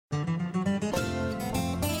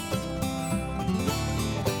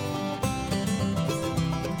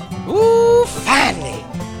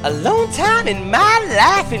Alone time in my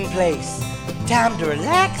laughing place. Time to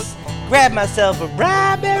relax, grab myself a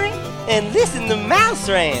Bri-Berry, and listen to Mouse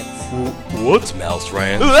Rants. What's Mouse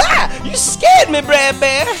Rants? Ah, you scared me, Brad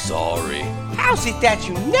Bear. Sorry. How's it that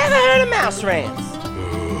you never heard of Mouse Rants?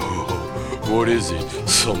 What is it?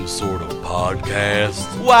 Some sort of podcast?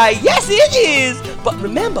 Why, yes it is! But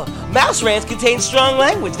remember, Mouse Rants contain strong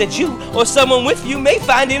language that you or someone with you may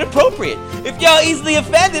find inappropriate. If y'all easily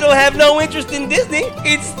offended or have no interest in Disney,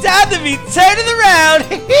 it's time to be turning around!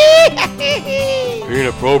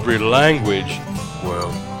 Inappropriate language?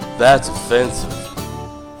 Well, that's offensive.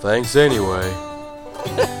 Thanks anyway. Ooh,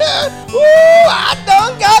 I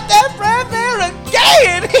done got that Brad Bear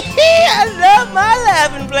again! I love my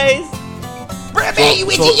laughing place! Brad Bear, you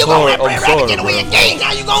itchy, you gonna let Brad Rabbit get away again!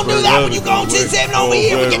 How you gonna do that when you gonna sit 7 over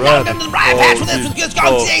here when you knocked up the right patch with this good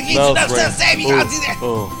skull save you enough stuff save you gonna see that?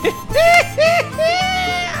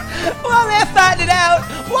 While they're finding out,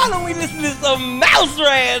 why don't we listen to some Mouse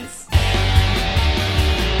Rants?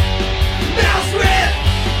 Mouse Rant!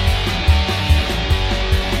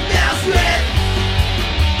 Mouse Rant!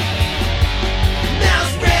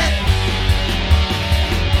 Mouse Rant!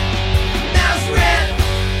 Mouse Rant!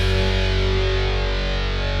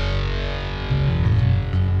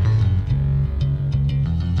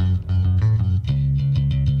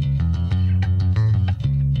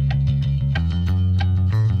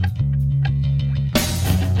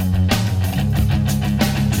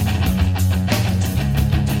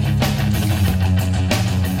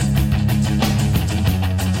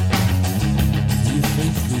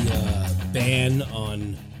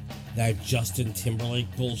 On that Justin Timberlake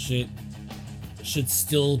bullshit should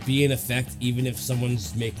still be in effect even if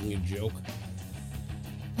someone's making a joke?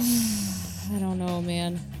 I don't know,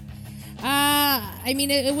 man. I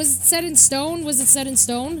mean, it was set in stone. Was it set in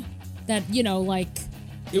stone that, you know, like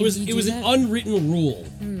it was an unwritten rule.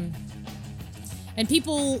 And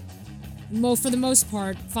people for the most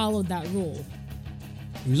part followed that rule.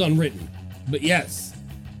 It was unwritten. But yes.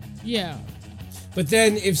 Yeah. But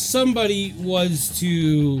then if somebody was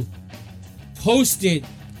to post it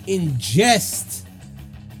in jest,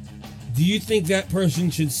 do you think that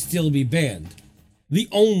person should still be banned? The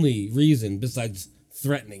only reason besides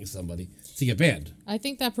threatening somebody to get banned. I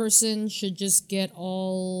think that person should just get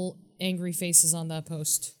all angry faces on that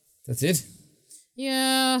post. That's it?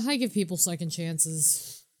 Yeah, I give people second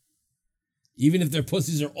chances. Even if their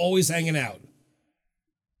pussies are always hanging out.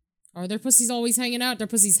 Are their pussies always hanging out? Their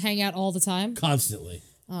pussies hang out all the time? Constantly.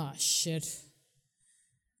 Ah, shit.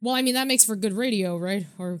 Well, I mean, that makes for good radio, right?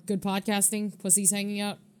 Or good podcasting, pussies hanging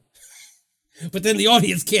out. But then the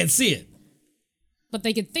audience can't see it. But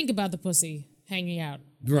they can think about the pussy hanging out.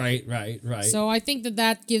 Right. So I think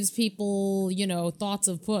that gives people, you know, thoughts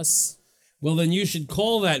of puss. Well, then you should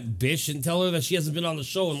call that bitch and tell her that she hasn't been on the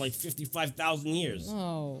show in like 55,000 years.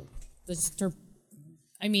 Oh. Has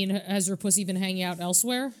her pussy been hanging out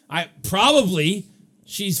elsewhere? Probably.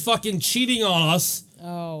 She's fucking cheating on us.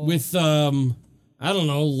 Oh. With, I don't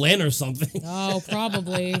know, Len or something. Oh,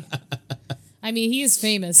 probably. I mean, he is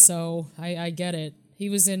famous, so I get it. He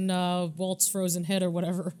was in Walt's Frozen Head or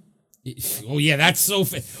whatever. Oh, yeah, that's so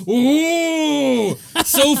Ooh!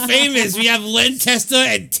 So famous. We have Len Testa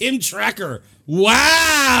and Tim Tracker.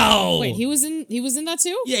 Wow! Wait, he was in that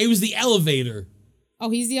too? Yeah, he was the elevator. Oh,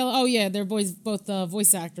 he's the... Oh, yeah, they're both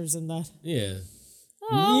voice actors in that. Yeah.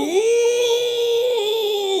 Oh.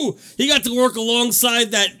 Ooh! He got to work alongside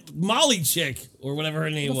that Molly chick, or whatever her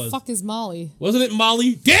name was. What the fuck is Molly? Wasn't it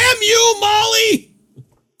Molly? Damn you, Molly!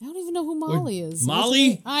 I don't even know who Molly is.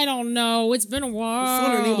 Molly? I don't know. It's been a while. I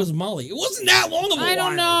thought her name was Molly. It wasn't that long of a while. I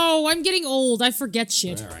don't know. I'm getting old. I forget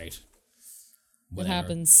shit. All right. What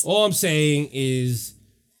happens? All I'm saying is,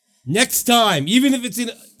 next time, even if it's in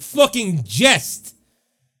fucking jest,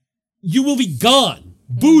 you will be gone,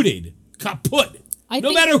 booted, kaput.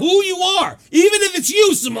 No matter who you are, even if it's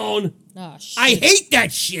you, Simone. Oh, shit. I hate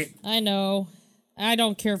that shit. I know. I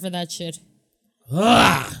don't care for that shit.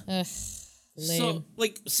 Ugh. Ugh. Lame. So,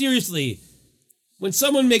 like, seriously, when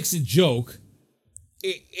someone makes a joke,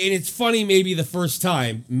 and it's funny maybe the first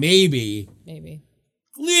time, maybe,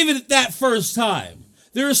 leave it at that first time.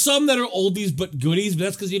 There are some that are oldies but goodies, but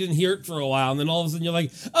that's because you didn't hear it for a while, and then all of a sudden you're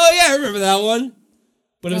like, oh yeah, I remember that one.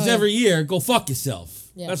 But if it's every year, go fuck yourself.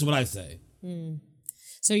 Yeah. That's what I say.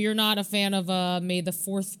 So you're not a fan of May the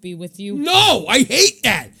 4th be with you? No, I hate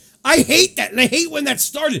that. I hate that, and I hate when that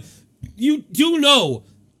started. You do know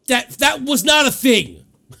that was not a thing.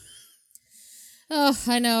 Oh,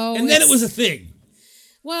 I know. And then it was a thing.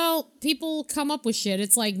 Well, people come up with shit.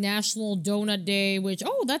 It's like National Donut Day, which,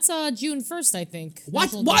 that's June 1st, I think.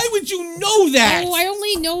 What? Why would you know that? Oh, I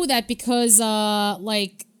only know that because,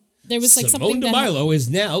 there was like Simone something DeMilo is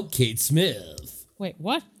now Kate Smith. Wait,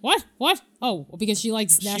 what? Oh, because she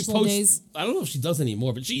likes national days. I don't know if she does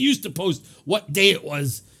anymore, but she used to post what day it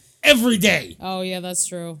was every day. Oh yeah, that's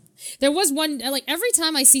true. There was one, like every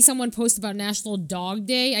time I see someone post about National Dog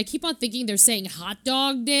Day, I keep on thinking they're saying Hot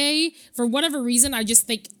Dog Day. For whatever reason, I just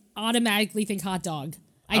automatically think hot dog.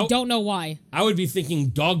 I don't know why. I would be thinking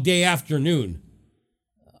Dog Day Afternoon.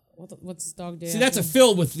 What's Dog Day? See, that's a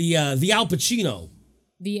fill with the Al Pacino.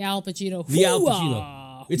 The Al Pacino. The Al Pacino.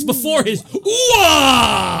 It's before his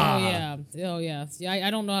ooh-ah! Oh yeah. See,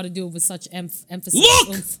 I don't know how to do it with such emphasis.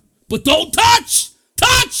 Look, but don't touch.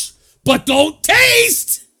 Touch, but don't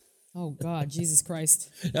taste. Oh God, Jesus Christ!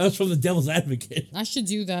 That was from The Devil's Advocate. I should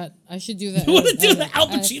do that. You want to do the Al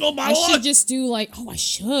Pacino monologue? I should just do I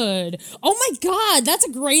should. Oh my God, that's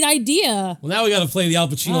a great idea. Well, now we got to play the Al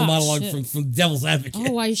Pacino monologue from The Devil's Advocate.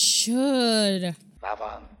 Oh, I should.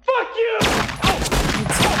 Lava. Fuck you!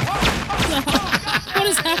 What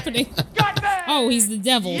is happening? Oh, he's the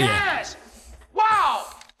devil. Yes! Wow!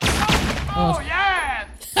 Oh, yeah!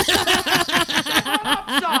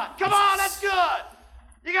 Come on, that's good!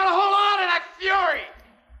 You gotta hold on to that fury!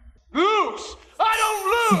 Lose! I don't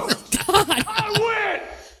lose! God.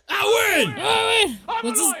 I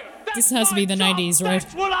win! This has to be the 90s, right?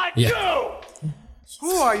 That's what I do!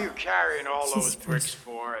 Who are you carrying all those bricks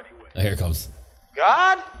for, anyway? Oh, here it comes.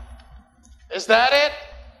 God? Is that it?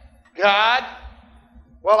 God?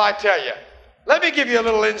 Well, I tell you, let me give you a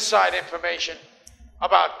little inside information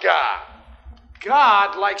about God.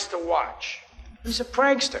 God likes to watch. He's a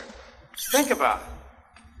prankster. Think about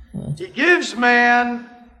it. He gives man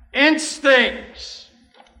instincts.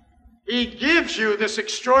 He gives you this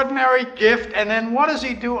extraordinary gift, and then what does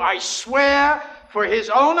he do? I swear, for his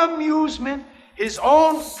own amusement, his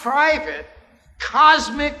own private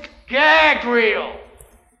cosmic gag reel.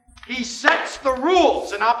 He sets the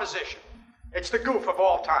rules in opposition. It's the goof of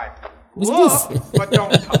all time. Look, but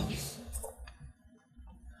don't touch.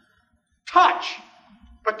 Touch,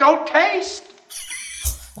 but don't taste.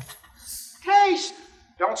 Taste,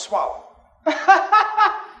 don't swallow.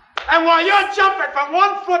 And while you're jumping from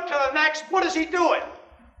one foot to the next, what is he doing?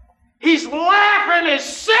 He's laughing his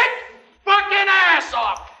sick fucking ass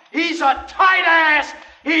off. He's a tight ass.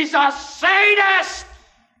 He's a sadist.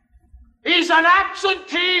 He's an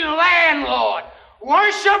absentee landlord.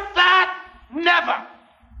 Worship that? Never.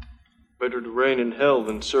 Better to reign in hell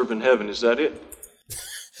than serve in heaven, is that it?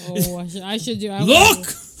 Oh, I should do. Look,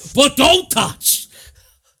 but don't touch.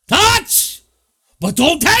 Touch, but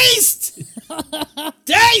don't taste.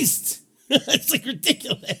 Taste. It's like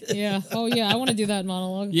ridiculous. Yeah. Oh yeah, I want to do that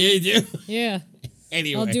monologue. Yeah, you do? Yeah.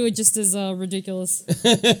 Anyway. I'll do it just as ridiculous.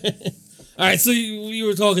 All right, so you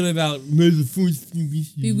were talking about may the force be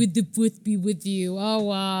with the fourth, be with you.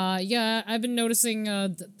 Oh, yeah, I've been noticing,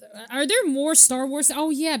 are there more Star Wars? Oh,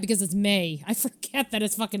 yeah, because it's May. I forget that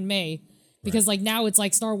it's fucking May. Because, like, now it's,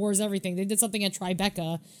 like, Star Wars everything. They did something at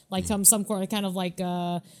Tribeca, like, some kind of, like,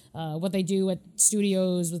 what they do at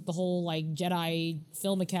studios with the whole, like, Jedi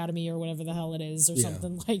Film Academy or whatever the hell it is, or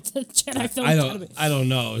something like the Jedi Film Academy. I don't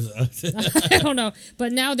know. I don't know.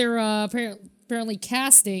 But now they're, apparently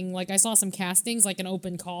casting, like I saw some castings, like an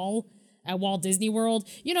open call at Walt Disney World.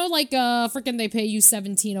 You know, like freaking they pay you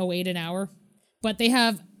 $17.08 an hour, but they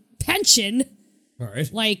have pension, all right,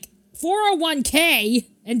 like 401k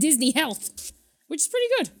and Disney Health, which is pretty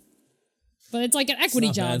good. But it's like an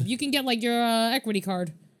equity job. Bad. You can get like your equity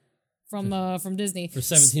card from Disney for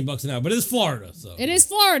 $17 an hour, but it is Florida, so it is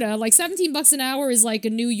Florida. Like $17 an hour is like a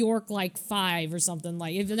New York like 5 or something.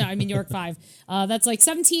 Like New York 5. That's like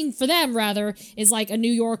 17 for them rather is like a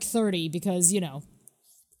New York 30 because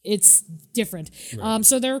it's different. Right.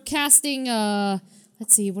 So they're casting.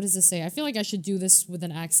 Let's see, what does this say? I feel like I should do this with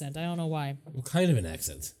an accent. I don't know why. What kind of an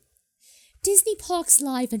accent? Disney Parks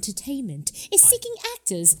Live Entertainment is seeking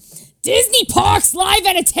actors. Disney Parks Live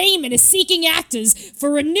Entertainment is seeking actors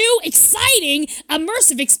for a new, exciting,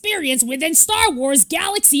 immersive experience within Star Wars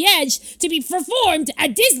Galaxy Edge to be performed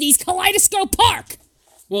at Disney's Kaleidoscope Park.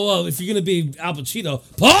 Well, if you're going to be Al Pacino,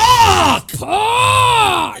 Park!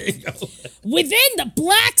 Within the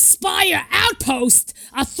Black Spire Outpost,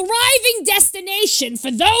 a thriving destination for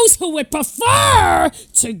those who would prefer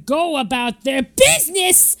to go about their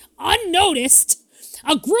business unnoticed,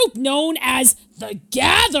 a group known as the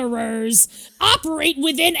Gatherers operate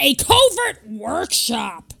within a covert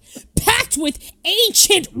workshop packed with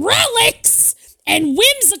ancient relics and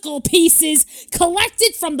whimsical pieces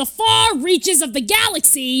collected from the far reaches of the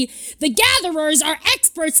galaxy. The Gatherers are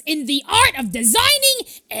experts in the art of designing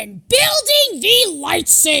and building the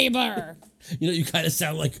lightsaber. You know, you kind of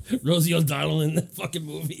sound like Rosie O'Donnell in the fucking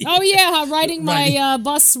movie. Oh yeah, riding my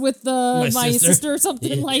bus with my sister or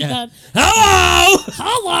something like that. Hello!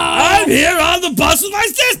 Hello! I'm here on the bus with my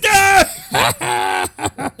sister!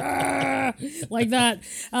 Like that.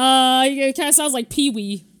 It kind of sounds like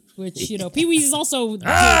Pee-wee. Which, you know, Pee-wee is also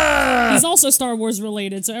he's also Star Wars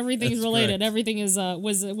related, so everything's related. Correct. Everything is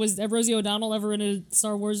was Rosie O'Donnell ever in a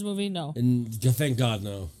Star Wars movie? No. And thank God,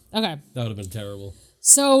 no. Okay. That would have been terrible.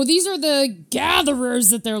 So these are the gatherers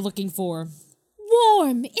that they're looking for.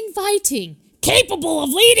 Warm, inviting, capable of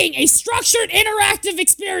leading a structured interactive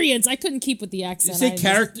experience. I couldn't keep with the accent. You say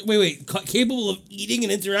character? Wait. Capable of eating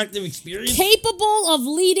an interactive experience? Capable of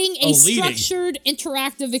leading a structured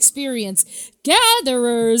interactive experience.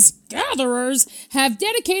 Gatherers have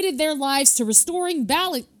dedicated their lives to restoring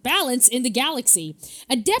balance in the galaxy,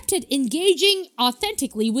 adept at engaging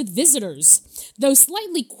authentically with visitors. Though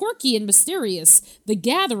slightly quirky and mysterious, the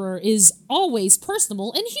Gatherer is always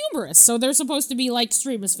personable and humorous, so they're supposed to be like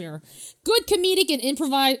Streamosphere. Good comedic and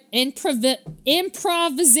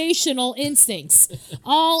improvisational instincts.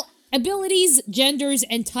 All abilities, genders,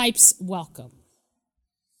 and types welcome.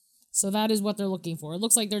 So that is what they're looking for. It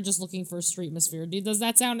looks like they're just looking for a Streamosphere. Does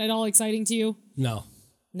that sound at all exciting to you? No.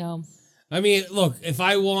 No. I mean, look, if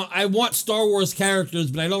I want Star Wars characters,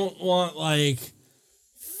 but I don't want, like,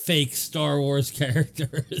 fake Star Wars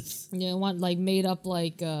characters. Yeah, I want, like, made up,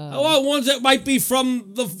 like, I want ones that might be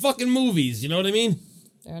from the fucking movies, you know what I mean?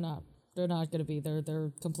 They're not. They're not gonna be.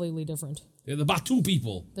 They're completely different. They're the Batu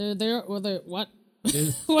people. They're what?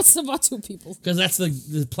 What's the Batu people? Because that's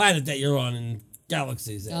the planet that you're on in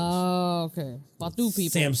Galaxy's Edge. Oh, okay. Batu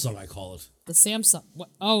people. Samsung, I call it. The Samsung. What?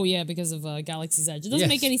 Oh, yeah, because of Galaxy's Edge. It doesn't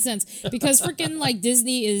make any sense. Because freaking, like,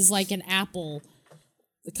 Disney is like an Apple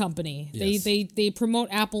company. Yes. They promote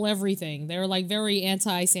Apple everything. They're, like, very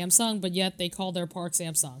anti-Samsung, but yet they call their park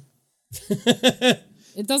Samsung.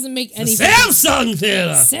 It doesn't make any sense. Samsung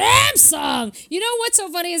Theater! Samsung! You know what's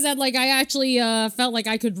so funny is that, like, I actually felt like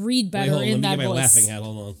I could read better in that voice. Let me get my laughing hat,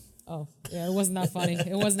 hold on. Oh, yeah, it wasn't that funny.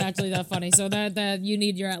 It wasn't actually that funny. So that you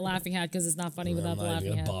need your laughing hat because it's not funny without the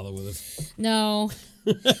laughing hat. Bother with it. No.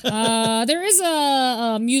 There is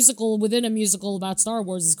a musical within a musical about Star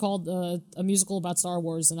Wars. It's called a musical about Star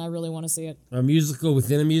Wars, and I really want to see it. A musical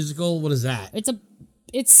within a musical? What is that?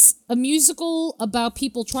 It's a musical about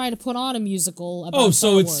people trying to put on a musical about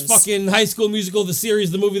Star Wars. It's fucking High School Musical, the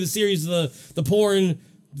series, the movie, the series, the porn,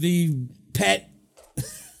 the pet.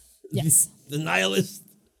 Yes. The nihilist.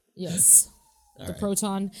 Yes. The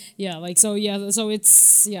proton. Yeah, like, so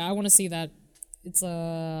it's, I want to see that. It's,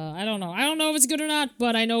 I don't know. I don't know if it's good or not,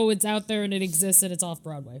 but I know it's out there and it exists and it's off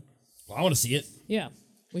Broadway. Well, I want to see it. Yeah,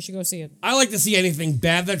 we should go see it. I like to see anything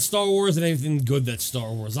bad that's Star Wars and anything good that's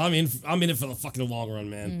Star Wars. I'm in it for the fucking long run,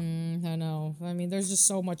 man. I know. I mean, there's just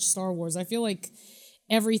so much Star Wars. I feel like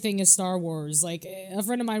everything is Star Wars. Like, a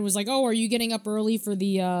friend of mine was like, "Oh, are you getting up early for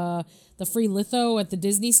the free litho at the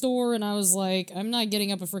Disney store?" And I was like, "I'm not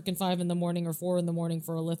getting up at freaking 5 in the morning or 4 in the morning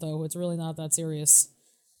for a litho. It's really not that serious."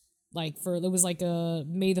 Like, it was like a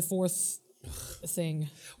May the 4th thing.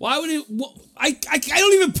 Why would it? I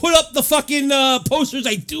don't even put up the fucking posters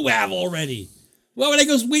I do have already. Why would I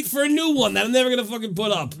go wait for a new one that I'm never gonna fucking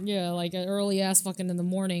put up? Yeah, like an early ass fucking in the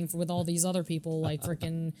morning with all these other people like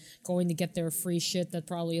freaking going to get their free shit that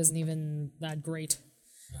probably isn't even that great.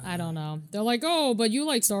 I don't know. They're like, "Oh, but you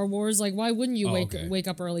like Star Wars. Like, why wouldn't you wake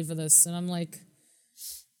up early for this?" And I'm like,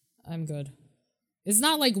 I'm good. It's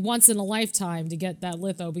not like once in a lifetime to get that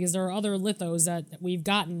litho because there are other lithos that we've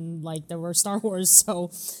gotten like that were Star Wars,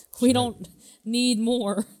 so we don't need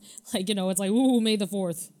more. Like, you know, it's like, ooh, May the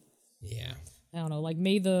 4th. Yeah. I don't know, like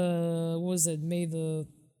May the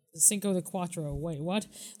Cinco de Cuatro. Wait, what?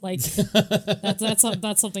 Like, that's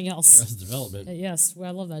something else. Arrested Development. Yes, well,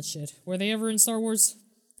 I love that shit. Were they ever in Star Wars?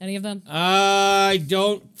 Any of them? I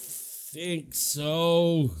don't think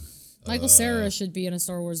so. Michael Cera should be in a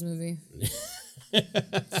Star Wars movie.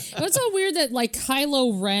 It's so weird that, like,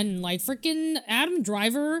 Kylo Ren, like, freaking Adam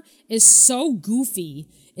Driver is so goofy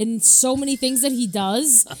in so many things that he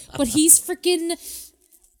does, but he's freaking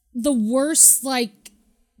the worst, like,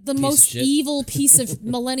 the most evil piece of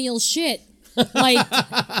millennial shit. Like,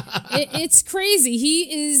 it's crazy.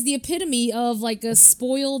 He is the epitome of, like, a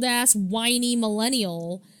spoiled-ass, whiny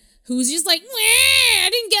millennial who's just like, wah, I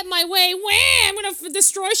didn't get my way, wah, I'm gonna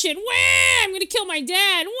destroy shit, wah, I'm gonna kill my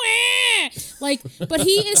dad, wah. Like, but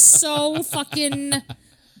he is so fucking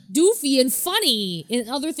doofy and funny in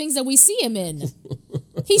other things that we see him in.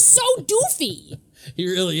 He's so doofy. He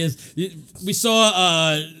really is. We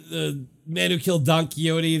saw the Man Who Killed Don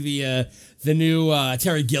Quixote, the new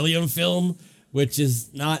Terry Gilliam film, which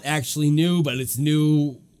is not actually new, but it's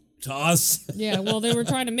new to us. Yeah, well, they were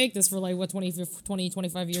trying to make this for like, what,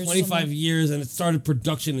 25 years? 25 years, and it started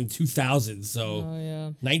production in 2000, so Oh,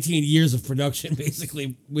 yeah. 19 years of production,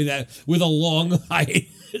 basically, with a long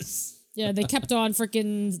hiatus. Yeah, they kept on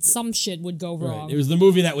freaking some shit would go wrong. It was the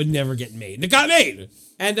movie that would never get made. And it got made,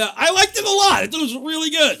 and I liked it a lot. I thought it was really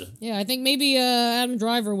good. Yeah, I think maybe Adam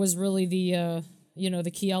Driver was really the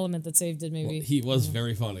the key element that saved it. Maybe He was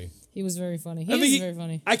very funny. he was very funny. I He think is very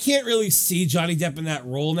funny. I can't really see Johnny Depp in that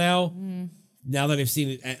role now. Now that I've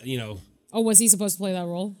seen it, Oh, was he supposed to play that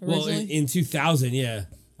role originally? well, in 2000, yeah.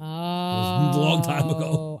 Oh, It was a long time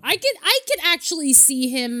ago. I could actually see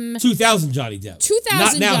him. 2000 Johnny Depp.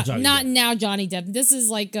 2000, Not now Johnny not Depp. now Johnny Depp. This is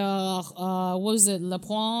like what was it, Le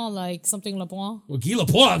Point, like something Le Point. Well, Guy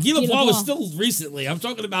Lapointe. Guy Lapointe was Lapointe. still recently. I'm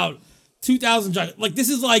talking about 2000 Johnny. Like, this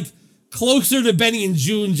is like closer to Benny and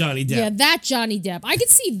June Johnny Depp. Yeah, that Johnny Depp. I could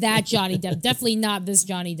see that Johnny Depp. Definitely not this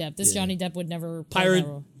Johnny Depp. This Johnny Depp would never play Pirate. that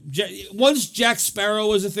role. Once Jack Sparrow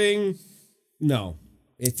was a thing, no,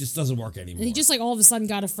 it just doesn't work anymore. And he just like all of a sudden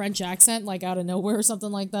got a French accent, like out of nowhere or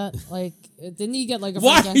something like that. Like, didn't he get like a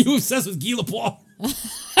Why French are accent? you obsessed with Guy Lapointe?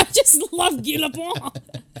 I just love Guy Lapointe.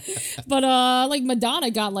 But like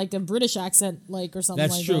Madonna got like a British accent, like or something.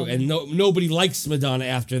 That's like true, that. and nobody likes Madonna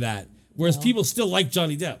after that. Whereas people still like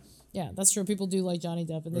Johnny Depp. Yeah, that's true. People do like Johnny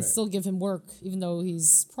Depp, and they still give him work, even though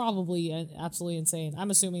he's probably absolutely insane.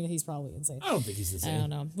 I'm assuming that he's probably insane. I don't think he's I insane. don't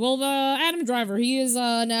know. Well, Adam Driver, he is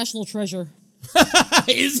a national treasure.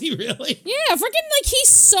 Is he really? Yeah, freaking like he's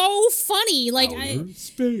so funny. Like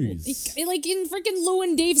Space. like in freaking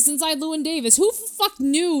Llewyn Davis, Inside Llewyn Davis. Who fuck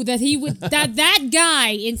knew that he would that guy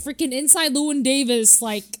in freaking Inside Llewyn Davis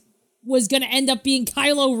like was gonna end up being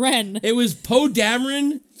Kylo Ren? It was Poe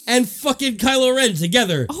Dameron and fucking Kylo Ren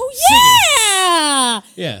together. Oh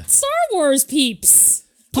yeah, Yeah. Star Wars peeps.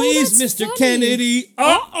 Please, that's Mr. funny. Kennedy.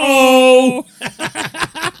 Uh-oh.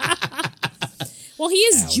 Well, he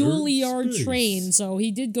is Outer Juilliard space. trained, so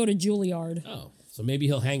he did go to Juilliard. Oh, so maybe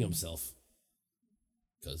he'll hang himself.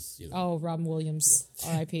 Because, Oh, Robin Williams,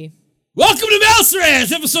 R.I.P. Welcome to Mouse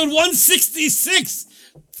Ranch, episode 166.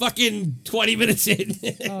 Fucking 20 minutes in.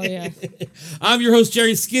 Oh yeah. I'm your host,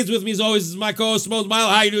 Jerry Skids. With me, as always, is my co-host, Simone Smile.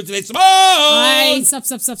 How you doing today, Simone? Hi,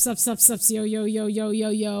 sups, yo,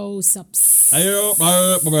 sups.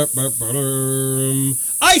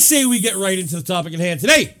 I say we get right into the topic at hand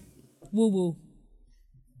today. Woo woo.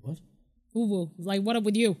 What? Woo woo. Like, what up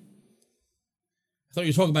with you? I thought you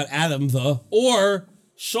were talking about Adam or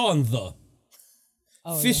Sean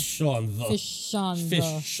Oh, Fish Sean Fish Sean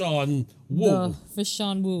Fish Sean the Fish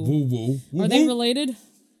Sean Woo. Woo woo. Are they related?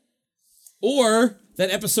 Or that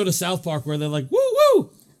episode of South Park where they're like, woo woo,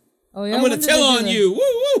 Oh yeah. I'm when gonna did tell they do on that? you, woo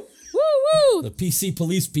woo. Woo woo. The PC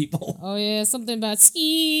police people. Oh yeah, something about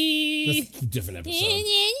ski. That's a different episode.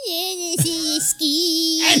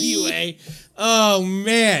 Ski. Anyway, oh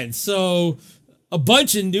man, so a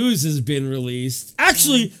bunch of news has been released.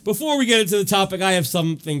 Actually, before we get into the topic, I have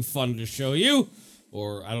something fun to show you.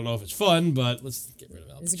 Or I don't know if it's fun, but let's get rid of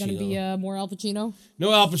Al Pacino. Is it gonna be more Al Pacino?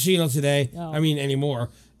 No Al Pacino today. Oh. I mean, anymore.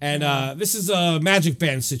 And this is a Magic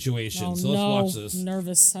Band situation, Oh so no, let's watch this.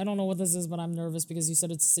 nervous. I don't know what this is, but I'm nervous because you said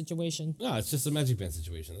it's a situation. No, it's just a Magic Band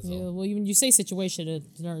situation. That's Yeah, all. well, when you say situation, it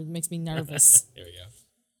makes me nervous. There we go.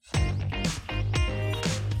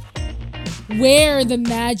 Where the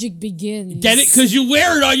magic begins. Get it? Because you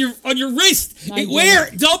wear it on your wrist. I Wear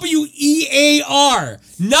WEAR,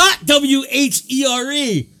 not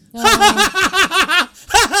WHERE.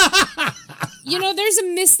 You know, there's a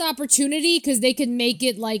missed opportunity because they could make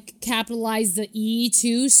it like capitalize the E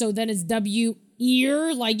too, so then it's W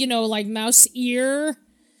ear, like like mouse ear.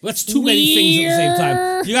 That's too many things at the same time.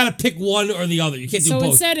 Weir. You gotta pick one or the other. You can't do So both.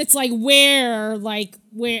 instead, it's like where.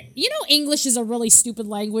 English is a really stupid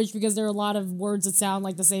language because there are a lot of words that sound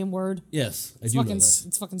like the same word. Yes, I do know that.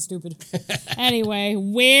 It's fucking stupid. Anyway,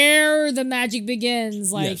 where the magic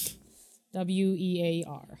begins, like Yes.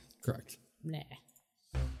 WEAR. Correct. Nah.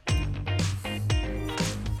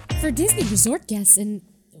 For Disney resort guests and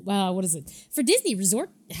For Disney resort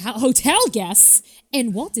hotel guests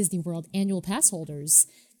and Walt Disney World annual pass holders,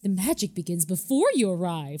 the magic begins before you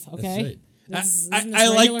arrive. Okay. That's right. Isn't this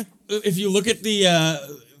I regular? like if you look at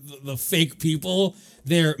the fake people.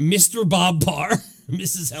 They're Mr. Bob Parr,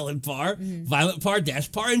 Mrs. Helen Parr, Violet Parr,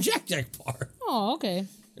 Dash Parr, and Jack Parr, Oh, okay. and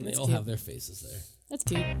they That's all cute. have their faces there. That's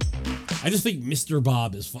cute. I just think Mr.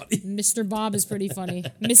 Bob is funny. Mr. Bob is pretty funny.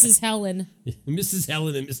 Mrs. Helen. Mrs.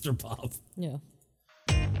 Helen and Mr. Bob. Yeah.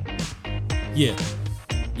 Yeah.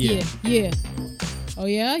 Yeah. Oh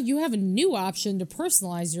yeah? You have a new option to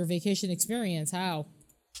personalize your vacation experience. How?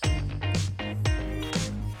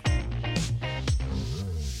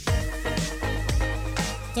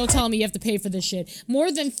 Don't tell me you have to pay for this shit.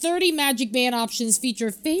 More than 30 Magic Band options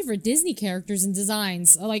feature favorite Disney characters and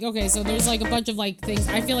designs. Like, okay, so there's like a bunch of like things.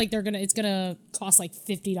 I feel like it's gonna cost like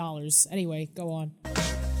 $50. Anyway, go on.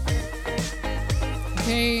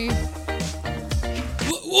 Okay.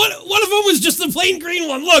 One of them was just the plain green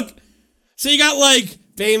one. Look. So you got like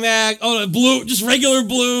Baymax, blue, just regular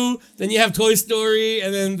blue. Then you have Toy Story,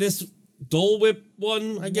 and then this Dole Whip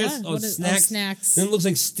one, I guess. Yeah, Snacks. Snacks. Then it looks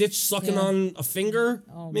like Stitch sucking on a finger,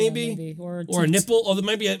 maybe. Yeah, maybe. Or a nipple. Or it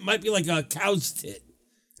might be like a cow's tit.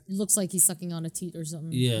 It looks like he's sucking on a teat or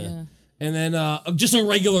something. Yeah. And then just a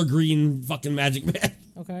regular green fucking Magic Man.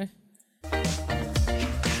 Okay.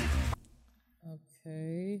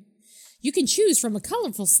 Okay. You can choose from a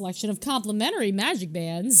colorful selection of complimentary Magic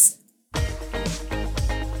Bands.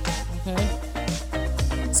 Okay.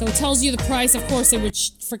 So it tells you the price. Of course, they would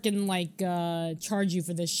freaking charge you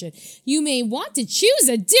for this shit. You may want to choose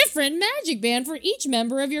a different Magic Band for each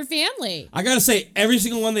member of your family. I gotta say, every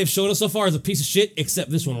single one they've shown us so far is a piece of shit, except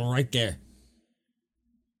this one right there.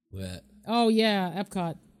 What? Oh yeah,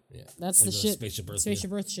 Epcot. Yeah, that's the shit. Spaceship Earth.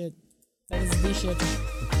 Spaceship Earth shit. That is the shit.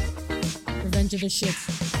 Revenge of the shit.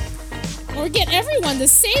 Or get everyone the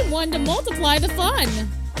same one to multiply the fun.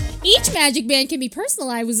 Each Magic Band can be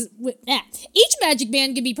personalized with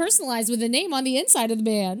a name on the inside of the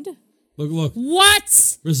band. Look.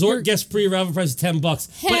 What? Resort guest pre-arrival price is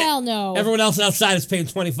 $10. Hell no. Everyone else outside is paying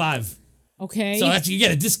 $25. Okay. So you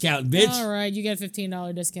get a discount, bitch. All right, you get a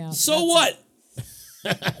 $15 discount. So what?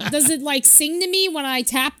 Does it sing to me when I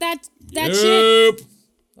tap that Yep. shit?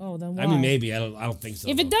 Oh, then why? I mean, maybe. I don't think so.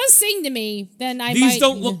 If it does sing to me, then I These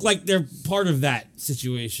don't look like they're part of that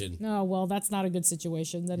situation. Oh, well, that's not a good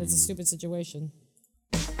situation. Then it's a stupid situation.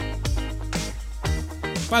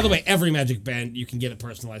 By the way, every Magic Band, you can get it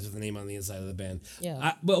personalized with the name on the inside of the band.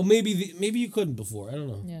 Yeah. Well, maybe you couldn't before. I don't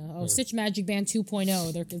know. Yeah. Oh, Stitch Magic Band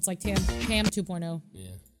 2.0. It's like TAM 2.0. Yeah.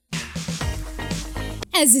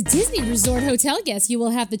 As a Disney Resort hotel guest, you will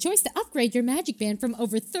have the choice to upgrade your Magic Band from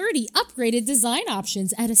over 30 upgraded design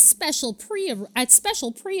options at special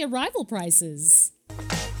pre-arrival prices.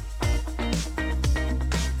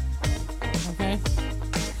 Okay.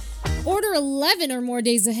 Order 11 or more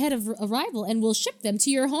days ahead of arrival and we'll ship them to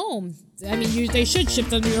your home. I mean, they should ship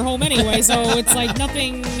them to your home anyway, so it's like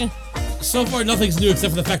nothing... So far, nothing's new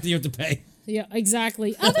except for the fact that you have to pay. Yeah,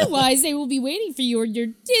 exactly. Otherwise, they will be waiting for you at your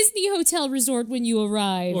Disney hotel resort when you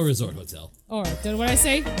arrive. Or resort hotel. All right, then what did I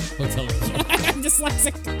say? Hotel resort. I'm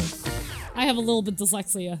dyslexic. I have a little bit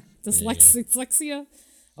dyslexia. Dyslexia?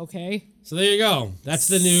 Okay. So there you go. That's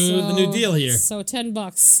the new deal here. So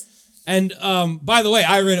 $10. And by the way,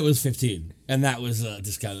 I read it was 15, and that was a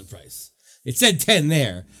discounted price. It said 10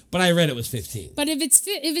 there, but I read it was 15. But if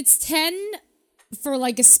it's 10 for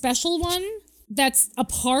like a special one, that's a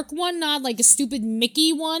park one, not like a stupid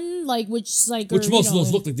Mickey one, which most of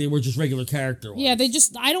those look like they were just regular character ones. Yeah,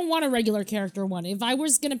 I don't want a regular character one. If I were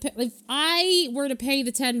to pay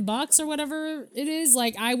the $10 or whatever it is,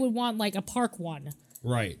 I would want like a park one.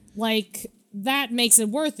 Right. That makes it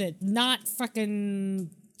worth it, not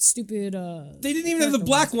fucking stupid. They didn't even have the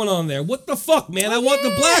black one on there. What the fuck, man? I want the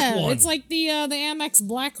black one. It's like the Amex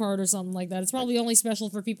Black Card or something like that. It's probably only special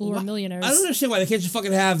for people who are millionaires. I don't understand why they can't just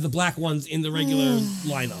fucking have the black ones in the regular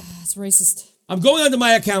lineup. It's racist. I'm going onto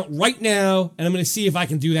my account right now, and I'm going to see if I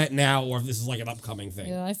can do that now or if this is like an upcoming thing.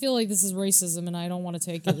 Yeah, I feel like this is racism, and I don't want to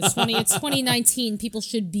take it. It's 2019. People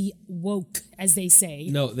should be woke, as they say.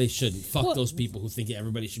 No, they shouldn't. Fuck those people who think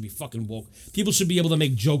everybody should be fucking woke. People should be able to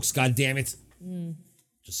make jokes, goddammit.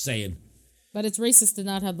 Just saying. But it's racist to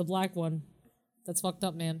not have the black one. That's fucked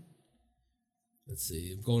up, man. Let's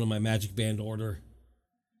see. I'm going to my Magic Band order.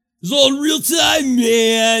 It's all in real time,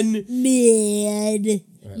 man.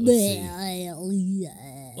 All right, let's see.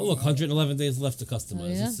 Oh, look, 111 days left to customize. Oh,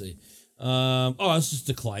 yeah? Let's see. Let's just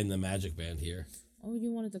decline the Magic Band here. Oh,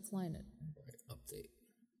 you want to decline it?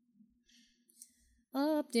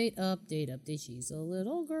 Update. Update. She's a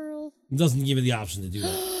little girl. It doesn't give you the option to do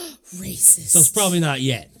that. Racist. So it's probably not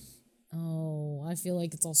yet. Oh, I feel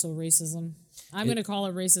like it's also racism. I'm going to call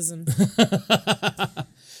it racism.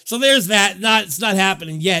 So there's that. It's not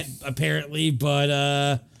happening yet, apparently, but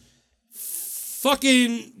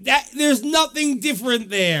there's nothing different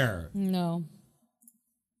there. No.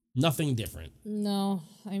 Nothing different. No,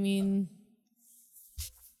 I mean,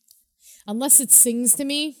 unless it sings to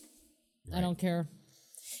me, right. I don't care.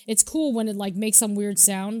 It's cool when it makes some weird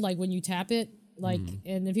sound, like when you tap it,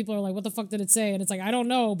 and then people are like, "What the fuck did it say?" And it's like, I don't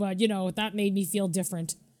know, but that made me feel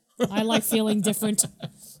different. I like feeling different.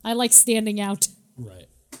 I like standing out. Right.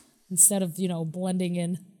 Instead of blending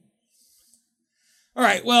in. All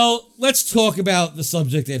right. Well, let's talk about the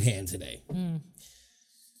subject at hand today.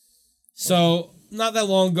 So, not that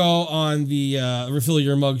long ago on the Refill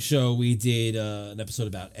Your Mug show, we did an episode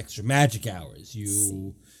about extra magic hours.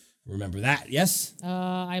 You remember that, yes?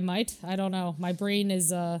 I might. I don't know. My brain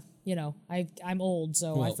is, I'm old,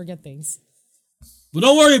 so I forget things. But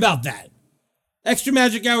don't worry about that. Extra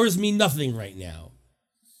magic hours mean nothing right now.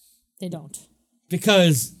 They don't.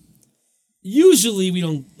 Because usually we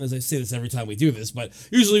don't, as I say this every time we do this, but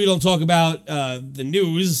usually we don't talk about the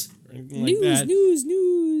news or anything like that. News.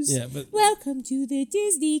 Yeah, but welcome to the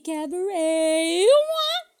Disney Cabaret.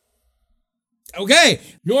 Okay,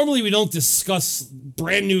 normally we don't discuss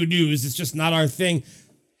brand new news. It's just not our thing.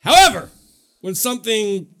 However, when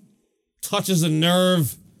something touches a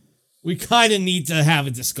nerve, we kind of need to have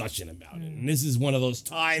a discussion about it. And this is one of those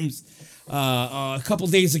times. A couple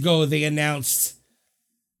days ago, they announced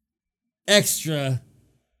extra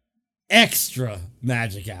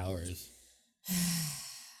magic hours.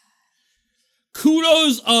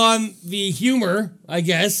 Kudos on the humor, I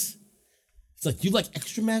guess. It's like, you like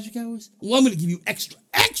extra magic hours? Well, I'm going to give you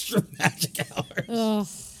extra magic hours. Oh,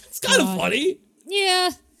 it's kind of funny.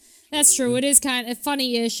 Yeah, that's true. It is kind of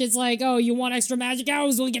funny-ish. It's like, oh, you want extra magic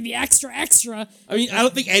hours? We'll give you extra. I mean, I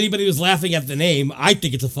don't think anybody was laughing at the name. I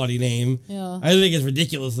think it's a funny name. Yeah. I think it's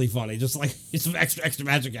ridiculously funny. Just like, it's some extra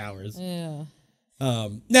magic hours. Yeah.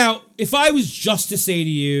 Now, if I was just to say to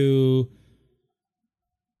you,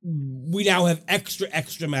 we now have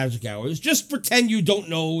extra magic hours, just pretend you don't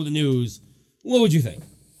know the news, what would you think?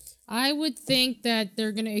 I would think that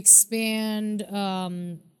they're going to expand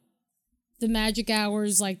the magic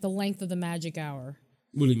hours, like the length of the magic hour.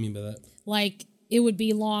 What do you mean by that? Like, it would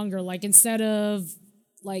be longer. Like, instead of,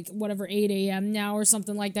 like, whatever, 8 a.m. now or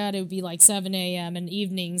something like that, it would be, like, 7 a.m. and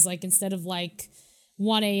evenings. Like, instead of, like,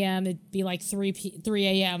 1 a.m., it'd be, like, 3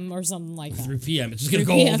 a.m. or something like that. 3 p.m. It's just going to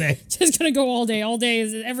go all day. Just going to go all day. All day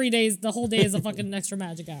is, every day is, the whole day is a fucking extra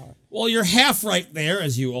magic hour. Well, you're half right there,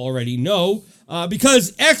 as you already know,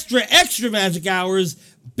 because extra magic hours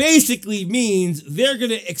basically means they're going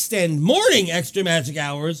to extend morning extra magic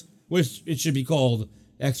hours, which it should be called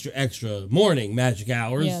extra morning magic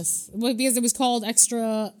hours. Yes, well, because it was called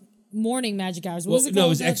extra morning magic hours. What was it called? No, it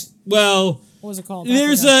was what was it called?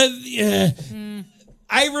 There's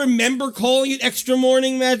I remember calling it extra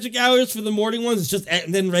morning magic hours for the morning ones. It's just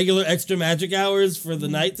and then regular extra magic hours for the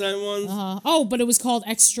nighttime ones. Oh, but it was called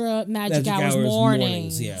extra magic hours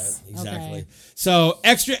mornings. Yeah, exactly. Okay. So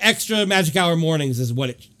extra magic hour mornings is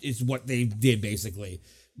what they did basically.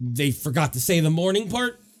 They forgot to say the morning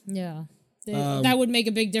part. Yeah, that would make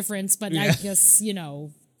a big difference. But yeah. I guess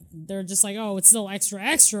they're just like, oh, it's still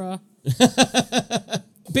extra.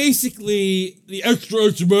 Basically, the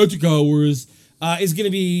extra magic hours is going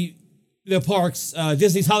to be the parks,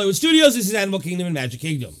 Disney's Hollywood Studios, this is Animal Kingdom and Magic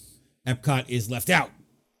Kingdom. Epcot is left out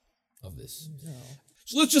of this. No.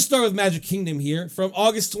 So let's just start with Magic Kingdom here. From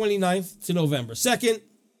August 29th to November 2nd,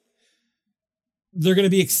 they're going to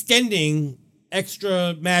be extending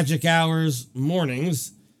extra magic hours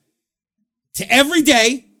mornings to every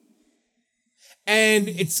day, and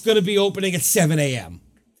it's going to be opening at 7 a.m.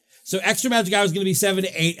 So extra magic hours is going to be 7 to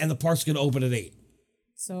 8, and the park's going to open at 8.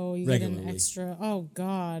 So you get an extra, oh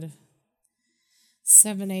God,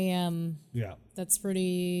 7 a.m. Yeah. That's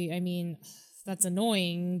pretty, I mean, that's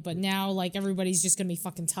annoying, but now, like, everybody's just going to be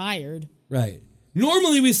fucking tired. Right.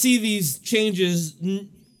 Normally we see these changes,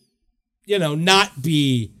 not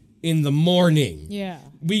be in the morning. Yeah.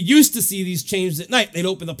 We used to see these changes at night. They'd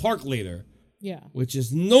open the park later. Yeah. Which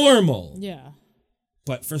is normal. Yeah.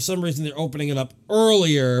 But for some reason they're opening it up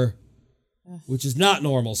earlier, which is not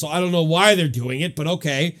normal. So I don't know why they're doing it, but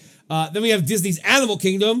okay. Then we have Disney's Animal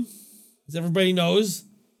Kingdom, as everybody knows.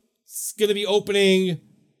 It's going to be opening,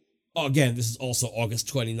 again, this is also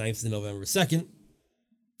August 29th to November 2nd,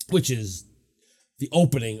 which is the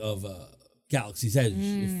opening of Galaxy's Edge.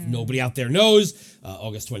 If nobody out there knows,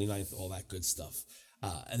 August 29th, all that good stuff.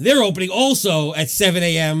 And they're opening also at 7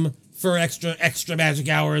 a.m. for extra magic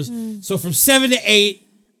hours. So from 7 to 8,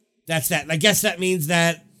 that's that. And I guess that means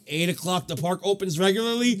that 8 o'clock the park opens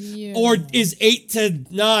regularly? Yeah. Or is 8 to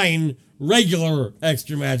 9 regular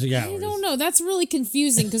extra magic hours? I don't know. That's really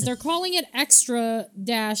confusing because they're calling it extra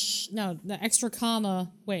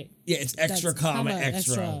comma. Wait. Yeah, it's extra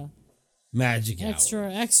extra magic hours.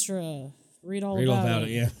 Extra. Read all about it.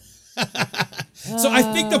 Yeah. So I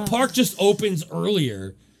think the park just opens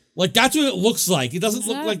earlier. Like, that's what it looks like. It doesn't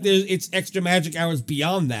look like it's extra magic hours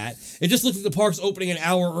beyond that. It just looks like the park's opening an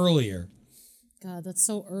hour earlier. God, that's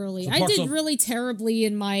so early. So I parks did op- really terribly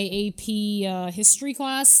in my AP history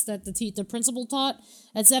class that the principal taught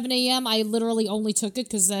at 7 a.m. I literally only took it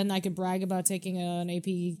because then I could brag about taking an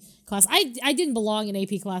AP class. I didn't belong in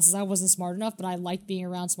AP classes. I wasn't smart enough, but I liked being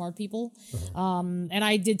around smart people. And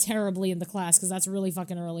I did terribly in the class because that's really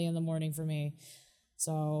fucking early in the morning for me.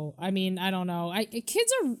 So, I mean, I don't know.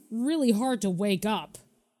 Kids are really hard to wake up.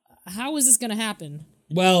 How is this going to happen?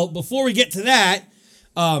 Well, before we get to that,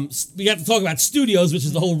 we got to talk about studios, which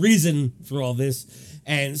is the whole reason for all this.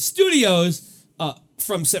 And studios,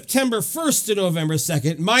 from September 1st to November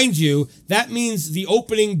 2nd, mind you, that means the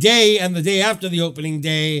opening day and the day after the opening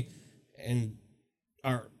day, and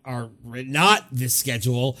are not this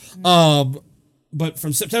schedule. But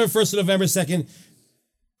from September 1st to November 2nd,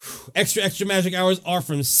 extra magic hours are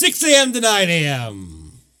from 6 a.m. to 9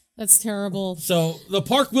 a.m. That's terrible. So the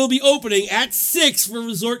park will be opening at 6 for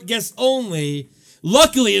resort guests only.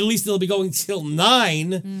 Luckily, at least it'll be going till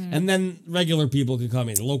 9, and then regular people can come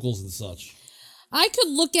in, locals and such. I could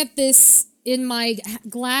look at this in my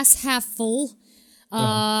glass half full.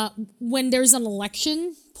 When there's an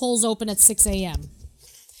election, polls open at 6 a.m.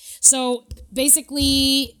 So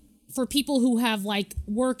basically, for people who have like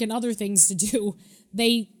work and other things to do,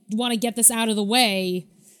 they want to get this out of the way.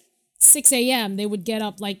 6 a.m. they would get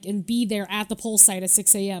up like and be there at the poll site at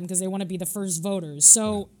 6 a.m. because they want to be the first voters.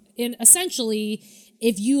 So essentially,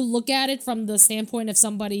 if you look at it from the standpoint of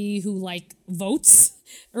somebody who like votes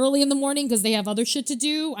early in the morning because they have other shit to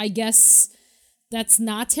do, I guess that's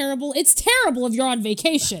not terrible. It's terrible if you're on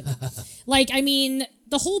vacation. Like, I mean,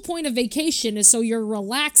 the whole point of vacation is so you're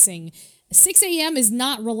relaxing. 6 a.m. is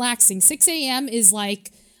not relaxing. 6 a.m. is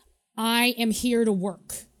like, I am here to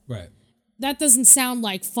work. Right. That doesn't sound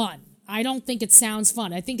like fun. I don't think it sounds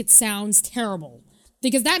fun. I think it sounds terrible.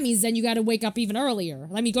 Because that means then you got to wake up even earlier.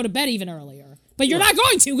 Let me go to bed even earlier. But you're not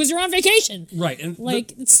going to because you're on vacation. Right. And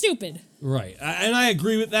it's stupid. Right. And I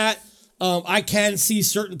agree with that. I can see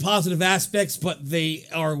certain positive aspects, but they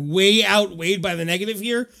are way outweighed by the negative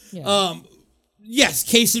here. Yeah. Yes,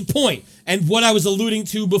 case in point. And what I was alluding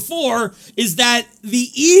to before is that the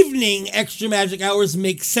evening extra magic hours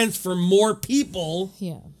make sense for more people.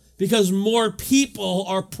 Yeah. Because more people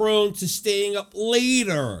are prone to staying up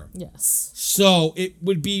later. Yes. So it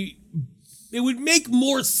would make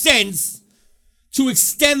more sense to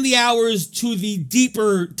extend the hours to the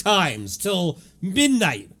deeper times, till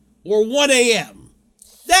midnight or 1 a.m.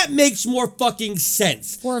 That makes more fucking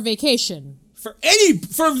sense. For a vacation. For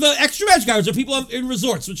the extra magic hours are people in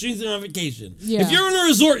resorts, which means they're on vacation. Yeah. If you're in a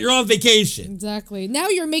resort, you're on vacation. Exactly. Now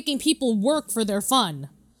you're making people work for their fun.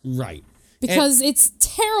 Right. Because it's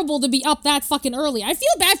terrible to be up that fucking early. I feel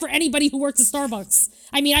bad for anybody who works at Starbucks.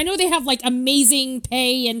 I mean, I know they have like amazing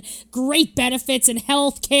pay and great benefits and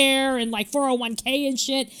health care and like 401k and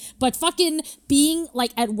shit, but fucking being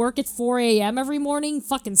like at work at 4 a.m. every morning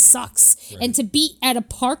fucking sucks. Right. And to be at a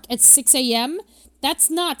park at 6 a.m., that's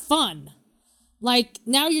not fun. Like,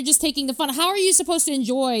 now you're just taking the fun. How are you supposed to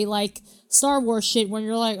enjoy, like, Star Wars shit when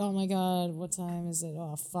you're like, oh my god, what time is it?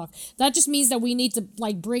 Oh, fuck. That just means that we need to,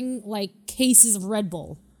 like, bring, like, cases of Red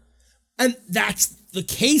Bull. And that's the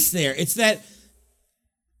case there. It's that...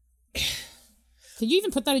 Could you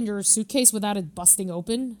even put that in your suitcase without it busting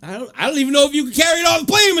open? I don't even know if you can carry it on the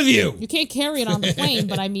plane with you. You can't carry it on the plane,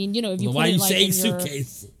 but I mean, you know, if you Why put it are like you saying in your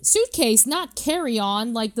suitcase? Suitcase, not carry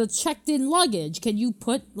on, like the checked-in luggage. Can you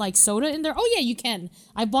put like soda in there? Oh yeah, you can.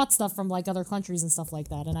 I bought stuff from like other countries and stuff like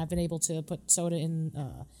that, and I've been able to put soda in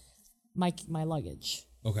my luggage.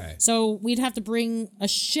 Okay. So we'd have to bring a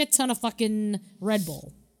shit ton of fucking Red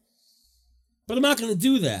Bull. But I'm not going to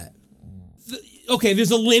do that. Okay,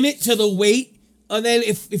 there's a limit to the weight. And then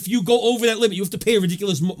if you go over that limit, you have to pay a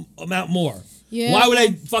ridiculous amount more. Yeah. Why would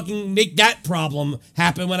I fucking make that problem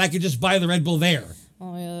happen when I could just buy the Red Bull there?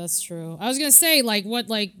 Oh yeah, that's true. I was gonna say, like, what,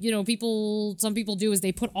 like, you know, some people do is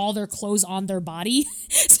they put all their clothes on their body,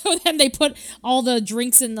 so then they put all the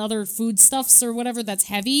drinks and other foodstuffs or whatever that's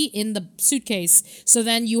heavy in the suitcase. So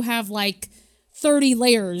then you have like 30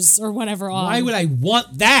 layers or whatever on. Why would I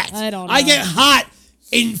want that? I don't know. I get hot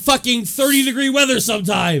in fucking 30-degree weather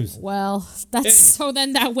sometimes. Well, that's so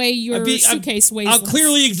then that way your suitcase weighs I'm less.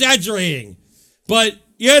 clearly exaggerating, but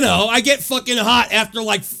you know, I get fucking hot after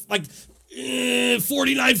like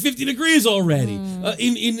 49, 50 degrees already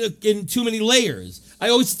in too many layers. I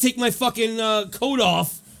always take my fucking coat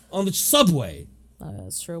off on the subway.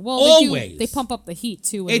 That's true. Well, always. They pump up the heat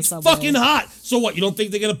too. It's the subway. fucking hot. So what? You don't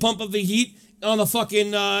think they're gonna pump up the heat on the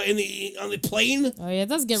fucking on the plane? Oh yeah, it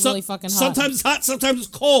does get really fucking hot. Sometimes it's hot, sometimes it's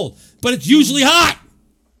cold, but it's usually hot.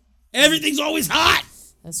 Everything's always hot.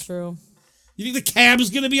 That's true. You think the cab is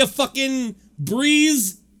gonna be a fucking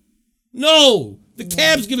breeze? No, the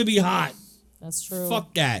cab's gonna be hot. That's true.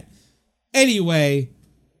 Fuck that. Anyway,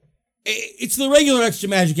 it's the regular Extra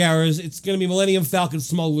Magic Hours. It's gonna be Millennium Falcon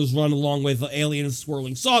Smuggler's Run along with Alien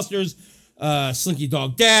Swirling Saucers, Slinky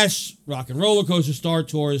Dog Dash, Rock and Roller Coaster, Star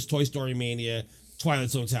Tours, Toy Story Mania, Twilight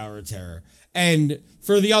Zone Tower of Terror. And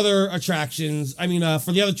for the other attractions,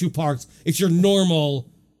 for the other two parks, it's your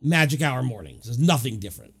normal Magic Hour mornings. There's nothing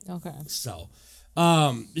different. Okay. So,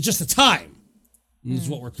 it's just the time is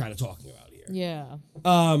what we're kind of talking about here. Yeah.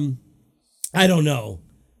 I don't know.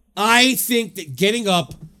 I think that getting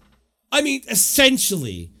up,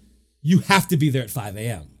 essentially, you have to be there at 5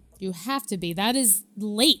 a.m. You have to be. That is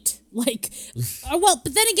late. Like, but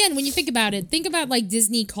then again, when you think about it, think about like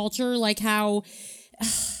Disney culture, like how,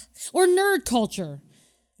 or nerd culture.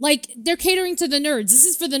 Like, they're catering to the nerds. This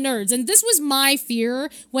is for the nerds. And this was my fear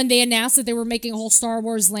when they announced that they were making a whole Star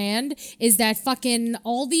Wars land, is that fucking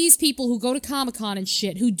all these people who go to Comic-Con and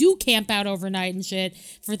shit, who do camp out overnight and shit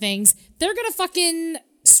for things, they're gonna fucking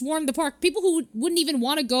swarm the park. People who wouldn't even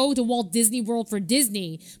want to go to Walt Disney World for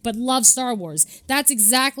Disney, but love Star Wars. That's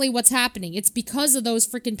exactly what's happening. It's because of those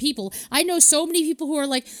freaking people. I know so many people who are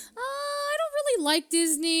like, I don't really like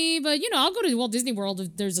Disney, but, I'll go to Walt Disney World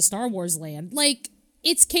if there's a Star Wars land. Like,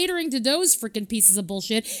 it's catering to those freaking pieces of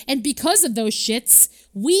bullshit, and because of those shits,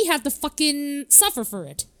 we have to fucking suffer for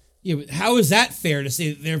it. Yeah, but how is that fair to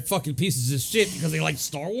say that they're fucking pieces of shit because they like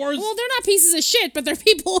Star Wars? Well, they're not pieces of shit, but they're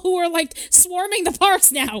people who are, like, swarming the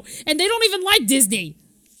parks now, and they don't even like Disney.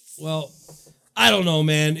 Well, I don't know,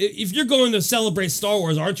 man. If you're going to celebrate Star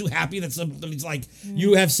Wars, aren't you happy that somebody's like,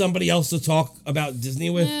 you have somebody else to talk about Disney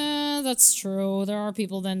with? That's true. There are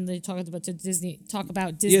people then they talk about Disney.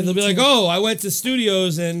 Yeah, they'll be like, "Oh, I went to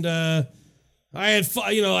studios and I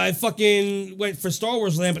fucking went for Star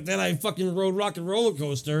Wars Land, but then I fucking rode Rock and Roller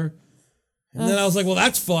Coaster." And then I was like, "Well,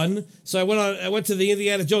 that's fun." So I went to the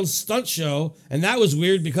Indiana Jones stunt show, and that was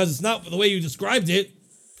weird because it's not the way you described it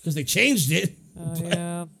because they changed it. Oh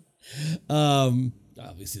yeah.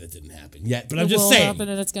 Obviously that didn't happen yet, but I'm just saying. It will happen,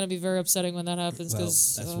 and it's going to be very upsetting when that happens. Well,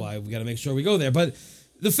 that's why we got to make sure we go there, but.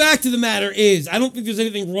 The fact of the matter is, I don't think there's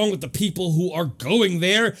anything wrong with the people who are going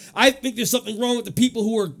there. I think there's something wrong with the people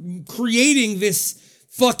who are creating this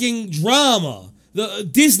fucking drama. The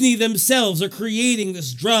Disney themselves are creating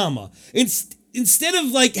this drama. Instead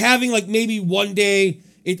of like having like maybe one day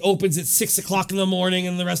it opens at 6 o'clock in the morning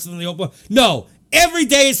and the rest of them they open. No, every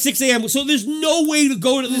day at 6 a.m. So there's no way to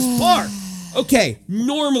go to this park. Okay,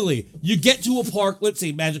 normally you get to a park, let's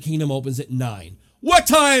say Magic Kingdom opens at 9. What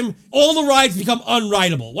time all the rides become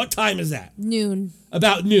unrideable? What time is that? Noon.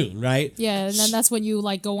 About noon, right? Yeah, and then that's when you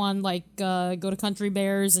like go on like go to Country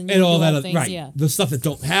Bears and all that other things. right. Yeah. The stuff that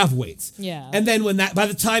don't have waits. Yeah. And then by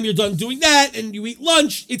the time you're done doing that and you eat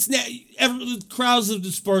lunch, the crowds have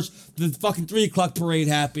dispersed. The fucking 3 o'clock parade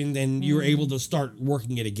happened, and you were able to start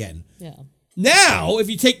working it again. Yeah. Now, if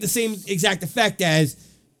you take the same exact effect as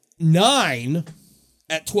 9,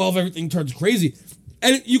 at 12 everything turns crazy.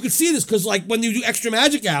 And you can see this because, like, when you do Extra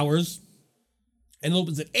Magic Hours and it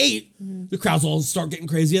opens at 8, the crowds all start getting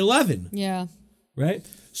crazy at 11. Yeah. Right?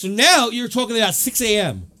 So now you're talking about 6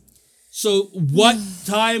 a.m. So what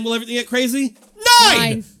time will everything get crazy?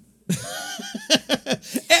 9!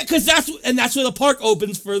 Because that's where the park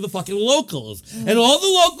opens for the fucking locals. And all the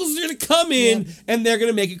locals are going to come in and they're going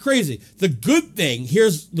to make it crazy. The good thing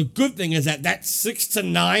is that 6 to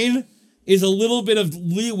 9 is a little bit of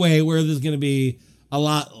leeway where there's going to be a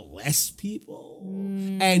lot less people,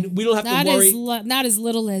 and we don't have to worry. Not as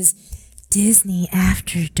little as Disney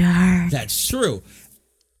After Dark. That's true.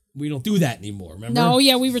 We don't do that anymore, remember? No,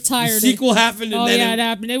 yeah, we retired. The sequel happened, and it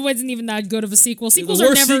happened. It wasn't even that good of a sequel. Sequels the are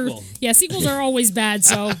worst never. sequel. Yeah, sequels are always bad.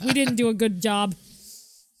 So we didn't do a good job.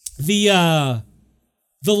 The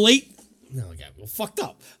late. No, I got fucked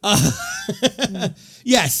up.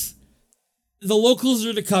 Yes, the locals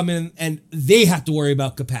are to come in, and they have to worry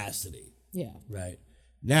about capacity. Yeah. Right.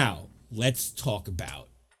 Now, let's talk about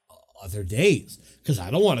other days, because I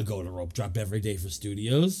don't want to go to Rope Drop every day for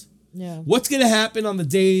studios. Yeah. What's going to happen on the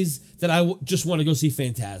days that I just want to go see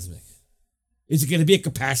Fantasmic? Is it going to be a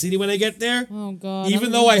capacity when I get there? Oh, God.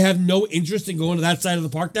 Even though I have no interest in going to that side of the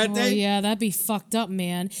park that day? Oh, yeah, that'd be fucked up,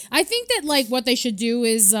 man. I think that, like, what they should do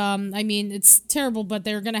is, it's terrible, but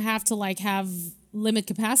they're going to have limit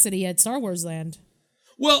capacity at Star Wars Land.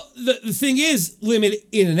 Well, the thing is, limit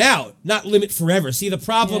in and out, not limit forever. See, the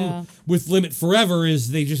problem with limit forever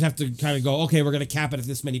is they just have to kind of go, okay, we're going to cap it at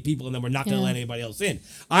this many people, and then we're not going to let anybody else in.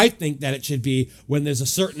 I think that it should be when there's a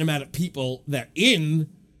certain amount of people that are in,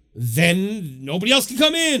 then nobody else can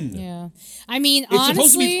come in. Yeah. It's honestly,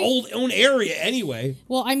 supposed to be its own area anyway.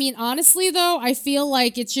 Well, honestly, though, I feel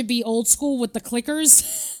like it should be old school with the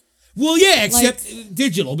clickers. Well, yeah, except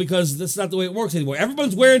digital, because that's not the way it works anymore.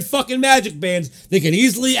 Everyone's wearing fucking magic bands. They can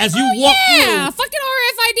easily, as you walk through. Fucking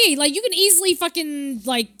RFID. Like, you can easily fucking,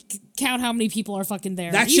 like, count how many people are fucking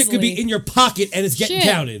there. That shit could be in your pocket and it's getting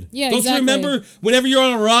counted. Yeah, Don't exactly. you remember whenever you're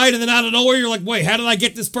on a ride and then out of nowhere you're like, wait, how did I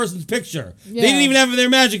get this person's picture? They didn't even have their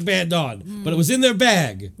magic band on, but it was in their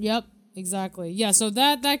bag. Yep, exactly. Yeah, so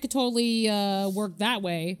that could totally work that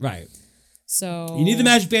way. Right. So you need the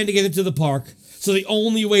magic band to get into the park. So the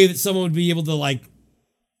only way that someone would be able to, like,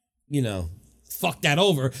 you know, fuck that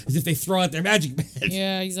over is if they throw out their magic band.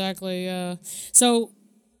 Yeah, exactly. So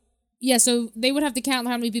they would have to count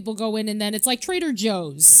how many people go in, and then it's like Trader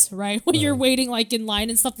Joe's, right? When you're waiting, like, in line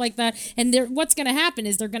and stuff like that. And what's going to happen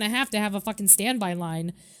is they're going to have a fucking standby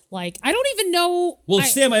line. Like, I don't even know. Well, it's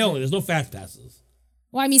standby only. There's no fast passes.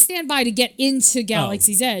 Well, I mean, standby to get into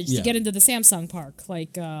Galaxy's Edge, yeah. to get into the Samsung Park.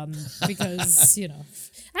 Like, because, you know.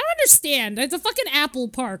 I don't understand. It's a fucking Apple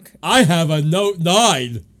Park. I have a Note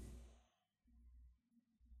 9.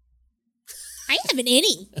 I have an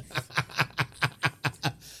innie.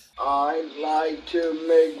 I'd like to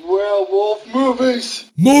make werewolf movies.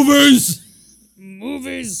 Movies!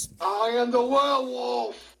 I am the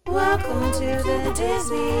werewolf. Welcome to the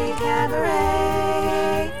Disney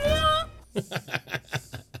Cabaret.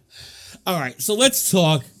 All right, so let's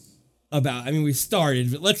talk about, I mean, we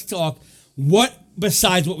started, but let's talk, what,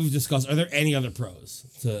 besides what we've discussed, are there any other pros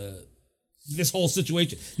to this whole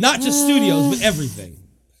situation? Not just studios, but everything.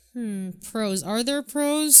 Pros. Are there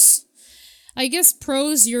pros? I guess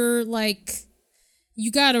pros, you're like,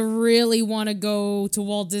 you gotta really want to go to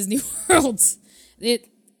Walt Disney World.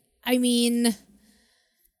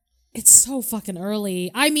 It's so fucking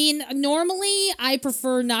early. I mean, normally I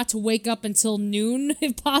prefer not to wake up until noon,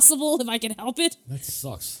 if possible, if I can help it. That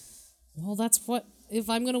sucks. Well, that's what, if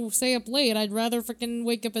I'm gonna stay up late, I'd rather freaking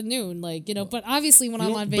wake up at noon, like, you know, but obviously when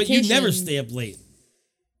I'm on vacation. But you never stay up late.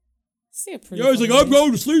 Stay up pretty You're always like, fucking I'm late.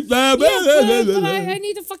 going to sleep now. Yeah, but I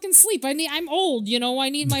need to fucking sleep. I'm old, you know. I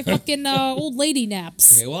need my fucking old lady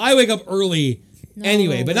naps. Okay, well, I wake up early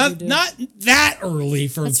anyway, but what do you not that early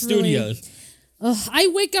for That's studios. I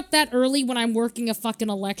wake up that early when I'm working a fucking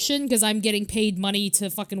election because I'm getting paid money to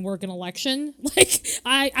fucking work an election. Like,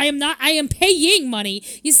 I am paying money.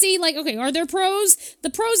 You see, like, okay, are there pros? The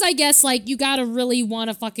pros, I guess, like, you gotta really want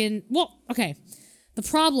to fucking, well, okay. The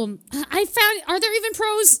problem, I found, are there even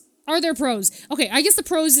pros? Are there pros? Okay, I guess the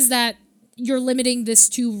pros is that you're limiting this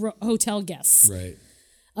to hotel guests. Right.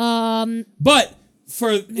 But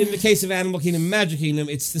in the case of Animal Kingdom and Magic Kingdom,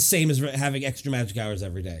 it's the same as having extra magic hours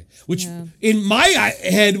every day, which in my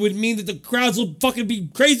head would mean that the crowds will fucking be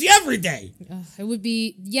crazy every day. It would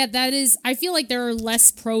be, yeah, that is, I feel like there are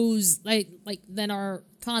less pros like than are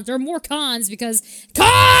cons. There are more cons because,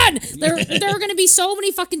 there are going to be so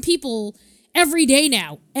many fucking people every day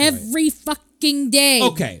now. Every fucking day.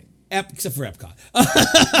 Okay. Except for Epcot.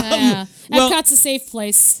 Epcot's a safe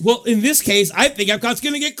place. Well, in this case, I think Epcot's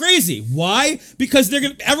going to get crazy. Why? Because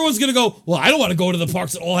everyone's going to go, well, I don't want to go to the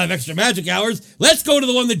parks that all have extra magic hours. Let's go to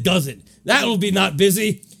the one that doesn't. That'll be not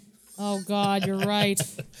busy. Oh, God, you're right.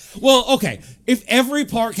 Well, okay. If every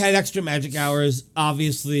park had extra magic hours,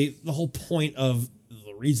 obviously the whole point of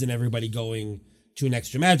the reason everybody going to an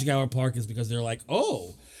extra magic hour park is because they're like,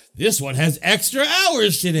 oh, this one has extra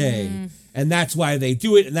hours today. And that's why they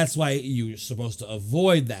do it, and that's why you're supposed to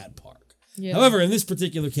avoid that park. Yeah. However, in this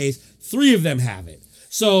particular case, 3 of them have it.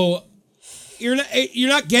 So you're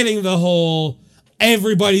not getting the whole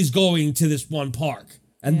everybody's going to this one park,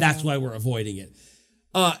 and that's why we're avoiding it.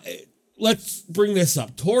 Let's bring this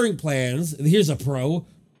up. Touring Plans, here's a pro.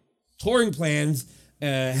 Touring Plans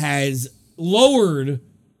has lowered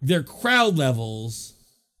their crowd levels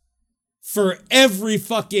for every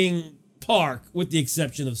fucking park with the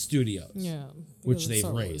exception of studios. Yeah. Which they've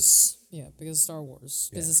raised. Yeah, because of Star Wars.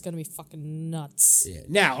 Because it's going to be fucking nuts. Yeah.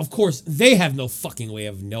 Now, of course, they have no fucking way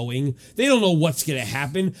of knowing. They don't know what's going to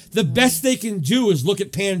happen. The best they can do is look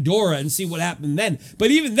at Pandora and see what happened then.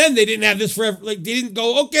 But even then, they didn't have this forever. Like, they didn't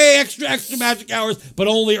go, okay, extra magic hours, but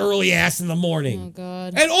only early ass in the morning. Oh,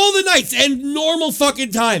 God. And all the nights and normal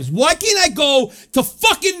fucking times. Why can't I go to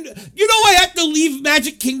fucking... You know I have to leave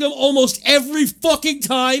Magic Kingdom almost every fucking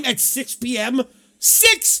time at 6 p.m.?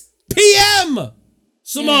 6 p.m.!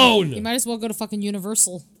 Simone! Yeah, you might as well go to fucking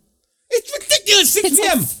Universal. It's ridiculous, 6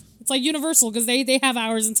 p.m. It's like Universal, because they have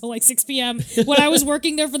hours until like 6 p.m. When I was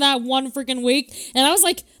working there for that one freaking week, and I was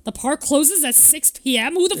like, the park closes at 6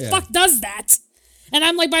 p.m.? Who the fuck does that? And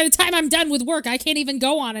I'm like, by the time I'm done with work, I can't even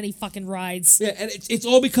go on any fucking rides. Yeah, and it's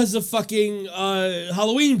all because of fucking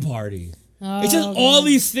Halloween party. It's just all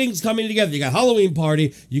these things coming together. You got Halloween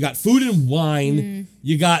party, you got food and wine,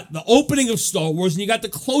 you got the opening of Star Wars, and you got the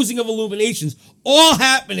closing of Illuminations, all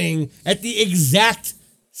happening at the exact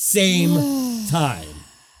same time.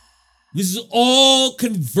 This is all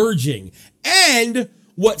converging. And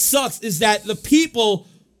what sucks is that the people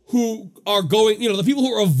who are going, the people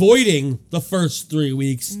who are avoiding the first 3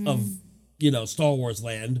 weeks of, Star Wars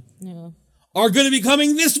land are going to be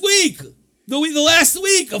coming this week. The last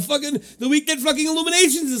week of the week that fucking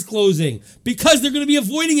Illuminations is closing, because they're going to be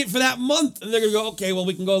avoiding it for that month, and they're going to go, okay, well,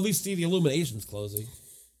 we can go at least see the Illuminations closing.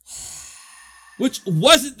 Which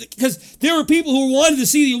wasn't, because there were people who wanted to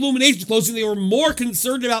see the Illuminations closing. They were more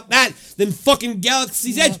concerned about that than fucking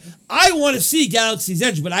Galaxy's Edge. I want to see Galaxy's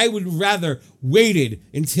Edge, but I would rather waited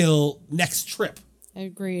until next trip.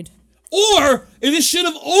 Agreed. Or if it should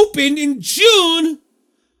have opened in June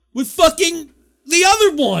with fucking the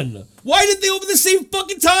other one. Why did they open the same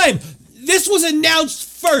fucking time? This was announced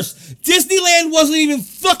first. Disneyland wasn't even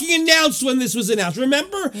fucking announced when this was announced.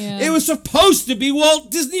 Remember? Yeah. It was supposed to be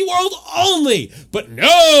Walt Disney World only. But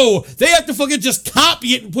no! They have to fucking just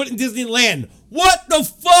copy it and put it in Disneyland. What the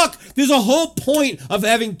fuck? There's a whole point of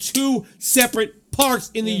having 2 separate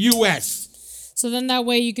parks in the U.S. So then that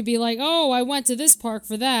way you could be like, oh, I went to this park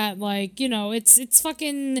for that. Like, it's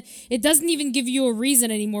fucking, it doesn't even give you a reason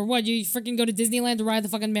anymore. What, you freaking go to Disneyland to ride the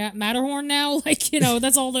fucking Matterhorn now? Like,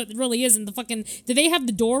 that's all that really is. And the fucking, do they have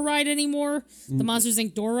the door ride anymore? The Monsters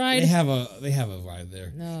Inc. door ride? They have a ride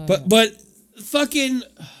there. No, but fucking,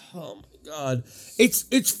 oh my God.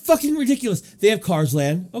 It's fucking ridiculous. They have Cars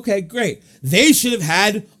Land. Okay, great. They should have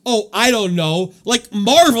had, I don't know, like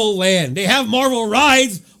Marvel Land. They have Marvel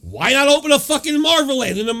rides. Why not open a fucking Marvel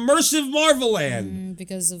Land, an immersive Marvel Land?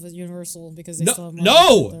 Because of Universal, because they still have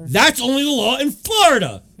Marvel No, that's only the law in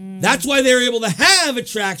Florida. That's why they're able to have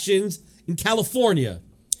attractions in California.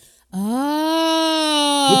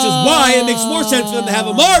 Oh. Which is why it makes more sense for them to have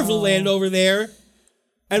a Marvel Land over there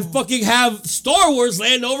and fucking have Star Wars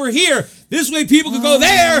Land over here. This way people can go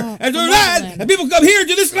there and do that, and people can come here and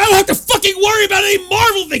do this, and I don't have to fucking worry about any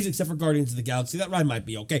Marvel things, except for Guardians of the Galaxy. That ride might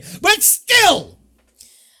be okay, but still!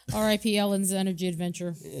 R.I.P. Ellen's Energy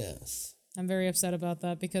Adventure. Yes. I'm very upset about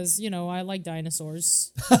that because, I like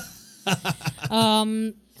dinosaurs.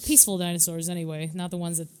 Peaceful dinosaurs, anyway, not the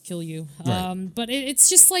ones that kill you. Right. But it's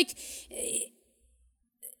just like,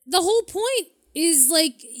 the whole point is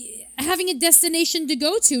like having a destination to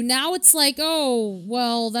go to. Now it's like, oh,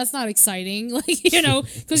 well, that's not exciting. Like,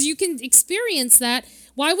 because you can experience that.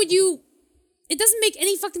 Why would you? It doesn't make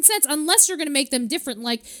any fucking sense unless you're going to make them different.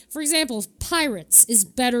 Like, for example, Pirates is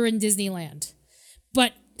better in Disneyland,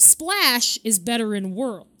 but Splash is better in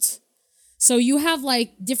World. So you have,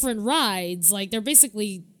 like, different rides. Like, they're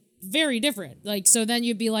basically very different. Like, so then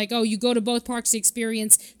you'd be like, oh, you go to both parks to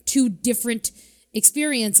experience 2 different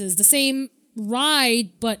experiences. The same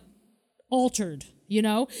ride, but altered.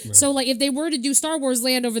 Right. So, like, if they were to do Star Wars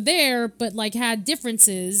Land over there, but, like, had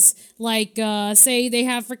differences, like, say they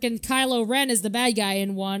have freaking Kylo Ren as the bad guy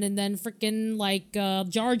in one, and then freaking, like,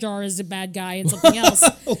 Jar Jar is the bad guy in something else.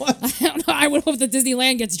 I don't know. I would hope that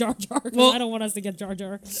Disneyland gets Jar Jar, because I don't want us to get Jar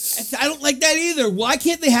Jar. I don't like that either. Why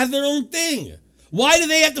can't they have their own thing? Why do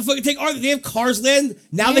they have to fucking take art? They have Cars Land.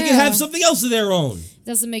 Now they can have something else of their own.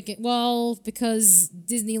 Doesn't make it, well, because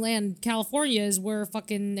Disneyland, California is where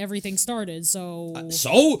fucking everything started, so...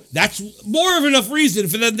 So? That's more of enough reason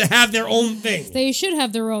for them to have their own thing. They should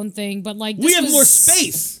have their own thing, but like... We have more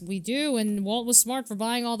space. We do, and Walt was smart for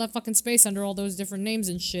buying all that fucking space under all those different names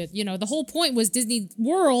and shit. The whole point was Disney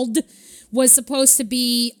World was supposed to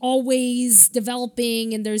be always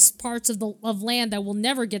developing, and there's parts of land that will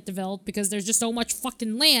never get developed because there's just so much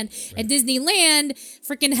fucking land. Right. And Disneyland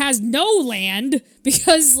freaking has no land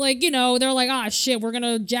because, like, they're like, ah, shit, we're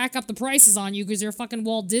gonna jack up the prices on you because you're fucking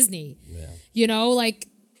Walt Disney. Yeah. Like,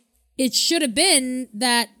 it should have been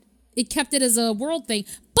that it kept it as a world thing.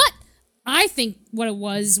 But I think what it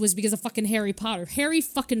was because of fucking Harry Potter. Harry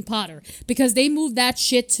fucking Potter. Because they moved that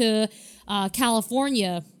shit to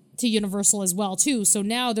California, to Universal as well, too. So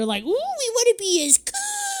now they're like, ooh, we want to be as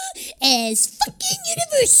cool as fucking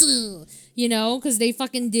Universal. Because they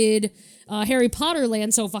fucking did Harry Potter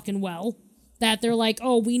Land so fucking well that they're like,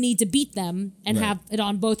 oh, we need to beat them and have it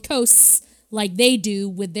on both coasts like they do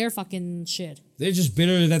with their fucking shit. They're just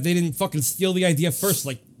bitter that they didn't fucking steal the idea first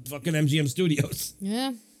like fucking MGM Studios.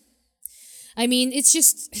 Yeah. I mean, it's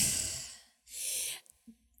just...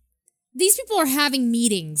 These people are having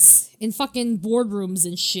meetings in fucking boardrooms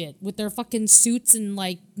and shit with their fucking suits and,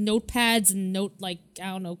 like, notepads and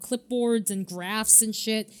clipboards and graphs and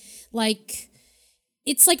shit. Like,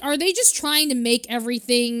 it's like, are they just trying to make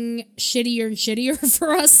everything shittier and shittier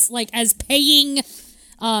for us, like as paying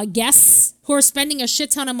guests who are spending a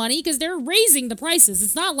shit ton of money? Because they're raising the prices.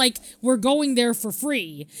 It's not like we're going there for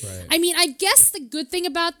free. Right. I mean, I guess the good thing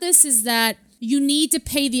about this is that you need to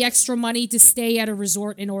pay the extra money to stay at a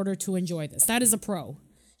resort in order to enjoy this. That is a pro.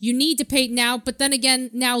 You need to pay now, but then again,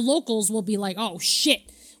 now locals will be like, oh shit,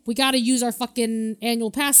 we got to use our fucking annual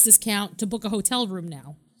pass discount to book a hotel room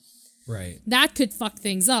now. Right. That could fuck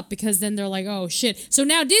things up because then they're like, oh shit. So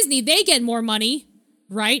now Disney, they get more money,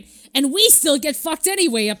 right? And we still get fucked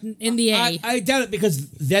anyway up in the A. I doubt it because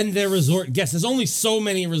then they're resort guests. There's only so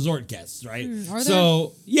many resort guests, right? Are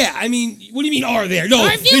so, yeah, I mean, what do you mean are there? No,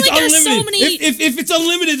 I feel it's like there's unlimited. so many- If it's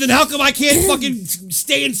unlimited, then how come I can't fucking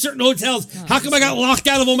stay in certain hotels? How come I got locked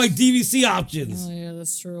out of all my DVC options? Oh, yeah,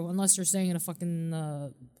 that's true. Unless you're staying in a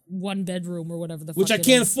fucking one bedroom or whatever the fuck Which I it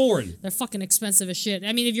can't is. afford. They're fucking expensive as shit.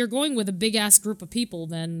 I mean, if you're going with a big ass group of people,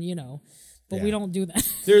 then, you know. But we Yeah. don't do that.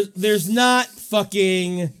 There's not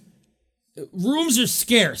fucking... Rooms are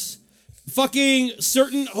scarce. Fucking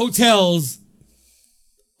certain hotels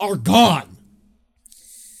are gone.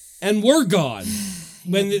 And we're gone.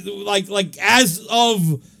 When, like as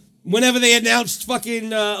of whenever they announced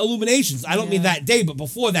fucking Illuminations. I don't mean that day, but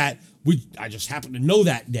before that, I just happened to know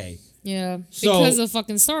that day. Yeah, So- because of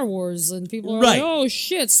fucking Star Wars, and people are Right. like, oh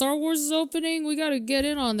shit, Star Wars is opening, we gotta get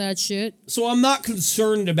in on that shit. So I'm not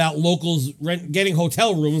concerned about locals getting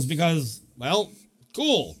hotel rooms because, well,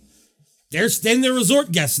 cool. They're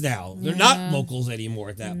resort guests now. They're not locals anymore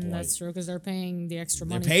at that point. That's true, because they're paying the extra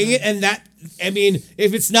money. They're paying for it, and that, I mean,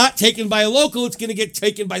 if it's not taken by a local, it's going to get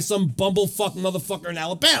taken by some bumblefuck motherfucker in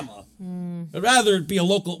Alabama. I'd rather it be a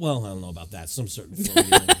local, well, I don't know about that. Some certain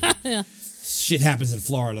Florida, shit happens in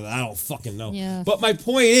Florida that I don't fucking know. Yeah. But my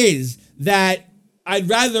point is that I'd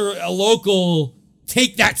rather a local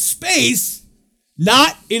take that space,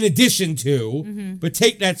 not in addition to, but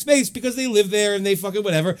take that space because they live there and they fucking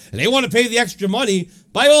whatever, and they want to pay the extra money.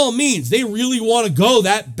 By all means, they really want to go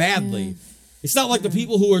that badly. It's not like the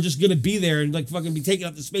people who are just going to be there and like fucking be taking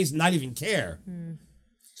up the space and not even care.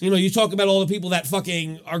 You know, you talk about all the people that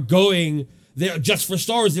fucking are going there just for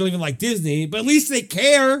Star Wars. They don't even like Disney, but at least they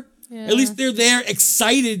care. Yeah. At least they're there,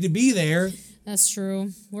 excited to be there. That's true.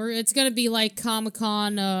 It's gonna be like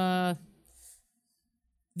Comic-Con,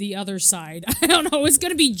 the other side. I don't know. It's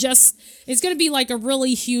gonna be like a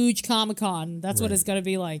really huge Comic-Con. That's what it's gonna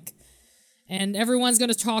be like. And everyone's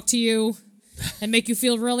gonna talk to you and make you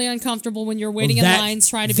feel really uncomfortable when you're waiting in lines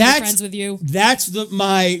trying to be friends with you. That's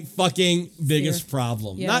my fucking biggest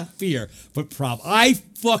problem. Yeah. Not fear, but problem. I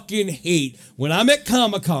fucking hate when I'm at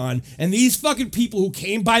Comic-Con and these fucking people who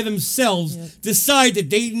came by themselves decide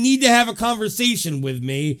that they need to have a conversation with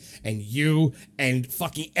me and you and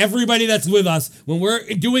fucking everybody that's with us when we're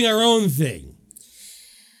doing our own thing.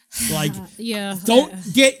 Like,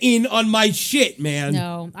 don't get in on my shit, man.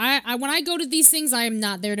 No, I when I go to these things, I am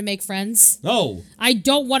not there to make friends. No. I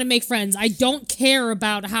don't want to make friends. I don't care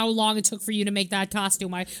about how long it took for you to make that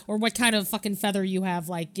costume, or what kind of fucking feather you have.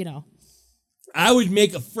 Like, you know, I would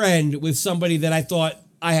make a friend with somebody that I thought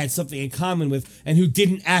I had something in common with and who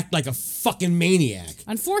didn't act like a fucking maniac.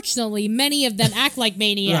 Unfortunately, many of them act like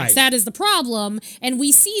maniacs. Right. That is the problem. And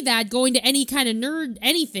we see that going to any kind of nerd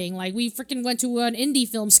anything. Like, we freaking went to an indie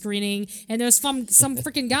film screening, and there's some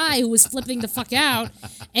freaking guy who was flipping the fuck out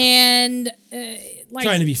and like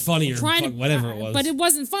trying to be funny or trying whatever it was. But it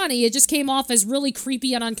wasn't funny. It just came off as really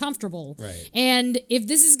creepy and uncomfortable. Right. And if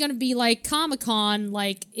this is going to be like Comic-Con,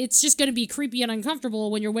 like, it's just going to be creepy and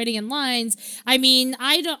uncomfortable when you're waiting in lines. I mean,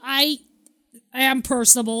 I am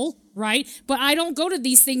personable, right? But I don't go to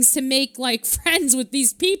these things to make like friends with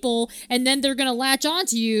these people, and then they're gonna latch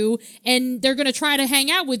onto you and they're gonna try to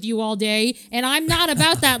hang out with you all day. And I'm not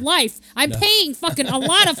about that life. I'm paying fucking a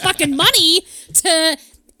lot of fucking money to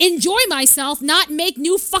enjoy myself, not make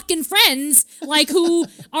new fucking friends like who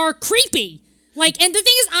are creepy. Like, and the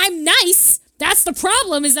thing is, I'm nice. That's the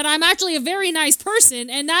problem, is that I'm actually a very nice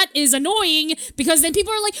person, and that is annoying because then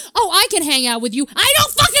people are like, oh, I can hang out with you. I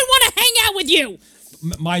don't fucking want to hang out with you.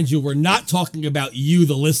 Mind you, we're not talking about you,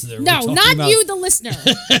 the listener. No, not you, the listener.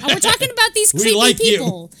 We're talking about these creepy like you.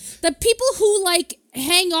 people. The people who, like,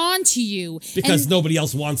 hang on to you. Because and, nobody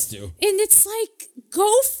else wants to. And it's like, go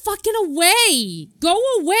fucking away. Go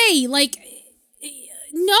away. Like,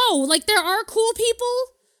 no. Like, there are cool people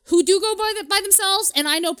who do go by themselves, and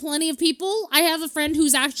I know plenty of people. I have a friend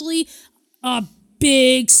who's actually a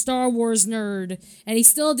big Star Wars nerd, and he's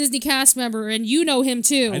still a Disney cast member, and you know him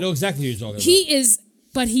too. I know exactly who you're talking about. He is,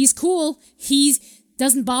 but he's cool.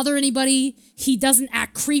 doesn't bother anybody. He doesn't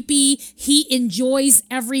act creepy. He enjoys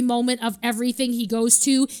every moment of everything he goes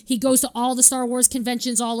to. He goes to all the Star Wars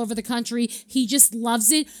conventions all over the country. He just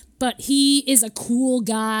loves it, but he is a cool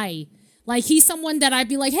guy. Like, he's someone that I'd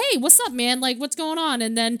be like, hey, what's up, man? Like, what's going on?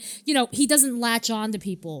 And then, you know, he doesn't latch on to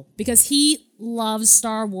people because he loves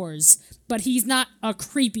Star Wars, but he's not a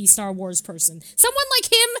creepy Star Wars person. Someone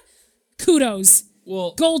like him, kudos.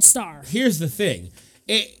 Well, gold star. Here's the thing.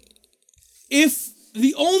 If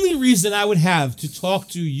the only reason I would have to talk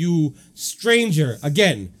to you, stranger,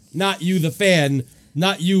 again, not you, the fan,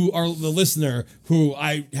 not you, the listener, who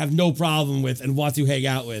I have no problem with and want to hang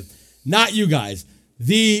out with, not you guys,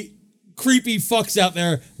 the creepy fucks out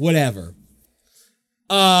there, whatever.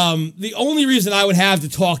 The only reason I would have to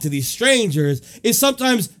talk to these strangers is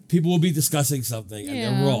sometimes people will be discussing something and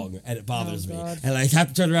they're wrong and it bothers me. And I have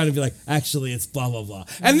to turn around and be like, actually, it's blah, blah, blah.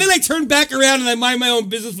 And then I turn back around and I mind my own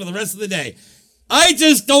business for the rest of the day. I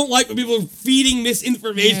just don't like when people are feeding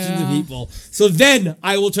misinformation to people. So then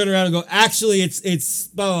I will turn around and go, actually, it's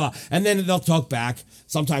blah, blah, blah. And then they'll talk back.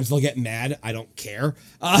 Sometimes they'll get mad. I don't care.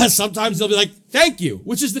 Sometimes they'll be like, thank you,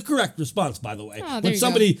 which is the correct response, by the way. When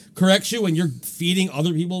somebody corrects you and you're feeding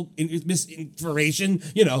other people misinformation,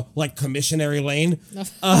 you know, like Commissionary Lane.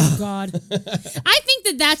 Oh, God. I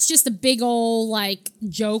think that's just a big old, like,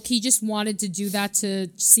 joke. He just wanted to do that to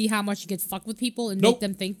see how much he could fuck with people and make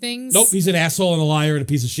them think things. Nope, he's an asshole and a liar and a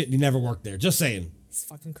piece of shit and he never worked there. Just saying. It's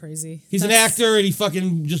fucking crazy. He's an actor and he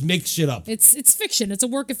fucking just makes shit up. It's fiction. It's a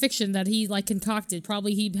work of fiction that he like concocted.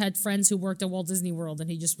 Probably he had friends who worked at Walt Disney World and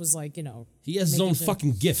he just was like, you know. He has his own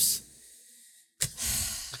fucking gifts.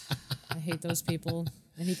 I hate those people.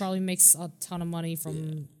 And he probably makes a ton of money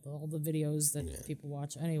from all the videos that people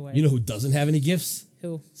watch. Anyway. You know who doesn't have any gifts?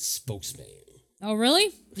 Who? Spokesman. Oh,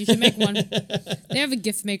 really? You should make one. They have a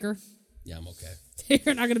gift maker. Yeah, I'm okay.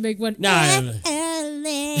 You're not going to make one. Nah.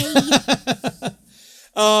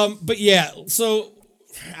 But yeah, so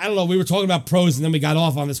I don't know. We were talking about pros and then we got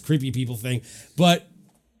off on this creepy people thing. But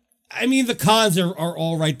I mean, the cons are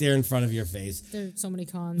all right there in front of your face. There's so many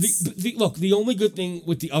cons. Look, the only good thing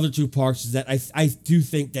with the other two parks is that I do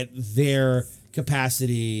think that their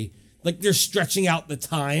capacity, like they're stretching out the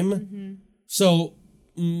time. Mm-hmm. So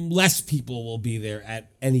less people will be there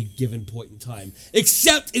at any given point in time,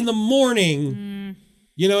 except in the morning.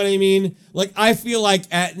 You know what I mean? Like, I feel like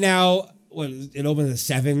at now, it opens at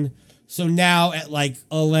 7. So now at like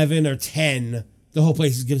 11 or 10, the whole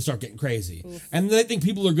place is going to start getting crazy. Oof. And then I think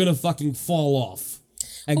people are going to fucking fall off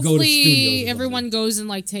and hopefully go to studios. Everyone goes and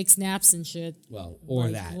like takes naps and shit. Well, or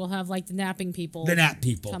like, that. We'll have like the napping people. The nap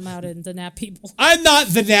people. Come out and the nap people. I'm not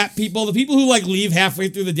the nap people. The people who like leave halfway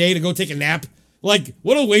through the day to go take a nap. Like,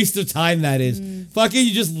 what a waste of time that is. Fucking,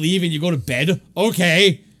 you just leave and you go to bed.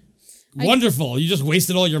 Okay. Wonderful. You just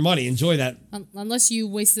wasted all your money. Enjoy that. Unless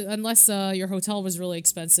your hotel was really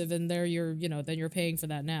expensive and then you're paying for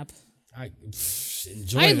that nap. I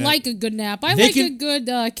like a good nap. I like a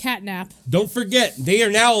good cat nap. Don't forget, they are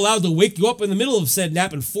now allowed to wake you up in the middle of said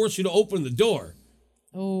nap and force you to open the door.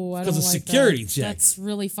 Oh, I don't like that. Because of security check. That's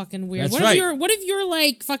really fucking weird. That's right. What if you're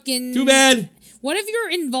like fucking... Too bad. What if you're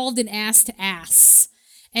involved in ass to ass?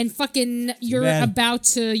 And fucking you're about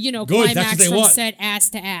to, climax from said ass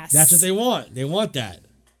to ass. That's what they want. They want that.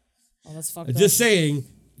 Oh, that's fucked up. Just saying,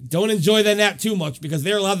 don't enjoy that nap too much because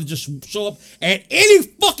they're allowed to just show up at any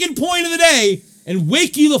fucking point of the day and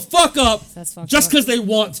wake you the fuck up just because they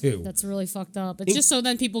want to. That's really fucked up. It's just so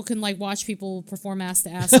then people can like watch people perform ass to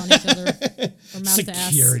ass on each other. Or mouth to ass.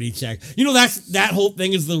 Security check. You know, that whole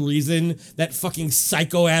thing is the reason that fucking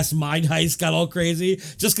psycho-ass Mind Heist got all crazy.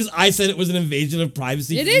 Just because I said it was an invasion of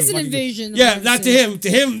privacy. It is an invasion of privacy. Not to him. To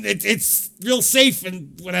him, it's real safe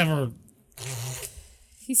and whatever.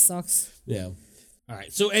 He sucks. Yeah. All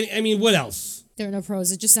right. So, I mean, what else? There are no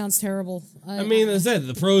pros. It just sounds terrible. I mean, as I said,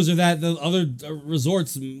 the pros are that the other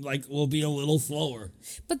resorts like will be a little slower.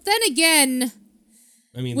 But then again,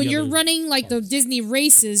 I mean, when you're running like the Disney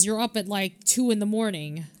races, you're up at like 2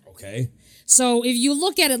 a.m. Okay. So if you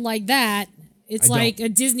look at it like that, it's like a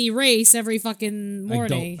Disney race every fucking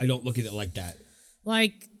morning. I don't look at it like that.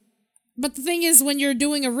 Like, but the thing is, when you're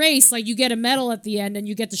doing a race, like you get a medal at the end and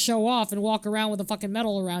you get to show off and walk around with a fucking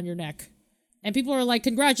medal around your neck, and people are like,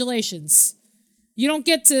 "Congratulations." You don't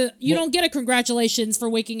get a congratulations for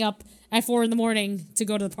waking up at 4 a.m. to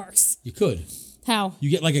go to the parks. You could. How? You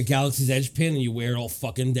get like a Galaxy's Edge pin and you wear it all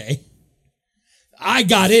fucking day. I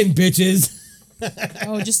got in, bitches.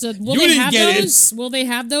 Oh, just will they have those? Will they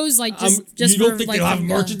have those? Like just you don't think like, they'll have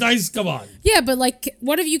merchandise? Come on. Yeah, but like,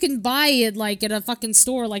 what if you can buy it like at a fucking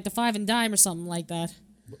store, like the Five and Dime or something like that?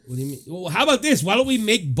 What do you mean? Well, how about this? Why don't we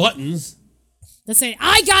make buttons Let's say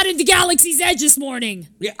I got into Galaxy's Edge this morning.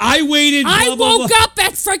 Yeah, I waited. I woke up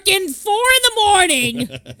at freaking 4 in the morning.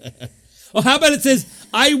 Oh, how about it says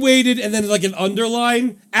I waited and then like an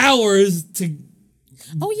underline hours to.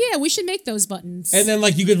 Oh yeah, we should make those buttons. And then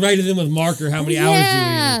like you could write it in with marker how many hours you waited.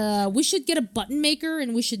 Yeah, we should get a button maker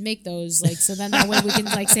and we should make those like so then that way we can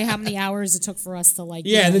like say how many hours it took for us to like.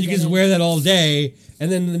 Yeah, and then you can just get it. wear that all day,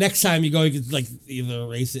 and then the next time you go, you could like either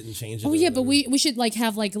erase it and change it. Oh or yeah, but whatever. we should like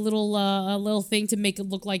have like a little thing to make it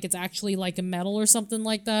look like it's actually like a medal or something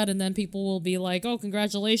like that, and then people will be like, "Oh,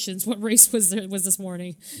 congratulations! What race was this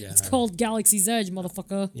morning? Yeah. It's called Galaxy's Edge,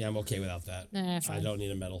 motherfucker." Yeah, I'm okay without that. Nah, fine. I don't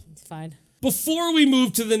need a medal. It's fine. Before we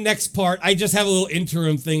move to the next part, I just have a little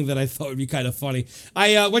interim thing that I thought would be kind of funny.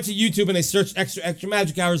 I went to YouTube and I searched extra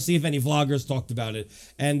magic hours to see if any vloggers talked about it,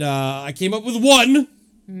 and I came up with one.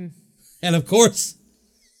 And of course,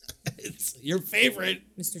 it's your favorite,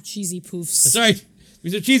 Mr. Cheesy Poofs. That's right.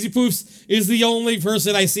 Mr. Cheesy Poofs is the only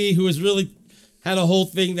person I see who has really had a whole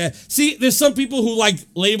thing that. See, there's some people who like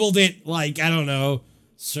labeled it like I don't know.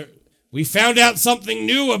 We found out something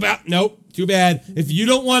new about. Nope. Too bad. If you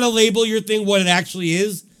don't want to label your thing what it actually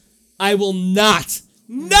is, I will not,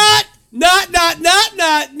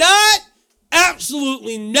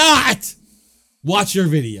 absolutely not watch your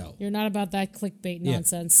video. You're not about that clickbait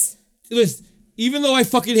nonsense. Listen, even though I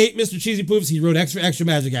fucking hate Mr. Cheesy Poofs, he wrote extra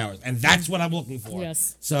magic hours, and that's what I'm looking for.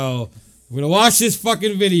 Yes. So we're gonna watch this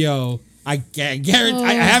fucking video. I guarantee.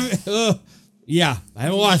 I haven't. Yeah, I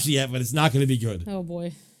haven't watched it yet, but it's not gonna be good. Oh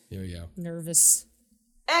boy. Here we go. Nervous.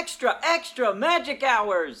 Extra magic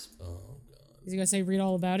hours. Is he gonna say read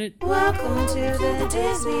all about it? Welcome to the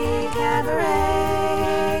Disney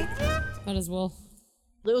Cabaret. Might as well.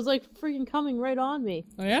 It was like freaking coming right on me.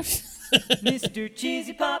 Oh yeah? Mr.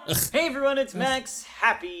 Cheesy Pop. Hey everyone, it's Max.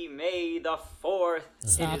 Happy May the 4th.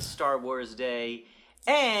 Stop. It is Star Wars Day.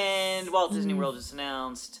 And Walt Disney World just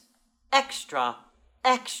announced extra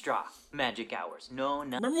magic hours. No.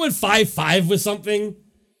 Remember when 5-5 was something?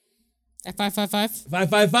 F555?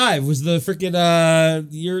 555 was the freaking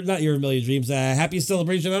not your million dreams, happiest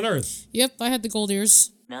celebration on Earth. Yep, I had the gold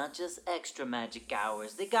ears. Not just extra magic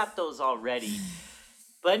hours. They got those already.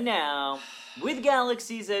 But now, with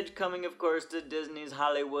Galaxy's Edge coming, of course, to Disney's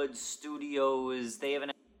Hollywood Studios, they have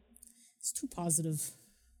an... It's too positive.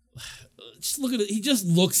 Just look at it. He just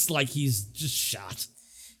looks like he's just shot.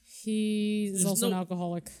 He's also an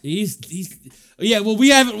alcoholic. He's yeah. Well, we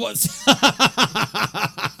haven't.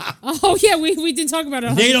 Oh yeah, we didn't talk about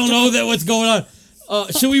it. They don't know that what's going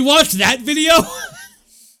on. Should we watch that video?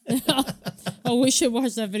 Oh, we should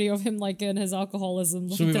watch that video of him like in his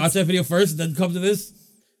alcoholism. Should we watch that video first and then come to this?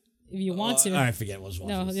 If you want to. All right, forget it. We'll just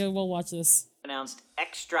watch this. Yeah, we'll watch this. Announced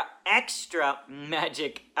extra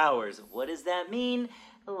magic hours. What does that mean?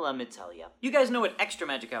 Let me tell you. You guys know what extra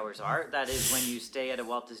magic hours are. That is when you stay at a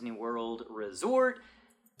Walt Disney World resort.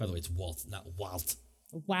 By the way, it's Walt, not Walt.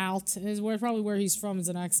 Walt is probably where he's from. Is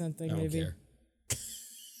an accent thing, I don't maybe. care.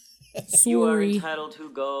 You are Sorry. entitled to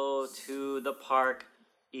go to the park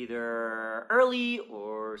either early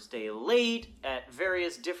or stay late at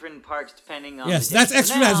various different parks depending on Yes, the day. that's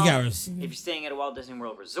extra Now, magic hours. If you're staying at a Walt Disney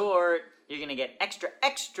World resort, you're going to get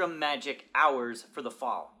extra magic hours for the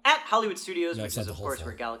fall. At Hollywood Studios, No, which it's not is the of whole course fall.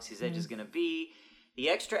 where Galaxy's Edge is going to be, the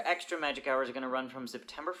extra magic hours are going to run from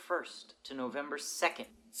September 1st to November 2nd.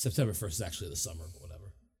 September 1st is actually the summer, but whatever.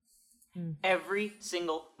 Every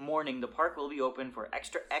single morning, the park will be open for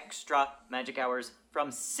extra magic hours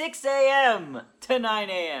from 6 a.m. to 9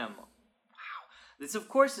 a.m. Wow. This, of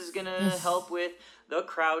course, is going to help with the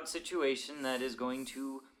crowd situation that is going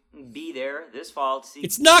to be there this fall. To see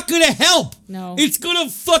It's not gonna help. No. It's gonna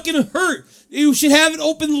fucking hurt. You should have it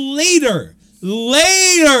open later.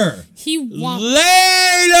 Later. He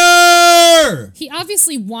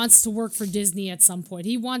obviously wants to work for Disney at some point.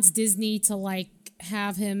 He wants Disney to like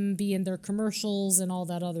have him be in their commercials and all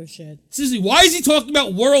that other shit. Seriously, why is he talking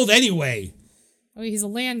about World anyway? Oh, he's a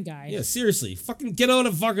land guy. Yeah, seriously. Fucking get on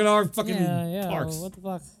a fucking our fucking Yeah. parks. What the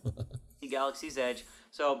fuck? Galaxy's Edge.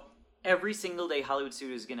 So every single day, Hollywood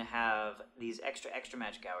Studios is going to have these extra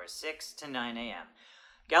magic hours, 6 to 9 a.m.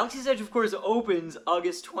 Galaxy's Edge, of course, opens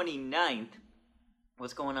August 29th.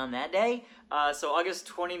 What's going on that day? So August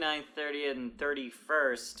 29th, 30th, and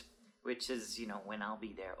 31st, which is, when I'll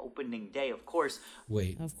be there. Opening day, of course.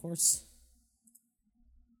 Wait. Of course.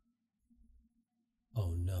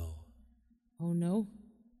 Oh no. Oh no.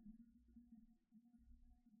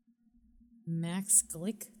 Max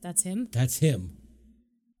Glick? That's him? That's him.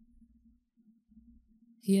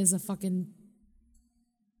 He is a fucking...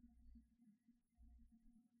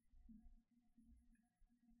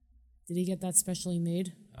 Did he get that specially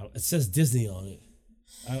made? It says Disney on it.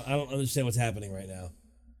 I don't understand what's happening right now.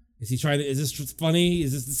 Is he trying to? Is this funny?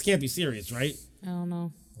 This can't be serious, right? I don't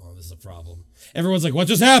know. Oh, this is a problem. Everyone's like, "What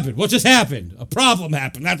just happened? What just happened? A problem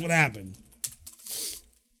happened. That's what happened."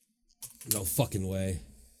 No fucking way.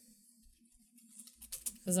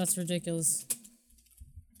 Because that's ridiculous.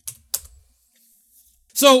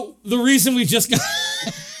 So the reason we just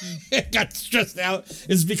got stressed out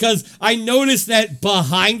is because I noticed that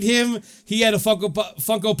behind him he had a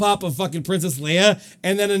Funko Pop of fucking Princess Leia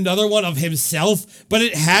and then another one of himself, but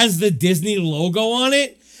it has the Disney logo on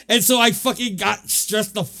it. And so I fucking got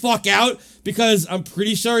stressed the fuck out because I'm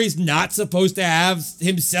pretty sure he's not supposed to have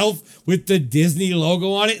himself with the Disney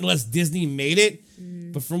logo on it unless Disney made it.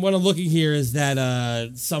 But from what I'm looking here is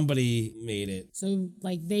that somebody made it. So,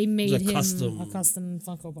 like, they made him a custom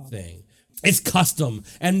Funko Pop thing. It's custom,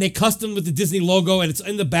 and they custom with the Disney logo, and it's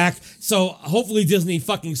in the back. So hopefully Disney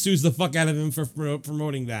fucking sues the fuck out of him for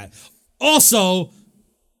promoting that. Also,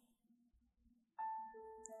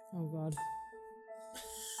 oh god,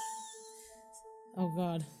 oh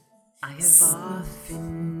god. I have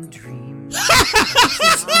often dreamed.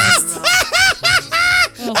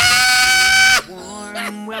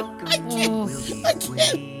 Warm welcome will be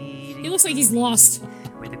waiting. He looks like he's lost.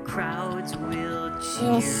 Where the crowds will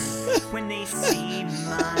cheer when they see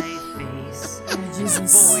my face. Oh,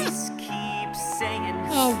 Jesus. Voice keeps saying,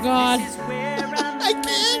 oh god. This is where I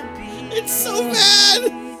can't. It's so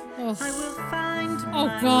bad. Oh. I will find oh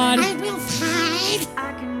god. I will find.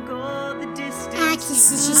 I can go the distance.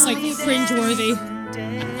 This is just like cringeworthy.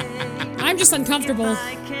 I'm just uncomfortable.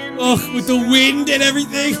 Ugh, with the wind and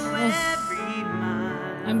everything.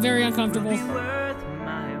 I'm very uncomfortable.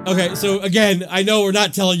 Okay, so again, I know we're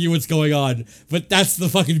not telling you what's going on, but that's the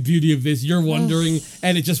fucking beauty of this. You're wondering,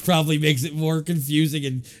 and it just probably makes it more confusing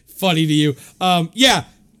and funny to you. Yeah,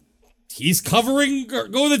 he's covering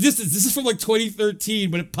Go the Distance. This is from like 2013,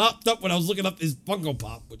 but it popped up when I was looking up his Funko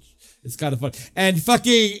Pop, which is kind of fun. And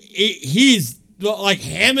fucking, he's like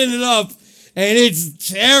hamming it up, and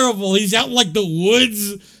it's terrible. He's out in like the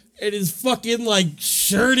woods, and his fucking like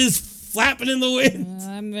shirt is flapping in the wind.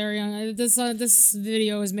 I'm very this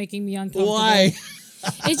video is making me uncomfortable. Why?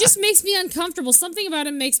 It just makes me uncomfortable. Something about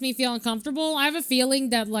him makes me feel uncomfortable. I have a feeling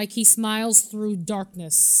that like he smiles through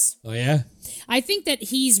darkness. Oh yeah? I think that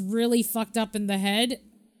he's really fucked up in the head.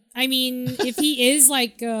 I mean, if he is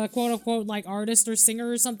like a quote-unquote like artist or singer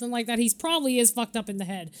or something like that, he's probably is fucked up in the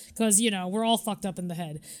head. Because, you know, we're all fucked up in the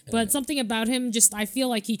head. But something about him, just I feel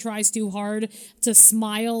like he tries too hard to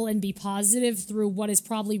smile and be positive through what is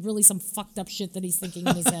probably really some fucked up shit that he's thinking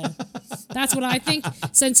in his head. That's what I think.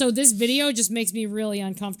 So this video just makes me really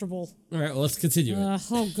uncomfortable. All right, well, let's continue.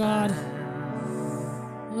 Oh, God.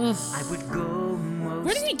 Ugh. I would go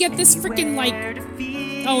where did he get this freaking, like...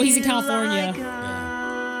 Oh, he's in California.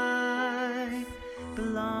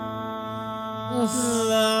 Oh,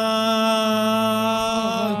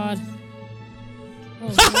 God.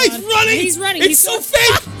 Oh, God. He's running! He's running! It's so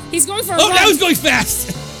fake! He's going for a run! run! Now he's going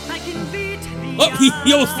fast! Oh, he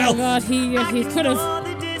almost fell! Oh, God, he could have...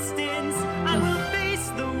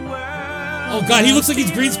 Oh, God, he looks like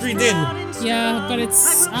he's green screened in. Yeah, but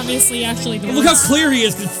it's obviously actually the look how clear he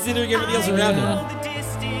is considering everything else around him.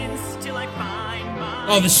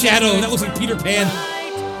 Oh, the shadow. That looks like Peter Pan.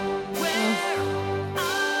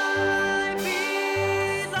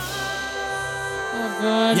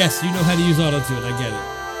 God. Yes, you know how to use auto-tune. I get it.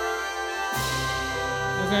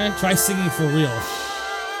 Okay. Try singing for real.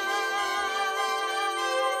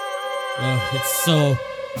 Oh, it's so...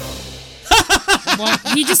 Well,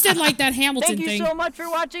 he just did like that Hamilton thing. Thank you so much for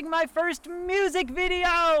watching my first music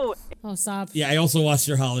video. Oh, stop. Yeah, I also watched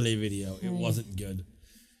your holiday video. It wasn't good.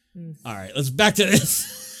 All right, let's back to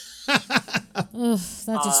this. Ugh, that just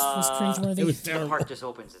was cringeworthy. It was The terrible. park just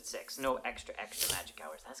opens at 6. No extra magic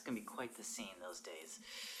hours. That's gonna be quite the scene those days.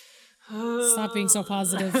 Stop being so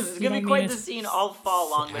positive. It's You gonna be don't quite mean the it. scene all fall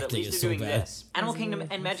long, but at Acting least is they're so doing bad. this. Animal Kingdom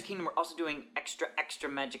and Magic Kingdom are also doing extra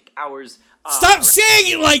magic hours. Stop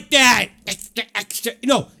saying it like that! Extra.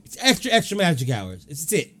 No, it's extra magic hours.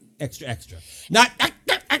 It's it. Extra. Not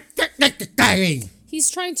He's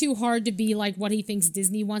trying too hard to be like what he thinks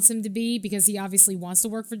Disney wants him to be because he obviously wants to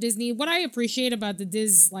work for Disney. What I appreciate about the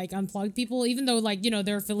Diz like Unplugged people, even though like you know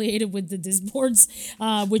they're affiliated with the Diz boards,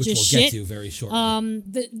 which is we'll shit. get to very shortly.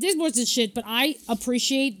 The Diz boards is shit, but I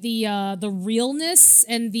appreciate the realness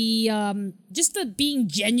and the just the being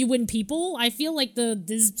genuine people. I feel like the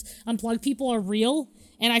Diz Unplugged people are real,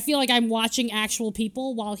 and I feel like I'm watching actual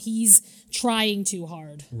people while he's trying too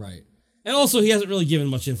hard. Right. And also, he hasn't really given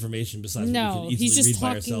much information besides what we No, can easily he's just read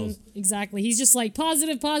by talking. ourselves. Exactly. He's just like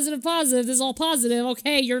positive. This is all positive.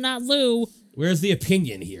 Okay, you're not Lou. Where's the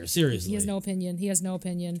opinion here? Seriously. He has no opinion. He has no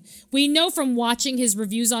opinion. We know from watching his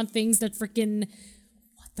reviews on things that freaking...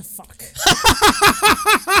 What the fuck?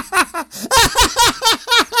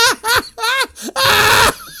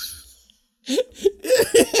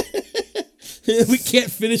 We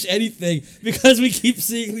can't finish anything because we keep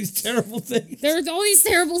seeing these terrible things. There are all these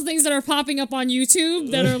terrible things that are popping up on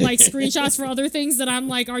YouTube that are like screenshots for other things that I'm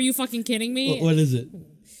like, are you fucking kidding me? What is it?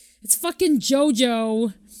 It's fucking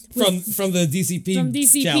JoJo. From the DCP From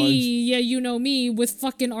DCP, challenge. yeah, you know me, with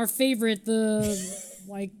fucking our favorite, the,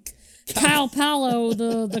 like, Kyle Palo,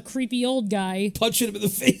 the creepy old guy. Punching him in the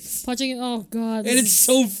face. Punching it, oh god. And it's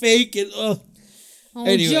so fake and, Oh,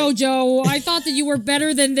 anyway. JoJo, I thought that you were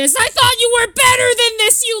better than this. I thought you were better than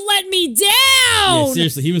this. You let me down. Yeah,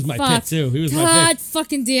 seriously, he was my pick, too. He was my God pick.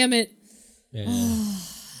 fucking damn it. Yeah.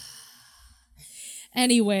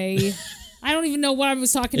 Anyway, I don't even know what I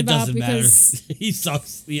was talking It about doesn't because matter. He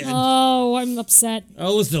sucks. The end. Oh, I'm upset.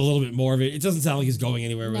 I'll listen to a little bit more of it. It doesn't sound like he's going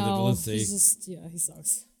anywhere with it, but No, let's see. he's just, yeah, he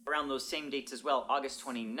sucks. Around those same dates as well, August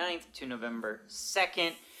 29th to November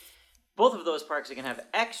 2nd. Both of those parks are going to have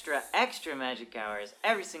extra magic hours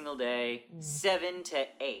every single day, 7 to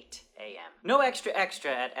 8 a.m. No extra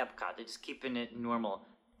at Epcot. They're just keeping it normal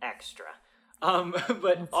extra.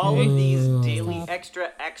 But all of these daily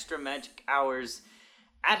extra magic hours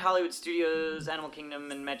at Hollywood Studios, Animal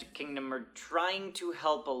Kingdom, and Magic Kingdom are trying to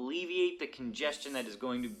help alleviate the congestion that is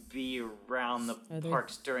going to be around the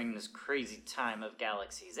parks during this crazy time of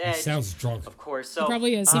Galaxy's Edge. He sounds drunk. Of course. He So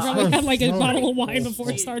probably is. He probably had like a bottle of wine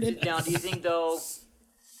before it started. Now, do you think, though,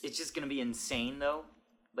 it's just going to be insane, though?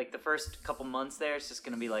 Like, the first couple months there, it's just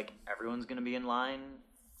going to be like, everyone's going to be in line,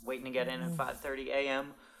 waiting to get in at 5:30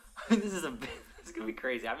 a.m.? This is going to be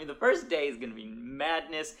crazy. I mean, the first day is going to be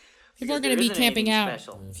madness. People are going to be camping out.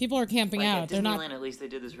 People are camping out. They're Disneyland, not. at least they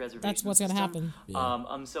did this reservation. That's what's going to happen.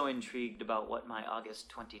 I'm so intrigued about what my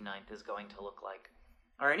August 29th is going to look like.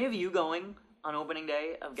 Are any of you going on opening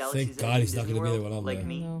day of Galaxy's Edge? Thank God he's not Disney going to be there World? when I'm Like there.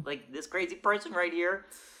 me, No. like this crazy person right here.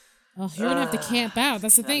 Oh, you're going to have to camp out.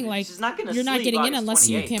 That's the thing. Like, She's not gonna you're not sleep getting in August unless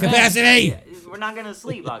you 28th. camp Capacity! out. Yeah, we're not going to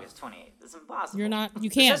sleep August 28th. It's impossible. You're not. You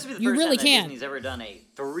This can't. has to be the You first really time that can't. Disney's ever done a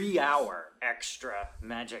 3-hour extra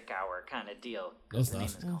magic hour kind of deal. No, it's The name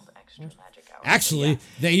not. is called extra magic hour. Actually,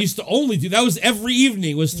 they used to only do that was every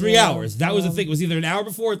evening was 3 hours. That was the thing. It was either an hour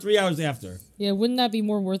before or 3 hours after. Yeah, wouldn't that be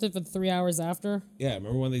more worth it for the 3 hours after? Yeah,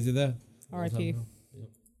 remember when they did that? R.I.P.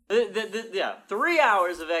 Yeah, 3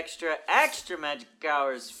 hours of extra magic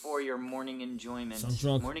hours for your morning enjoyment. I'm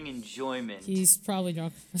drunk. Morning enjoyment. He's probably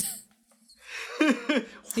drunk.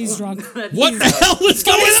 He's drunk. What the hell was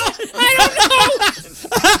going on? I don't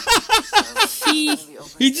know.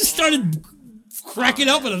 He just started cracking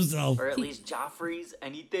up at himself. Or at least Joffrey's,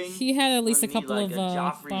 anything. He had at least a Need, couple like, of a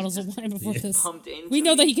Joffrey's bottles of wine before this. pumped into We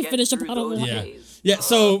know that he can get finish a through bottle of those wine. Yeah. days. Yeah,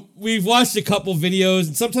 so we've watched a couple videos,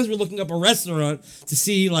 and sometimes we're looking up a restaurant to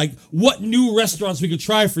see like what new restaurants we could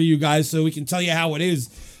try for you guys, so we can tell you how it is.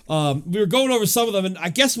 We were going over some of them, and I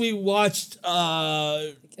guess we watched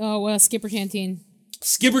Skipper Canteen.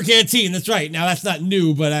 Skipper Canteen. That's right. Now that's not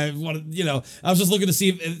new, but I wanted, I was just looking to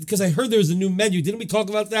see because I heard there was a new menu. Didn't we talk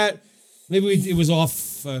about that? Maybe it was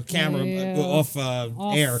off camera, off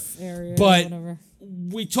air. Yeah, but whatever.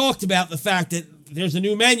 we talked about the fact that there's a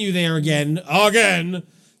new menu there again.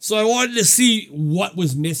 So I wanted to see what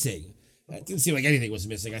was missing. It didn't seem like anything was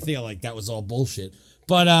missing. I feel like that was all bullshit.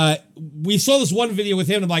 But we saw this one video with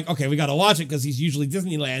him, and I'm like, okay, we got to watch it because he's usually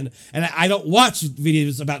Disneyland. And I don't watch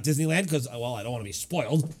videos about Disneyland because, well, I don't want to be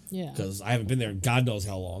spoiled. Yeah. Because I haven't been there in God knows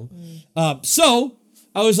how long. So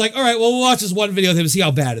I was like, all right, well, we'll watch this one video with him and see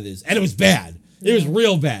how bad it is. And it was bad. It was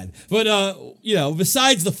real bad. But,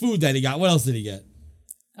 besides the food that he got, what else did he get?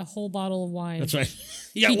 A whole bottle of wine. That's right.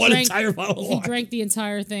 He got entire bottle of wine. He drank the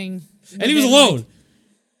entire thing. And he was alone.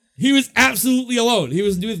 He was absolutely alone. He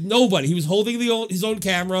was with nobody. He was holding his own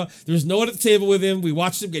camera. There was no one at the table with him. We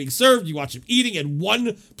watched him getting served. You watched him eating. Had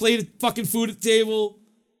one plate of fucking food at the table.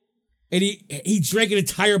 And he drank an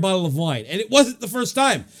entire bottle of wine. And it wasn't the first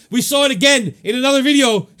time. We saw it again in another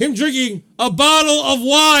video, him drinking a bottle of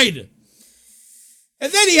wine.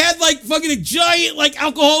 And then he had like fucking a giant like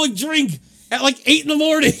alcoholic drink at like 8 a.m.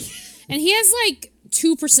 And he has like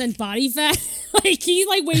 2% body fat. Like he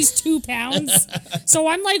like weighs 2 pounds. So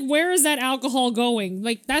I'm like, where is that alcohol going?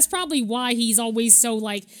 Like that's probably why he's always so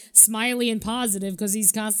like smiley and positive because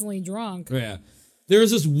he's constantly drunk. Yeah. There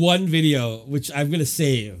was this one video, which I'm going to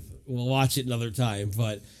save. We'll watch it another time,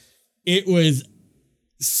 but it was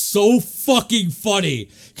so fucking funny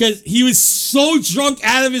because he was so drunk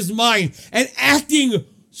out of his mind and acting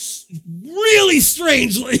really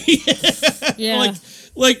strangely. Yeah. Like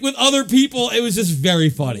like with other people, it was just very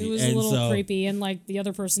funny. It was and a little so, creepy, and like the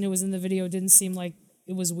other person who was in the video didn't seem like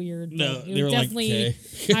it was weird. No, It they was were like, definitely.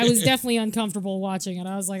 okay. I was definitely uncomfortable watching it.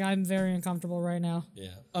 I was like, I'm very uncomfortable right now. Yeah,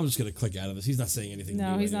 I'm just gonna click out of this. He's not saying anything.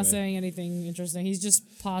 No, new he's not anyway. saying anything interesting. He's just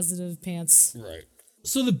positive pants. Right.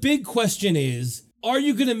 So the big question is, are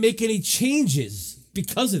you going to make any changes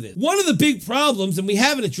because of it? One of the big problems, and we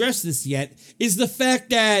haven't addressed this yet, is the fact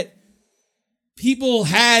that people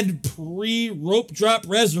had pre-rope drop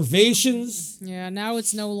reservations. Yeah, now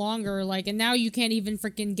it's no longer like, and now you can't even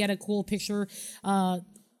freaking get a cool picture,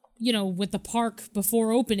 with the park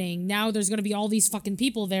before opening. Now there's gonna be all these fucking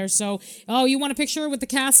people there. So, oh, you want a picture with the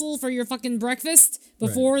castle for your fucking breakfast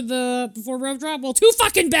before rope drop? Well, too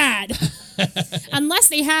fucking bad. Unless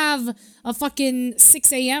they have a fucking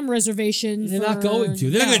 6 a.m. reservation. They're not going to.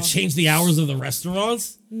 They're not going to change the hours of the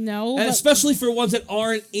restaurants. No, And especially for ones that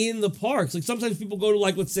aren't in the parks. Like sometimes people go to,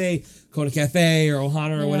 like, let's say Kona Cafe or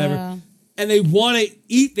Ohana or whatever, and they want to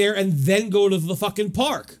eat there and then go to the fucking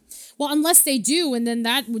park. Well, unless they do, and then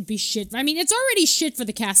that would be shit. I mean, it's already shit for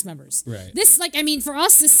the cast members. Right. This, for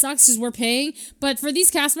us, this sucks because we're paying. But for these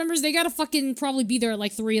cast members, they gotta fucking probably be there at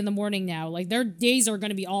like 3 a.m. now. Like, their days are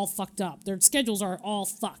gonna be all fucked up. Their schedules are all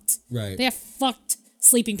fucked. Right. They have fucked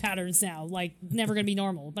sleeping patterns now. Like, never gonna be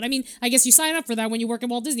normal. But I mean, I guess you sign up for that when you work at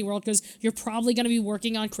Walt Disney World because you're probably gonna be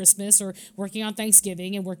working on Christmas or working on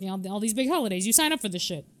Thanksgiving and working on all these big holidays. You sign up for this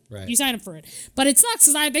shit. Right. You sign up for it. But it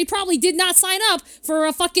sucks because they probably did not sign up for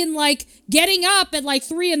a fucking, getting up at,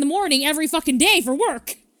 3 a.m. every fucking day for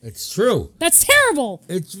work. It's true. That's terrible.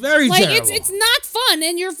 It's very terrible. It's not fun,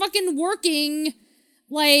 and you're fucking working,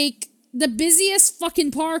 the busiest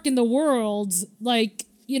fucking park in the world,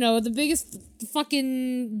 the biggest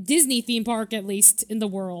fucking Disney theme park, at least, in the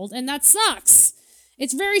world, and that sucks.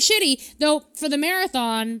 It's very shitty. Though, for the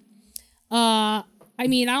marathon, I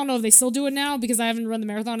don't know if they still do it now because I haven't run the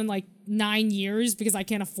marathon in 9 years because I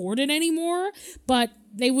can't afford it anymore. But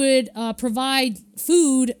they would provide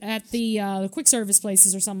food at the quick service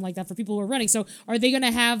places or something like that for people who are running. So are they going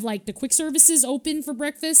to have the quick services open for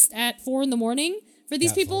breakfast at 4 a.m. for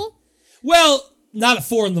these people? Well, not at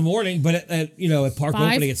 4 a.m, but at park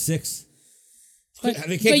 5? opening at 6. But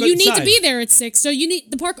They can't go you need to inside. be there at 6. So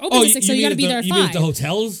the park opens at 6, so you got to be there at 5. You mean at the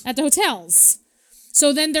hotels? At the hotels.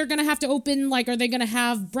 So then they're going to have to open, are they going to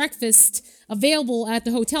have breakfast available at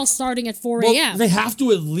the hotel starting at 4 a.m.? Well, they have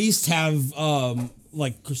to at least have,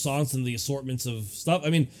 croissants and the assortments of stuff. I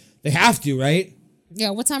mean, they have to, right?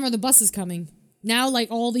 Yeah, what time are the buses coming? Now,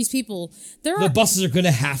 all these people. The buses are going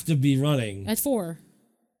to have to be running. At 4.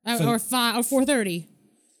 Or 5, or 4:30.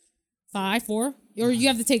 5, 4? Or you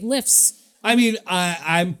have to take lifts. I mean,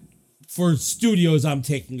 I'm for studios, I'm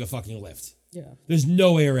taking a fucking lift. Yeah. There's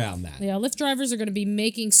no way around that. Yeah, Lyft drivers are going to be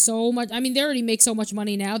making so much. I mean, they already make so much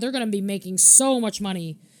money now. They're going to be making so much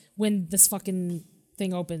money when this fucking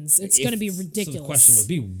thing opens. It's going to be ridiculous. So the question would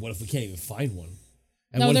be, what if we can't even find one?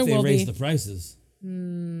 And No, what there if they will raise be. the prices? I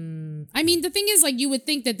mean, the thing is, you would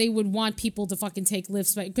think that they would want people to fucking take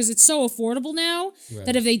lifts because it's so affordable now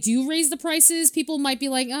that if they do raise the prices, people might be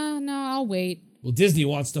like, oh, no, I'll wait. Well, Disney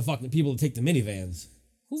wants the fucking people to take the minivans.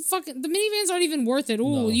 The minivans aren't even worth it.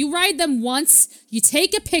 Ooh, You ride them once, you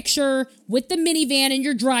take a picture with the minivan and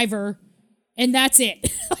your driver, and that's it.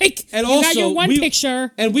 And you also, got your one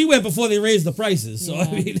picture. And we went before they raised the prices, so Yeah.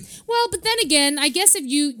 I mean... Well, but then again, I guess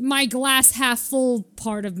if my glass half full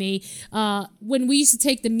part of me, when we used to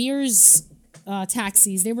take the Mears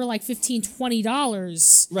taxis, they were $15,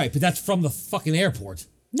 $20. Right, but that's from the fucking airport.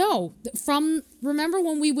 No, remember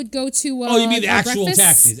when we would go to you mean the our actual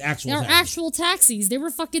breakfasts? taxis? Actual taxis. They were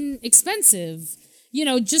fucking expensive.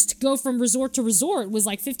 Just to go from resort to resort was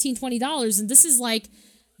 $15, $20, and this is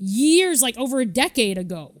years, over a decade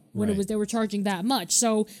ago when Right. they were charging that much.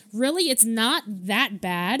 So really, it's not that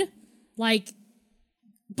bad.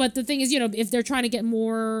 But the thing is, if they're trying to get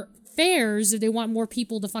more fares, if they want more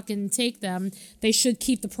people to fucking take them, they should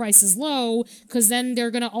keep the prices low because then they're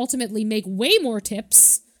going to ultimately make way more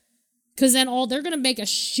tips because then they're going to make a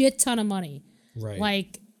shit ton of money.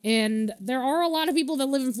 Right. And there are a lot of people that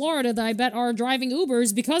live in Florida that I bet are driving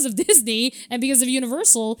Ubers because of Disney and because of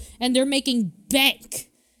Universal, and they're making bank.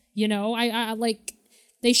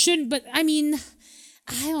 They shouldn't, but I mean,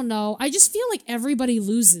 I don't know. I just feel like everybody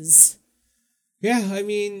loses. Yeah, I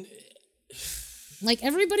mean...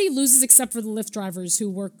 Everybody loses except for the Lyft drivers who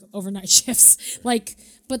work overnight shifts.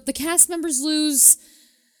 But the cast members lose.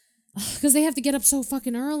 because they have to get up so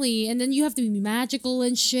fucking early, and then you have to be magical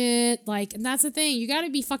and shit. Like, and that's the thing. You got to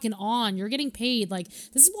be fucking on. You're getting paid. Like,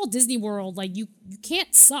 this is Walt Disney World. Like, you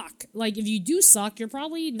can't suck. Like, if you do suck, you're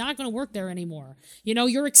probably not going to work there anymore. You know,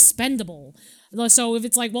 you're expendable. So if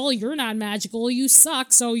it's like, well, you're not magical, you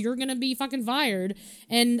suck, so you're going to be fucking fired.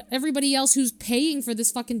 And everybody else who's paying for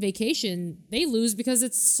this fucking vacation, they lose because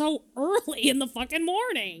it's so early in the fucking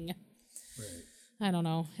morning. Right. I don't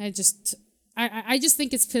know. I just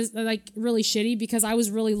think it's like really shitty because I was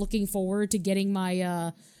really looking forward to getting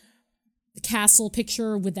my castle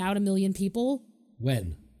picture without 1 million people.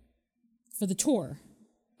 When? For the tour.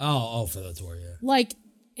 Oh, for the tour, yeah. Like,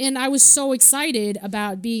 and I was so excited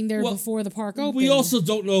about being there before the park opened. We also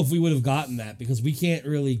don't know if we would have gotten that because we can't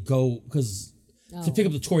really go, because to pick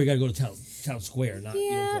up the tour, you got to go to town square, not you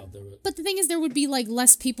don't go out there. But the thing is, there would be like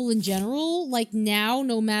less people in general. Like now,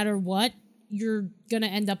 no matter what, you're going to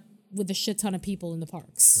end up with a shit ton of people in the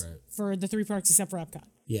parks for the 3 parks except for Epcot.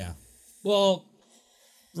 Yeah. Well,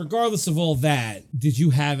 regardless of all that, did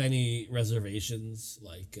you have any reservations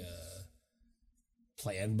like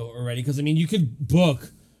planned already? Because I mean, you could book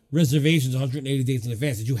reservations 180 days in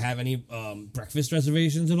advance. Did you have any breakfast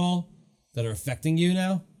reservations at all that are affecting you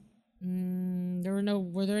now?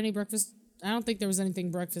 Were there any breakfast? I don't think there was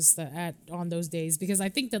anything breakfast on those days because I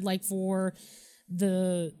think that like for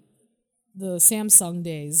the Samsung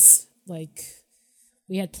days, like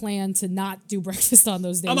we had planned to not do breakfast on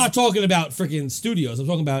those days. I'm not talking about freaking studios. I'm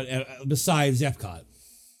talking about besides Epcot.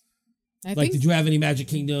 Did you have any Magic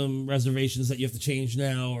Kingdom reservations that you have to change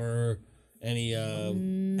now, or any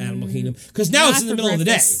Animal Kingdom? Because now it's in the middle of the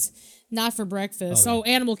day. Not for breakfast. Okay. Oh,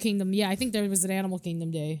 Animal Kingdom. Yeah, I think there was an Animal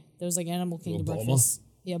Kingdom day. There was like Animal Kingdom breakfast.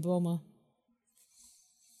 Yeah, Boma.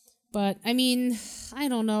 But I mean, I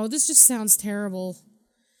don't know. This just sounds terrible.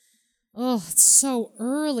 Oh, it's so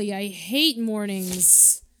early. I hate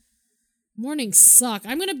mornings. Mornings suck.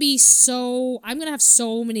 I'm gonna have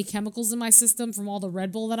so many chemicals in my system from all the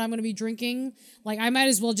Red Bull that I'm gonna be drinking. Like, I might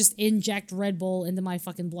as well just inject Red Bull into my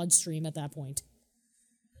fucking bloodstream at that point.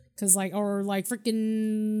 Cause or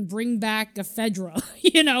freaking bring back ephedra,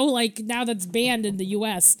 you know, like now that's banned in the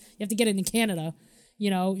US. You have to get it in Canada, you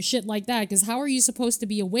know, shit like that. Cause how are you supposed to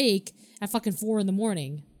be awake at fucking 4 a.m.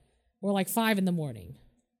 or like 5 a.m?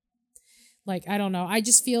 Like, I don't know. I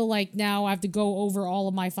just feel like now I have to go over all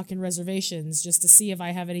of my fucking reservations just to see if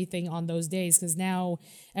I have anything on those days, because now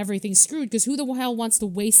everything's screwed. Because who the hell wants to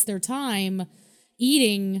waste their time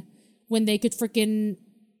eating when they could freaking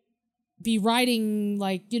be riding,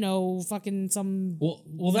 like, you know, fucking some...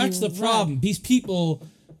 Well, that's the problem. These people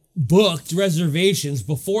booked reservations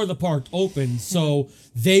before the park opened, so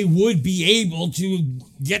they would be able to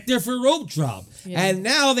get there for rope drop. Yeah. And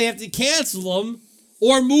now they have to cancel them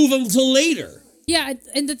or move them till later. Yeah,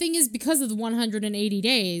 and the thing is, because of the 180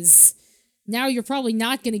 days, now you're probably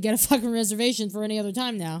not going to get a fucking reservation for any other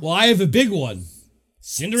time now. Well, I have a big one.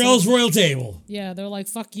 Cinderella's Royal Table. Yeah, they're like,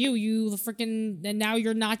 fuck you freaking... And now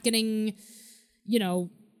you're not getting, you know,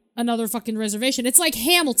 another fucking reservation. It's like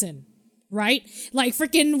Hamilton, right? Like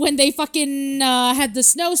freaking when they fucking had the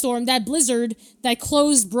snowstorm, that blizzard that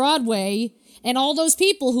closed Broadway... And all those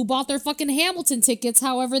people who bought their fucking Hamilton tickets,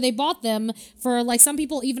 however they bought them, for like some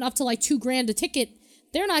people even up to like $2,000 a ticket,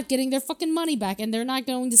 they're not getting their fucking money back and they're not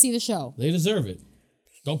going to see the show. They deserve it.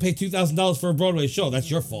 Don't pay $2,000 for a Broadway show.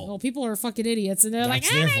 That's your fault. Well, people are fucking idiots and they're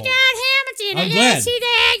that's like, oh my fault. God, Hamilton, I'm I glad. gotta see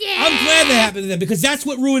that again. I'm glad that happened to them because that's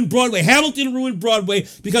what ruined Broadway. Hamilton ruined Broadway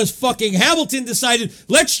because fucking Hamilton decided,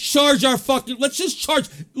 let's just charge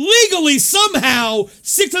legally somehow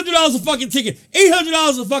 $600 a fucking ticket,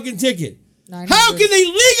 $800 a fucking ticket. How can they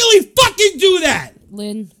legally fucking do that?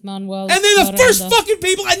 Lin-Manuel. And they're the first fucking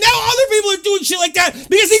people, and now other people are doing shit like that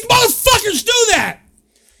because these motherfuckers do that.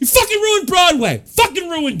 You fucking ruined Broadway. Fucking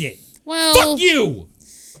ruined it. Well, fuck you.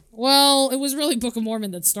 Well, it was really Book of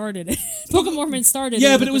Mormon that started it. Book of Mormon started it.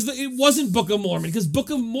 Yeah, but it wasn't Book of Mormon because Book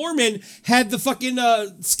of Mormon had the fucking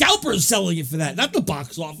scalpers selling it for that, not the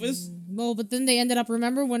box office. Well, but then they ended up,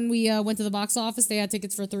 remember when we went to the box office, they had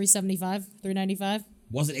tickets for $395?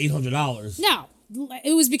 Wasn't $800. No,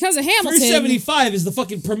 it was because of Hamilton. $375 is the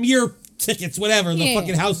fucking premiere tickets, whatever, the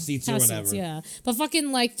fucking house seats or whatever. Seats, yeah, but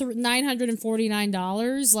fucking like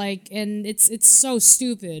 $949, like, and it's so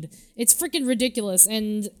stupid. It's freaking ridiculous,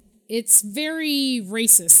 and it's very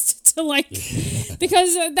racist to like,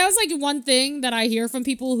 because that was like one thing that I hear from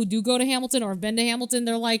people who do go to Hamilton or have been to Hamilton.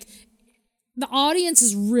 They're like, the audience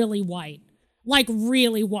is really white. Like,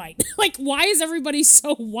 really white. Like, why is everybody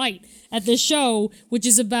so white at this show, which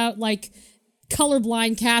is about, like,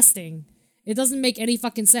 colorblind casting? It doesn't make any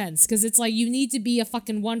fucking sense, because it's like, you need to be a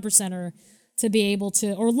fucking 1%er to be able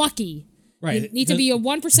to, or lucky, Right. You need to be a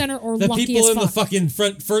 1%er or The lucky people as in fuck. the fucking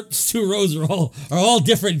first 2 rows are all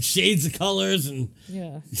different shades of colors and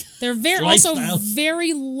Yeah. They're also lifestyles.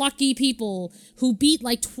 very lucky people who beat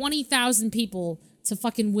like 20,000 people to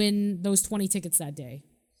fucking win those 20 tickets that day.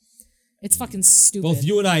 It's fucking stupid. Both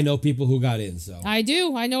you and I know people who got in, so. I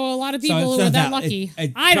do. I know a lot of So people it's who are not that lucky.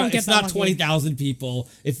 I don't get it's that not lucky. 20,000 people.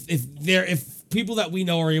 If people that we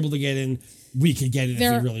know are able to get in, we could get in if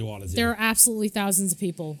we really wanted to. There are absolutely thousands of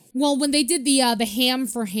people. Well, when they did the Ham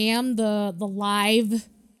for Ham, the live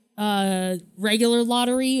regular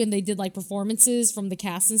lottery, and they did like performances from the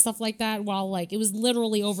cast and stuff like that, while like it was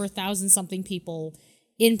literally over 1,000-something people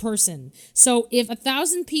in person. So if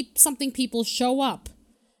 1,000 something people show up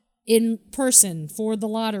in person for the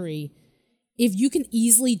lottery, if you can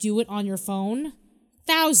easily do it on your phone,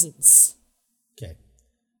 thousands. Okay.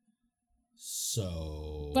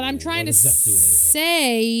 So. But I'm trying to what does that do with anything?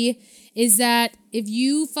 say is that if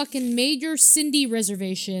you fucking made your Cindy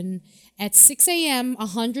reservation at 6 a.m.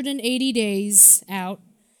 180 days out,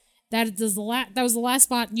 that was the last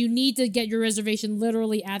spot. You need to get your reservation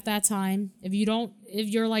literally at that time. If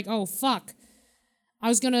you're like, oh fuck, I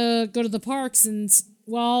was gonna go to the parks, and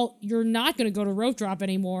well, you're not gonna go to Rope Drop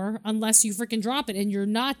anymore unless you freaking drop it, and you're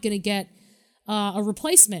not gonna get a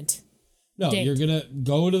replacement. No, date. you're gonna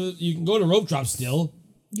you can go to Rope Drop still.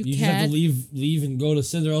 You just have to leave and go to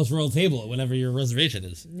Cinderella's Royal Table at whenever your reservation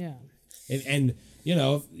is. Yeah. And you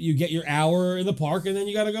know, you get your hour in the park and then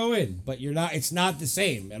you gotta go in. But it's not the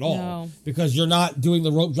same at all. No. Because you're not doing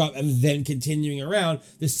the rope drop and then continuing around.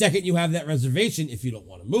 The second you have that reservation, if you don't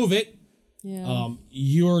want to move it,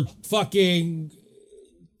 you're fucking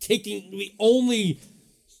taking the only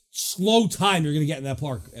slow time you're gonna get in that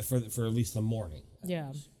park for at least the morning.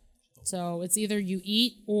 Yeah. So it's either you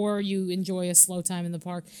eat or you enjoy a slow time in the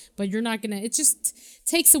park, but you're not gonna. It just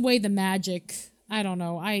takes away the magic. I don't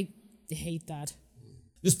know. I hate that.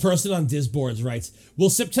 This person on Disboards writes, will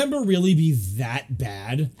September really be that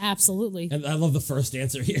bad? Absolutely. And I love the first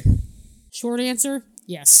answer here. Short answer,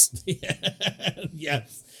 yes.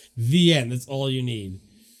 Yes. The end. That's all you need.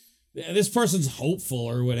 This person's hopeful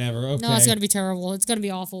or whatever. Okay. No, it's gonna be terrible. It's gonna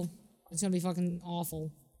be awful. It's gonna be fucking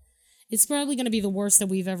awful. It's probably gonna be the worst that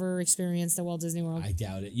we've ever experienced at Walt Disney World. I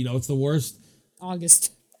doubt it. You know, it's the worst.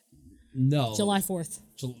 August. No. July 4th.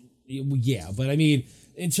 Yeah, but I mean,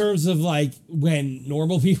 in terms of like when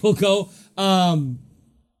normal people go,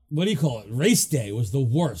 what do you call it? Race day was the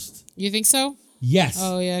worst. You think so? Yes.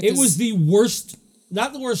 Oh yeah. It was the worst,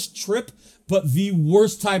 not the worst trip, but the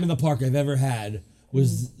worst time in the park I've ever had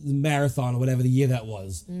was the marathon or whatever the year that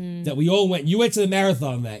was. That we all went. You went to the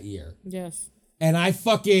marathon that year. Yes. And I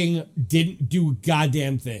fucking didn't do a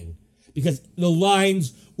goddamn thing because the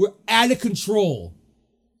lines were out of control.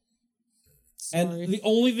 Sorry. And the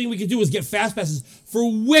only thing we could do was get fast passes for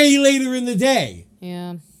way later in the day.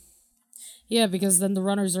 Yeah. Yeah, because then the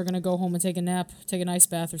runners are gonna go home and take a nap, take an ice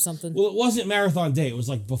bath or something. Well, it wasn't marathon day. It was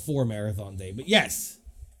like before marathon day. But yes.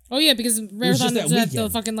 Oh yeah, because marathon that have to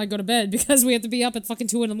weekend. fucking like go to bed because we have to be up at fucking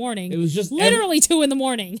 2 a.m. It was just literally 2 a.m.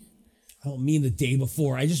 I don't mean the day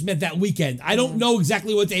before. I just meant that weekend. I don't know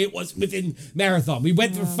exactly what day it was within marathon. We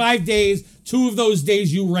went for 5 days. 2 of those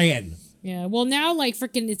days you ran. Yeah, well now like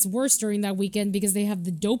freaking it's worse during that weekend because they have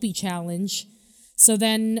the Dopey Challenge. So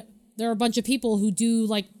then there are a bunch of people who do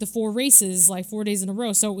like the 4 races like 4 days in a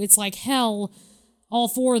row. So it's like hell all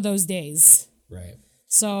 4 of those days. Right.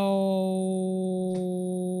 So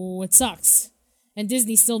it sucks. And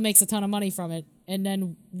Disney still makes a ton of money from it. And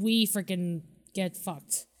then we freaking get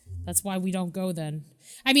fucked. That's why we don't go then.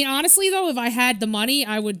 I mean, honestly, though, if I had the money,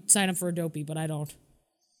 I would sign up for a Dopey, but I don't.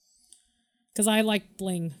 Because I like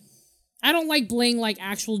bling. I don't like bling like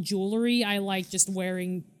actual jewelry. I like just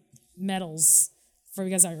wearing medals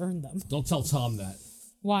because I earned them. Don't tell Tom that.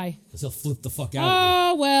 Why? Because he'll flip the fuck out.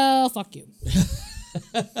 Oh, well, fuck you.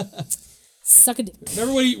 Suck a dick.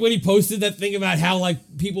 Remember when he posted that thing about how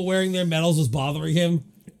like people wearing their medals was bothering him?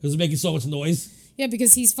 Because it was making so much noise? Yeah,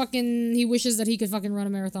 because he wishes that he could fucking run a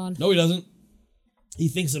marathon. No, he doesn't. He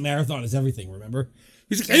thinks a marathon is everything, remember?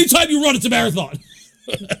 He's like, anytime you run, it's a marathon.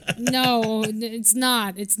 No, it's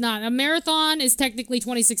not. It's not. A marathon is technically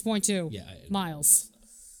 26.2 miles.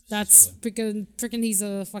 That's freaking he's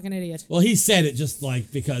a fucking idiot. Well, he said it just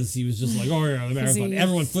like because he was just like, oh yeah, the marathon. he-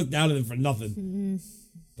 Everyone flipped out at him for nothing.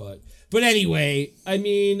 But anyway, I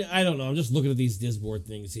mean, I don't know. I'm just looking at these Disboard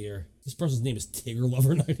things here. This person's name is Tigger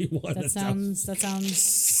Lover 91. That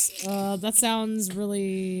sounds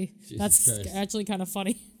really. That's Christ. actually kind of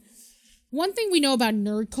funny. One thing we know about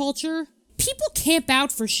nerd culture: people camp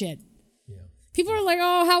out for shit. People are like,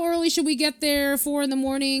 oh, how early should we get there? 4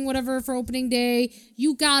 a.m, whatever, for opening day.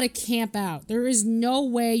 You gotta camp out. There is no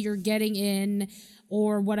way you're getting in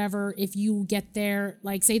or whatever if you get there.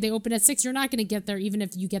 Like, say they open at 6, you're not gonna get there even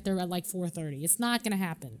if you get there at like 4:30. It's not gonna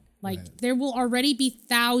happen. Like, there will already be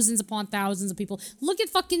thousands upon thousands of people. Look at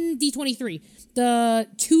fucking D23. The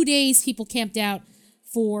 2 days people camped out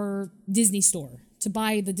for Disney Store to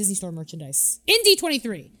buy the Disney Store merchandise. In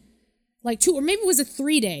D23. Like 2, or maybe was it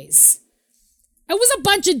 3 days? It was a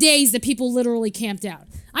bunch of days that people literally camped out.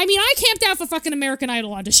 I mean, I camped out for fucking American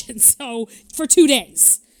Idol auditions, so for 2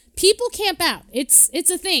 days. People camp out. It's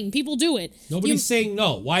a thing. People do it. Nobody's saying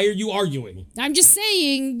no. Why are you arguing? I'm just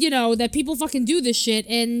saying, that people fucking do this shit,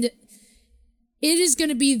 and it is going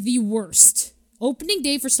to be the worst. Opening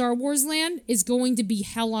day for Star Wars Land is going to be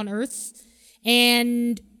hell on earth,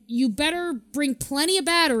 and you better bring plenty of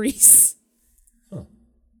batteries. Huh.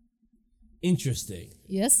 Interesting.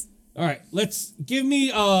 Yes? All right, give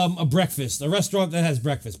me a breakfast, a restaurant that has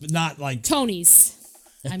breakfast, but not like Tony's.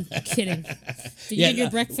 I'm kidding. Did you get your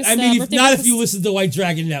breakfast? I mean, birthday not breakfast? if you listen to White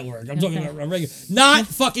Dragon Network. I'm talking about a regular, not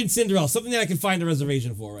fucking Cinderella. Something that I can find a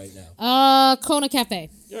reservation for right now. Kona Cafe.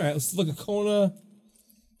 All right, let's look at Kona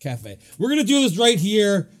Cafe. We're gonna do this right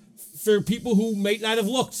here for people who may not have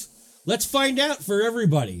looked. Let's find out for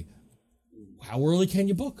everybody. How early can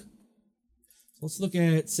you book? Let's look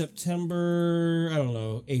at September,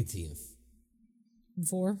 18th.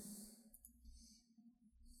 4?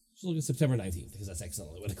 Let's look at September 19th, because that's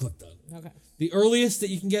excellently what I clicked on. Okay. The earliest that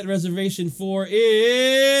you can get a reservation for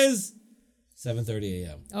is 7:30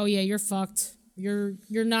 a.m. Oh, yeah, you're fucked. You're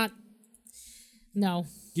not... No.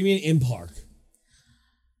 Give me an in-park.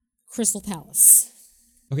 Crystal Palace.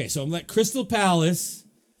 Okay, so I'm at Crystal Palace.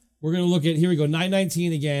 We're going to look at, here we go,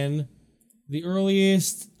 9:19 again. The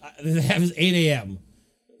earliest they have is 8 a.m.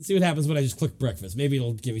 Let's see what happens when I just click breakfast. Maybe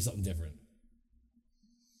it'll give me something different.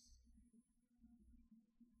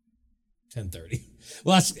 10:30.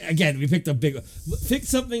 Well, that's, again, we picked a big one. Pick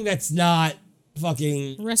something that's not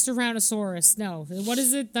fucking... Restaurantosaurus. No. What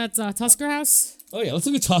is it? That's Tusker House? Oh, yeah, let's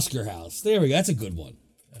look at Tusker House. There we go. That's a good one.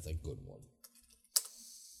 That's a good one.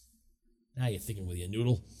 Now you're thinking with your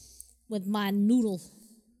noodle. With my noodle.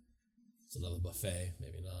 It's another buffet.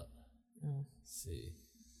 Maybe not. Oh. Let's see.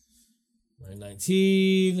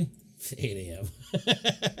 9:19, 8 a.m.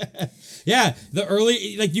 Yeah, the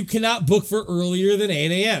early, like, you cannot book for earlier than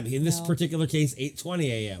 8 a.m. In this particular case, 8:20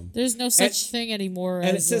 a.m. There's no such thing anymore.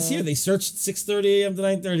 And it says here, they searched 6:30 a.m. to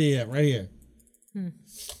 9:30 a.m. right here.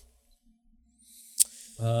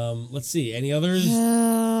 Let's see, any others?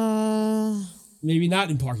 Maybe not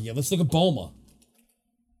in parking yet. Let's look at Boma.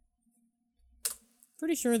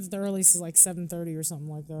 Pretty sure that the earliest is like 7:30 or something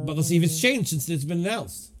like that. But let's see if it's changed since it's been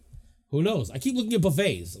announced. Who knows? I keep looking at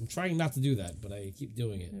buffets. I'm trying not to do that, but I keep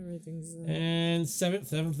doing it. Everything's... And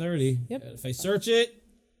 7:30. Yep. If I search it,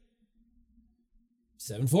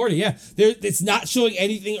 7:40. Yeah, it's not showing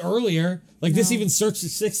anything earlier. Like this even searched at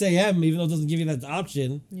 6 a.m. even though it doesn't give you that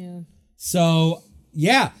option. Yeah. So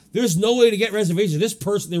yeah, there's no way to get reservations. This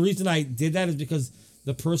person, the reason I did that is because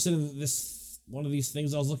the person in this one of these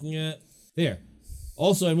things I was looking at there.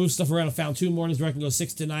 Also, I moved stuff around and found 2 mornings where I can go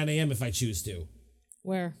 6 to 9 a.m. if I choose to.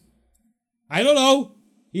 Where? I don't know.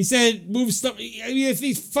 He said move stuff. I mean, if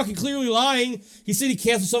he's fucking clearly lying, he said he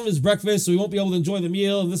canceled some of his breakfast so he won't be able to enjoy the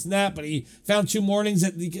meal and this and that, but he found 2 mornings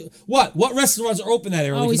at the... What restaurants are open that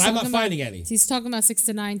early? Because I'm not finding any. He's talking about 6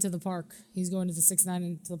 to 9 to the park. He's going to the 6 to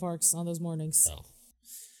 9 to the parks on those mornings. Oh.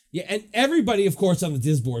 Yeah, and everybody, of course, on the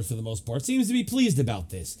Diz board, for the most part, seems to be pleased about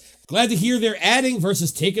this. Glad to hear they're adding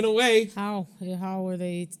versus taking away. How? How are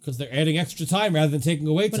they? Because they're adding extra time rather than taking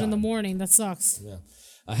away time. But in the morning, that sucks. Yeah.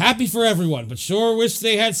 Happy for everyone, but sure wish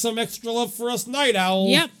they had some extra love for us night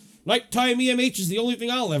owls. Yep. Nighttime EMH is the only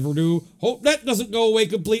thing I'll ever do. Hope that doesn't go away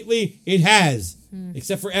completely. It has.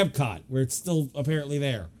 Except for Epcot, where it's still apparently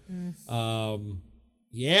there.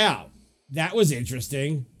 Yeah, that was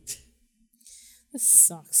interesting. This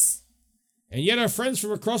sucks. And yet our friends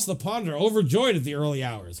from across the pond are overjoyed at the early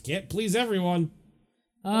hours. Can't please everyone.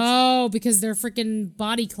 Oh, because their freaking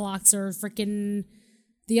body clocks are freaking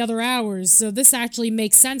the other hours. So this actually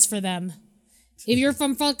makes sense for them. If you're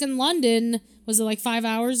from fucking London, was it like 5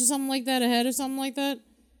 hours or something like that ahead or something like that?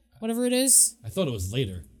 Whatever it is. I thought it was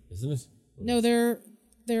later, isn't it? No,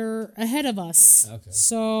 they're ahead of us. Okay.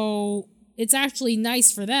 So it's actually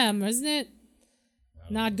nice for them, isn't it?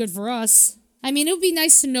 Not good for us. I mean, it would be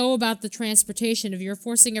nice to know about the transportation. If you're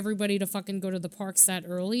forcing everybody to fucking go to the parks that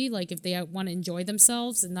early, like if they want to enjoy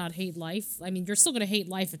themselves and not hate life. I mean, you're still going to hate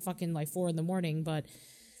life at fucking like 4 a.m, but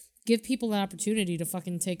give people an opportunity to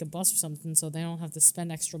fucking take a bus or something so they don't have to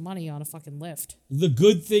spend extra money on a fucking lift. The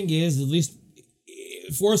good thing is, at least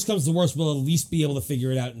if worst comes to worst, we'll at least be able to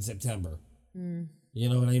figure it out in September. You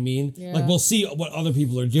know what I mean? Yeah. Like we'll see what other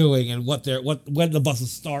people are doing and when the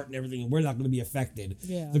buses start and everything. And we're not going to be affected.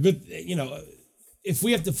 Yeah. The good, if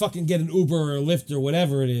we have to fucking get an Uber or a Lyft or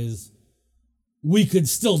whatever it is, we could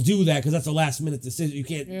still do that because that's a last minute decision. You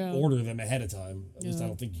can't order them ahead of time. At least I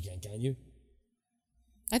don't think you can you?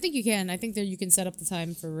 I think you can. I think that you can set up the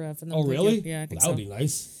time for them. Oh, to really? Yeah, I think that would be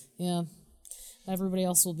nice. Yeah. Everybody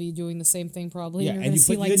else will be doing the same thing probably. Yeah, You're and gonna you,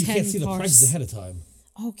 see but like then you 10 can't see the cars. prices ahead of time.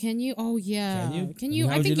 Oh, can you? Oh, yeah. Can you? Can you?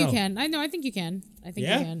 How I would think you you know? can. I think you can. I think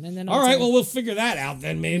Yeah? you can. And then All right, well, we'll figure that out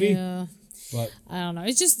then, maybe. Yeah. But I don't know.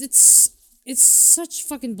 It's just it's such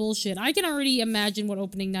fucking bullshit. I can already imagine what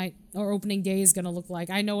opening night or opening day is gonna look like.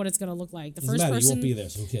 I know what it's gonna look like. The doesn't first matter, person. you won't be there,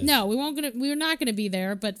 so who cares? No, we're not gonna be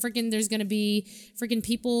there. But freaking, there's gonna be freaking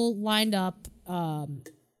people lined up.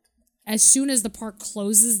 As soon as the park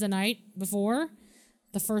closes the night before,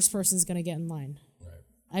 the first person's gonna get in line.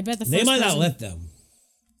 Right. I bet the first they might person, not let them.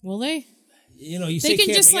 Will they? You They can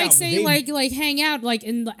just camping like out, say like hang out like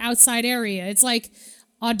in the outside area. It's like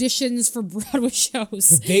auditions for Broadway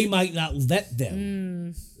shows. But they might not let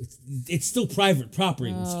them. It's still private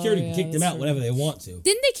property. Oh, Security can yeah, kick them that's out whenever they want to.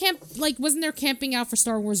 Didn't they camp like wasn't there camping out for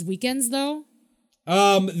Star Wars weekends though?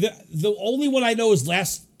 The only one I know is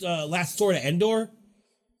last tour to Endor.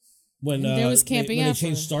 When There was camping when out they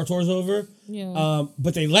changed for- Star Tours over. Yeah.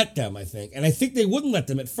 But they let them, I think. And I think they wouldn't let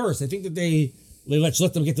them at first. I think that they let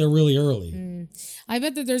them get there really early. I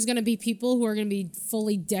bet that there's gonna be people who are gonna be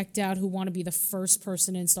fully decked out who want to be the first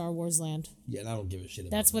person in Star Wars land. Yeah, and I don't give a shit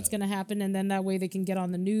about That's what's gonna happen, and then that way they can get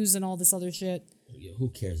on the news and all this other shit. Yeah, who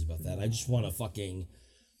cares about that? I just want to fucking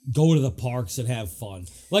go to the parks and have fun.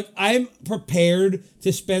 Like, I'm prepared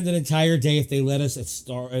to spend an entire day if they let us at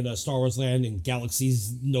Star Wars Land in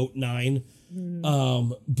Galaxy's Note 9.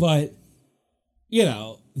 But,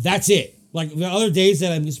 that's it. Like, the other days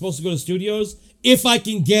that I'm supposed to go to studios, if I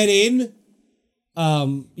can get in,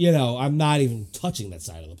 I'm not even touching that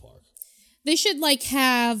side of the park. They should like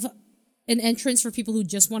have an entrance for people who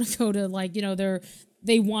just want to go to like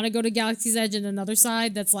they want to go to Galaxy's Edge and another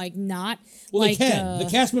side that's like not. Well, like, they can. The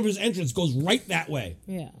cast members' entrance goes right that way.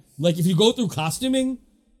 Yeah. Like, if you go through costuming,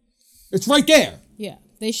 it's right there. Yeah,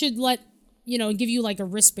 they should give you like a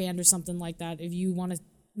wristband or something like that if you want to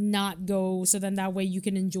not go. So then that way you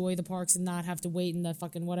can enjoy the parks and not have to wait in the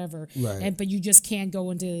fucking whatever. Right. But you just can't go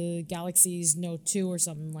into Galaxy's Note 2 or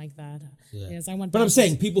something like that. Yeah. Yes, I went. But I'm backwards.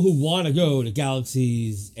 saying people who want to go to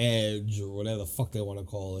Galaxy's Edge or whatever the fuck they want to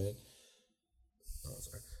call it.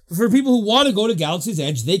 For people who want to go to Galaxy's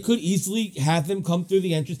Edge, they could easily have them come through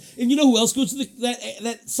the entrance. And you know who else goes to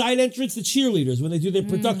that side entrance? The cheerleaders when they do their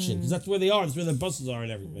production, because that's where they are. That's where their buses are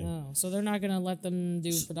and everything. Oh, so they're not gonna let them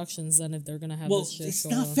do productions then if they're gonna have Well, this shit. it's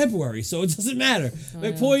going not on. February, so it doesn't matter.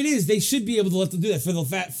 My point is, they should be able to let them do that for the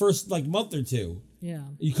first month or two. Yeah.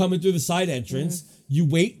 You come in through the side entrance, you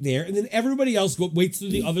wait there, and then everybody else waits through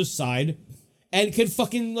the other side and can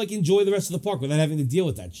fucking enjoy the rest of the park without having to deal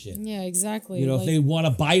with that shit. Yeah, exactly. If they want to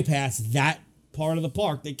bypass that part of the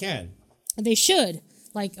park, they can. They should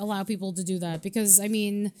allow people to do that because I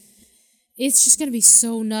mean, it's just gonna be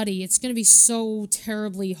so nutty. It's gonna be so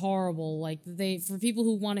terribly horrible. For people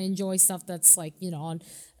who want to enjoy stuff that's on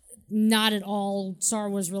not at all Star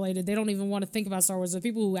Wars related. They don't even want to think about Star Wars. The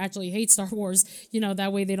people who actually hate Star Wars,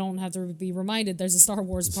 that way they don't have to be reminded there's a Star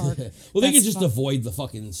Wars park. Well, they could just avoid the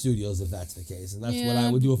fucking studios if that's the case. And that's what I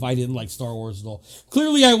would do if I didn't like Star Wars at all.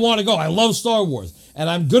 Clearly, I want to go. I love Star Wars. And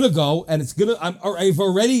I'm going to go. And I've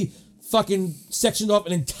already fucking sectioned off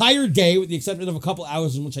an entire day with the exception of a couple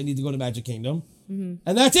hours in which I need to go to Magic Kingdom. Mm-hmm.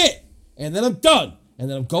 And that's it. And then I'm done. And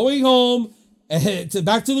then I'm going home.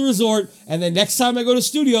 Back to the resort, and then next time I go to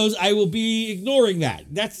studios, I will be ignoring that.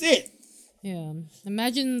 That's it. Yeah.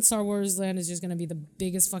 Imagine Star Wars Land is just going to be the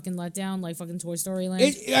biggest fucking letdown, like fucking Toy Story Land.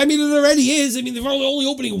 It already is. I mean, they're only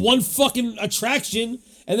opening one fucking attraction,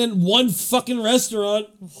 and then one fucking restaurant,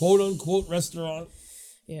 quote unquote restaurant.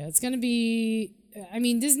 Yeah, it's going to be. I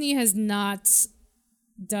mean, Disney has not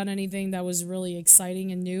done anything that was really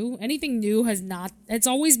exciting and new. Anything new has not. It's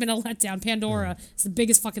always been a letdown. Pandora is the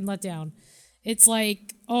biggest fucking letdown. It's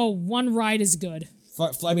like, one ride is good.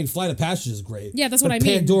 Flight of Passage is great. Yeah, that's what I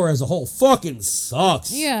mean. Pandora as a whole fucking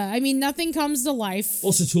sucks. Yeah, I mean, nothing comes to life.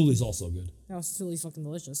 Well, Satouli's also good. Oh, Satouli's fucking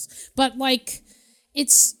delicious. But,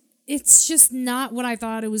 it's just not what I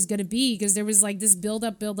thought it was going to be because there was, this build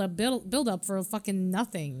up for a fucking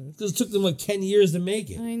nothing. Because it took them 10 years to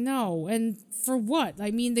make it. I know. And for what?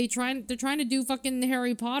 I mean, they're trying to do fucking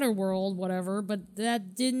Harry Potter world, whatever, but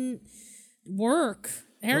that didn't work.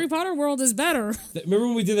 Harry Potter world is better. Remember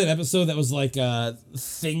when we did that episode that was like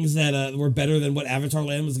things that were better than what Avatar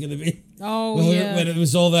Land was going to be? Oh, When it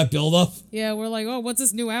was all that build-up? Yeah, we're like, oh, what's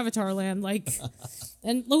this new Avatar Land? Like,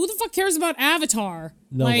 and who the fuck cares about Avatar?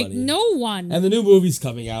 Nobody. Like, no one. And the new movie's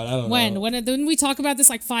coming out. I don't know. Didn't we talk about this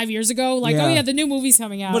like 5 years ago? Like, Yeah. oh yeah, the new movie's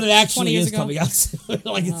coming out. But it 20 actually years is ago. coming out.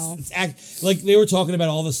 Like, like, they were talking about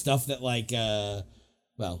all the stuff that, like,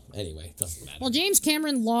 well, anyway, it doesn't matter. Well, James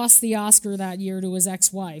Cameron lost the Oscar that year to his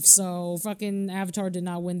ex-wife, so fucking Avatar did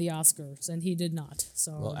not win the Oscars, and he did not.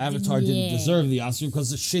 So Well, Avatar didn't deserve the Oscar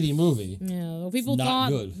because it's a shitty movie. Yeah, well, people Not thought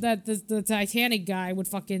good. that the Titanic guy would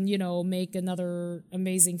fucking, make another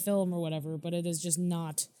amazing film or whatever, but it is just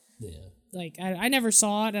not. Yeah. Like, I never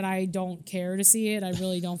saw it, and I don't care to see it. I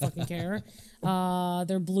really don't fucking care.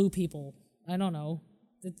 They're blue people. I don't know.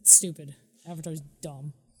 It's stupid. Avatar's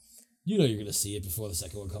dumb. You know you're going to see it before the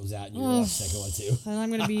second one comes out, and you're going to watch the second one too. And I'm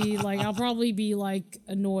going to be like, I'll probably be like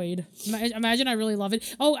annoyed. Imagine I really love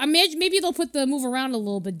it. Oh, imagine maybe they'll put the move around a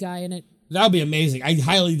little bit guy in it. That would be amazing. I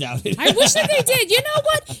highly doubt it. I wish that they did. You know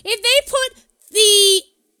what? If they put the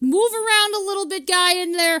move around a little bit guy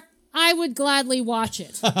in there, I would gladly watch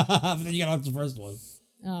it. But then you got to watch the first one.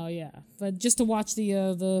 Oh yeah, but just to watch the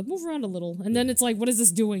move around a little, and then it's like, what is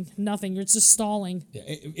this doing? Nothing. It's just stalling. Yeah,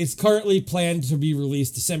 it's currently planned to be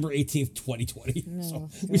released December 18th, 2020.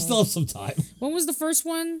 So we still have some time. When was the first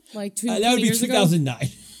one? Like two That would be years 2009.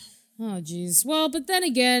 ago? Oh jeez. Well, but then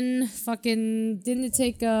again, fucking didn't it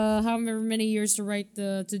take however many years to write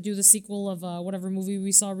to do the sequel of whatever movie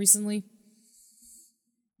we saw recently?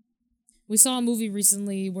 We saw a movie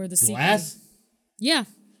recently where the sequel. Glass? Yeah.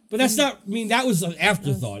 But that's not, I mean, that was an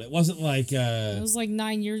afterthought. It wasn't like... It was like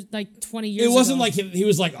 9 years, like 20 years It wasn't ago. like he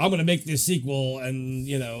was like, I'm going to make this sequel, and,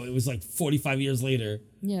 it was like 45 years later.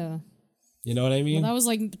 Yeah. You know what I mean? Well, that was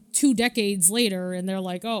like 2 decades later, and they're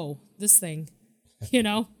like, oh, this thing.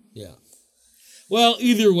 Yeah. Well,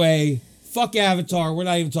 either way, fuck Avatar. We're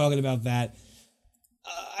not even talking about that.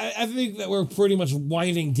 I think that we're pretty much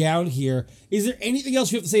winding down here. Is there anything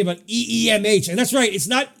else you have to say about EEMH? And that's right, it's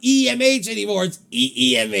not EMH anymore, it's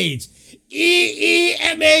EEMH.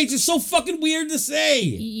 EEMH is so fucking weird to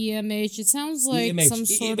say. EEMH, it sounds like EEMH, some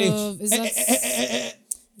sort EEMH. of...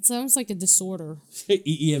 It sounds like a disorder.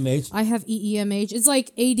 EEMH. I have EEMH. It's like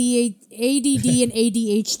ADD and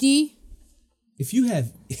ADHD. If you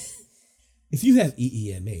have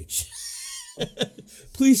EEMH,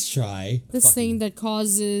 please try This thing that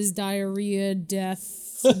causes diarrhea,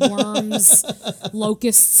 death, worms,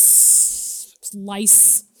 locusts,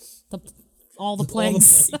 lice, all the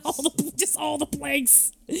plagues. All the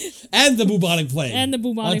plagues. And the bubonic plague. And the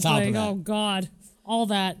bubonic On top of plague. that. Oh, God. All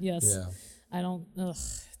that, yes. Yeah. I don't... Ugh.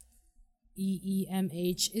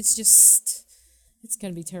 EEMH. It's just... It's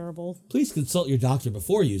gonna be terrible. Please consult your doctor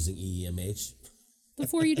before using EEMH.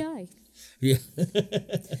 Before you die. Yeah.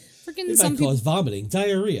 Freaking It some might cause vomiting,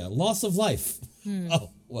 diarrhea, loss of life. Oh,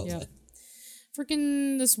 well Yep. then.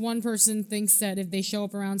 Freaking this one person thinks that if they show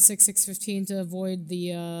up around 6:15 to avoid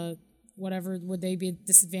the whatever, would they be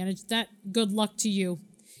disadvantaged? That good luck to you.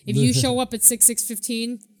 If you show up at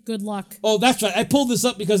 6:15, good luck. Oh, that's right. I pulled this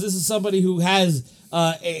up because this is somebody who has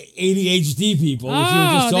ADHD people. which you were just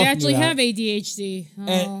Oh, they talking actually about. have ADHD.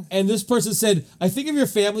 Oh. And this person said, I think if your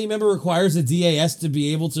family member requires a DAS to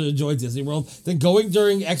be able to enjoy Disney World, then going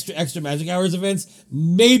during extra Magic Hours events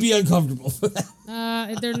may be uncomfortable for them.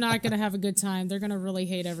 They're not gonna have a good time. They're gonna really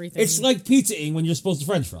hate everything. It's like pizzaing when you're supposed to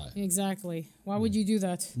French fry. Exactly. Why would you do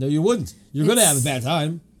that? No, you wouldn't. You're going to have a bad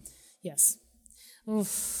time. Yes.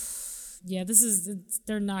 Oof. Yeah,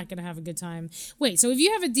 they're not gonna have a good time. Wait, so if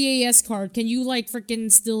you have a DAS card, can you like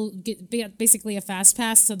freaking still get basically a fast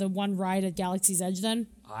pass to the one ride at Galaxy's Edge then?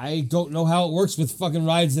 I don't know how it works with fucking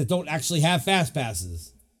rides that don't actually have fast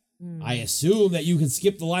passes. I assume that you can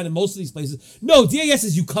skip the line in most of these places. No, DAS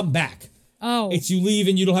is you come back. Oh. It's you leave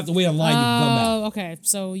and you don't have to wait online. You can come back. Oh, okay.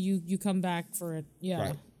 So you come back for it. Yeah.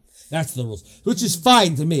 Right. That's the rules, which is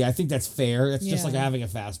fine to me. I think that's fair. It's just Yeah. like having a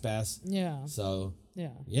fast pass. Yeah. So,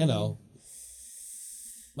 Yeah.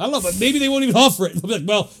 I don't know, but maybe they won't even offer it. They'll be like,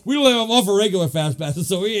 well, we don't offer regular fast passes,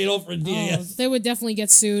 so we ain't offering DAS. Oh, they would definitely get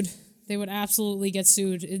sued. They would absolutely get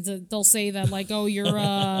sued. They'll say that like, oh,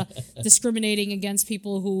 you're discriminating against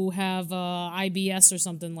people who have IBS or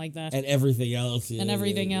something like that. And everything else. Yeah, And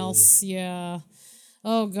everything else, yeah.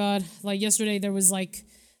 Oh, God. Like, yesterday there was, like,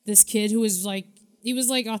 this kid who was, like, he was,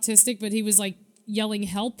 like, autistic, but he was, like, yelling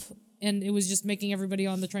help, and it was just making everybody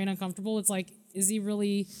on the train uncomfortable. It's like,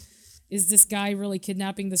 is this guy really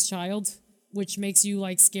kidnapping this child? Which makes you,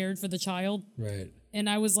 like, scared for the child. Right. And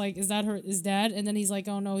I was like, is that his dad? And then he's like,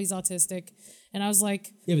 oh, no, he's autistic. And I was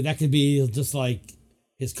like... Yeah, but that could be just, like,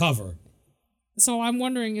 his cover. So I'm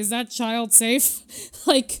wondering, is that child safe?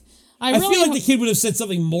 Like, I feel like the kid would have said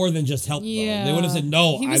something more than just help. Yeah. Though. They would have said,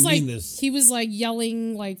 "No, I mean this." He was like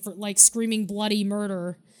yelling, screaming bloody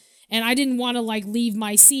murder, and I didn't want to like leave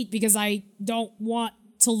my seat because I don't want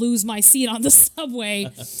to lose my seat on the subway.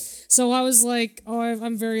 So I was like, "Oh,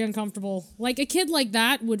 I'm very uncomfortable." Like a kid like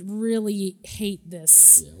that would really hate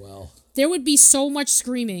this. Yeah, well, there would be so much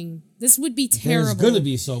screaming. This would be terrible. There's gonna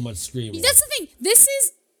be so much screaming. That's the thing. This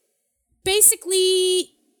is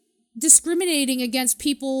basically discriminating against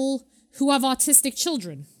people who have autistic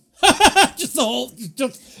children. Just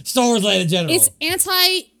Star Wars Land in general. It's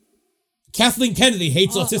anti. Kathleen Kennedy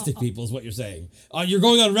hates autistic people, is what you're saying. You're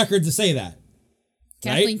going on record to say that.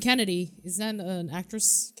 Kathleen right? Kennedy, is that an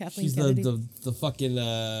actress? Kathleen She's Kennedy. the fucking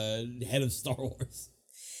head of Star Wars.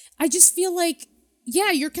 I just feel like,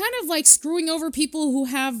 yeah, you're kind of like screwing over people who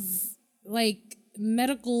have like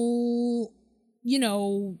medical,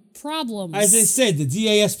 problems. As I said, the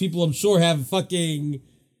DAS people, I'm sure, have fucking,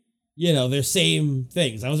 their same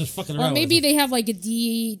things. I was just fucking around. Or maybe with they have like a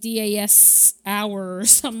DAS hour or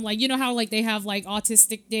something. Like, how like they have like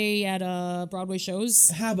Autistic Day at Broadway shows?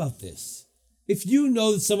 How about this? If you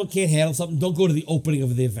know that someone can't handle something, don't go to the opening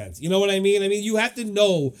of the event. You know what I mean? I mean, you have to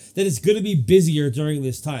know that it's going to be busier during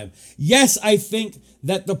this time. Yes, I think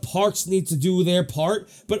that the parks need to do their part,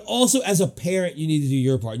 but also as a parent, you need to do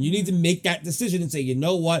your part. And you need to make that decision and say, you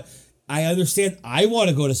know what? I understand I want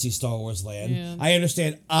to go to see Star Wars Land. Yeah. I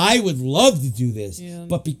understand I would love to do this. Yeah.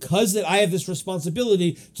 But because that I have this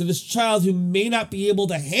responsibility to this child who may not be able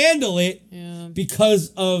to handle it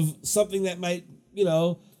because of something that might,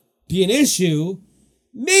 be an issue,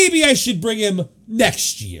 maybe I should bring him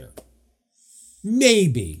next year.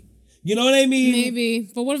 Maybe. You know what I mean? Maybe.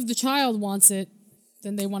 But what if the child wants it?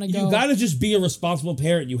 Then they want to go. You gotta just be a responsible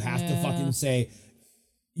parent. You have to fucking say,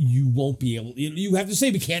 you won't be able, you have to say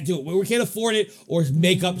we can't do it, we can't afford it, or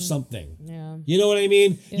make up something. Yeah. You know what I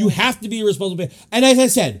mean? Yeah. You have to be a responsible parent. And as I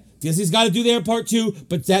said, Disney's got to do their part too,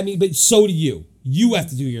 but so do you. You have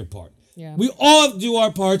to do your part. Yeah. We all have to do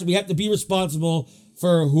our parts. We have to be responsible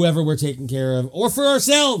for whoever we're taking care of, or for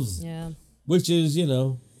ourselves. Yeah. Which is,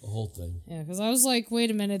 the whole thing. Yeah, because I was like, wait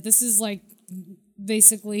a minute, this is like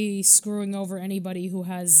basically screwing over anybody who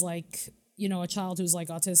has like, a child who's like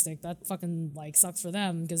autistic. That fucking like sucks for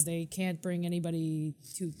them because they can't bring anybody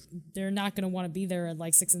they're not going to want to be there at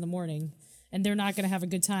like 6 a.m. and they're not going to have a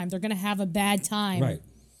good time. They're going to have a bad time. Right.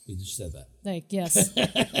 You just said that. Like, yes.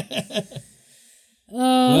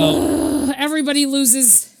 Everybody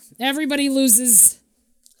loses. Everybody loses.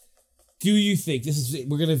 Do you think,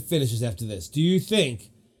 we're going to finish this after this. Do you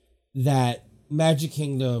think that Magic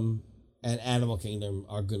Kingdom and Animal Kingdom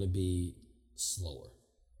are going to be slower?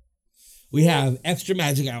 We have extra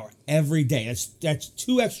Magic Hour every day. That's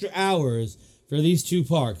 2 extra hours for these 2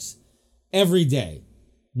 parks every day.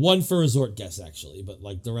 1 for resort guests, actually, but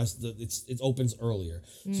like the rest, it opens earlier.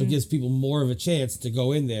 So it gives people more of a chance to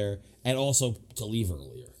go in there and also to leave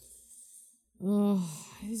earlier. Oh,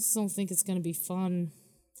 I just don't think it's going to be fun.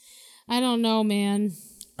 I don't know, man.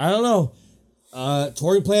 I don't know.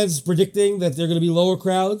 Touring Plans is predicting that they're going to be lower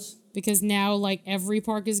crowds. Because now, like, every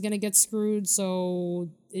park is going to get screwed, so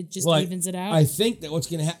it just evens it out. I think that what's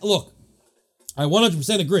going to happen... Look, I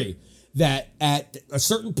 100% agree that at a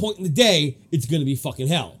certain point in the day, it's going to be fucking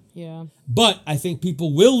hell. Yeah. But I think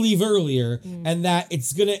people will leave earlier, and that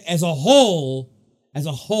it's going to, as a whole,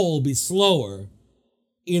 be slower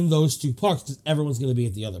in those 2 parks, because everyone's going to be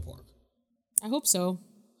at the other park. I hope so.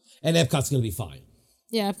 And Epcot's going to be fine.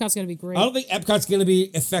 Yeah, Epcot's going to be great. I don't think Epcot's going to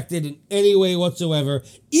be affected in any way whatsoever,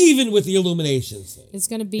 even with the Illuminations thing. It's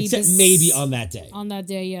going to be... Except maybe on that day. On that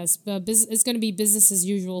day, yes. But it's going to be business as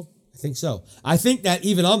usual. I think so. I think that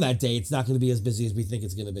even on that day, it's not going to be as busy as we think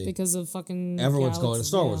it's going to be. Because of fucking... Everyone's going to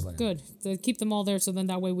Star Wars Land. Good. To keep them all there so then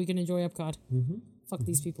that way we can enjoy Epcot. Mm-hmm. Fuck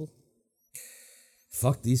these people.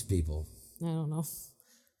 Fuck these people. I don't know.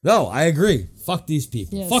 No, I agree. Fuck these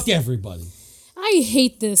people. Yes. Fuck everybody. I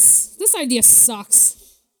hate this. This idea sucks.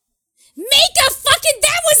 Make a fucking...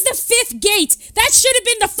 That was the 5th gate. That should have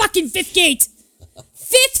been the fucking 5th gate.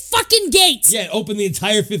 5th fucking gate. Yeah, open the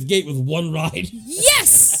entire 5th gate with 1 ride.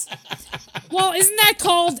 Yes. Well, isn't that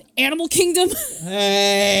called Animal Kingdom?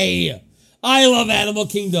 Hey, I love Animal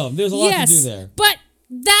Kingdom. There's a lot to do there. But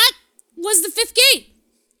that was the 5th gate.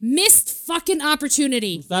 Missed fucking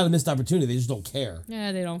opportunity. It's not a missed opportunity. They just don't care.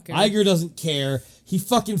 Yeah, they don't care. Iger doesn't care. He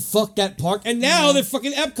fucking fucked that park. And now they're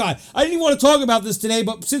fucking Epcot. I didn't even want to talk about this today,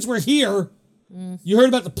 but since we're here, you heard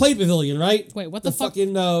about the Play Pavilion, right? Wait, what the fuck?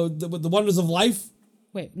 Fucking, the Wonders of Life?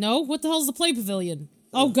 Wait, no? What the hell's the Play Pavilion?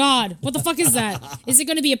 Oh, God. What the fuck is that? Is it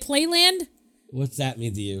going to be a playland? What's that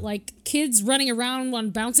mean to you? Like kids running around on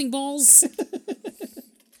bouncing balls?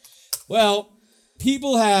 Well,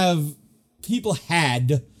 people had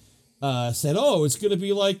said, "Oh, it's going to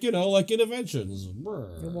be like like Interventions." It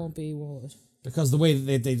won't be, will it? Because the way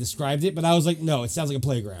that they described it, but I was like, no, it sounds like a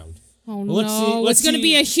playground. Oh Well, no! It's going to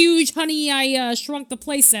be a huge Honey I Shrunk the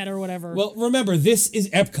Playset or whatever. Well, remember, this is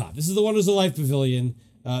Epcot. This is the Wonders of Life Pavilion.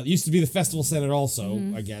 It used to be the Festival Center also,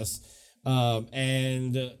 I guess. Well,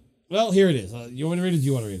 here it is. You want me to read it? Do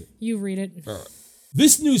you want to read it? You read it. All right.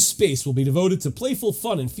 This new space will be devoted to playful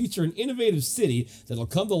fun and feature an innovative city that'll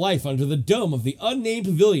come to life under the dome of the unnamed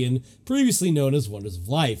pavilion, previously known as Wonders of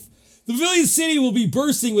Life. The Pavilion City will be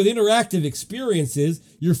bursting with interactive experiences,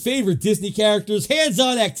 your favorite Disney characters,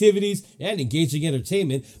 hands-on activities, and engaging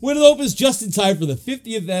entertainment when it opens just in time for the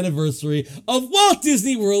 50th anniversary of Walt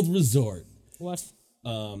Disney World Resort. What?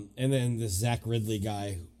 And then this Zach Ridley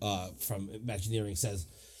guy from Imagineering says,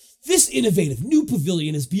 this innovative new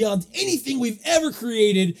pavilion is beyond anything we've ever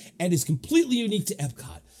created and is completely unique to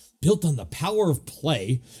Epcot. Built on the power of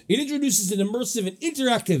play, it introduces an immersive and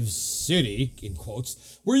interactive city, in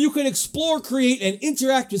quotes, where you can explore, create, and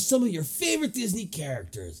interact with some of your favorite Disney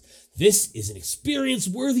characters. This is an experience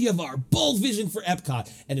worthy of our bold vision for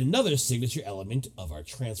Epcot and another signature element of our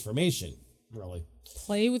transformation. Really.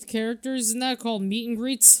 Play with characters? Isn't that called meet and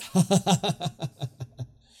greets?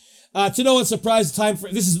 To no one's surprise, time for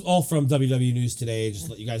this is all from WW News Today. Just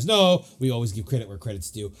to let you guys know, we always give credit where credit's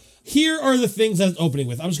due. Here are the things that it's opening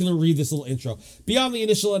with. I'm just going to read this little intro. Beyond the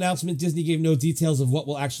initial announcement, Disney gave no details of what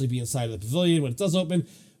will actually be inside of the pavilion when it does open.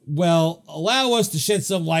 Well, allow us to shed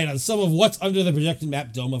some light on some of what's under the projected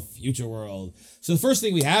map dome of Future World. So the first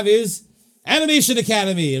thing we have is Animation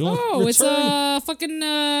Academy. It's fucking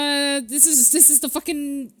this is the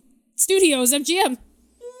fucking studios, MGM.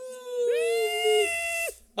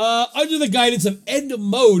 Under the guidance of Edna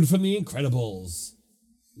Mode from The Incredibles.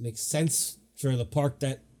 Makes sense for the park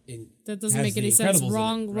that doesn't make any sense.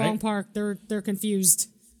 Wrong park. They're confused.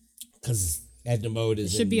 Because Edna Mode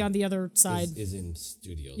should be on the other side. Is in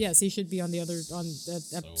studios. Yes, he should be on the other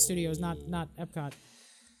studios, not Epcot.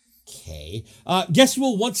 Okay. Guests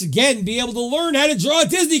will once again be able to learn how to draw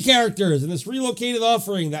Disney characters in this relocated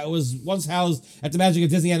offering that was once housed at the Magic of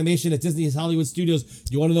Disney Animation at Disney's Hollywood Studios.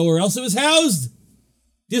 Do you want to know where else it was housed?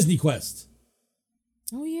 Disney Quest.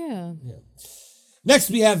 Oh, yeah. Next,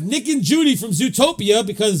 we have Nick and Judy from Zootopia,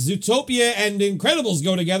 because Zootopia and Incredibles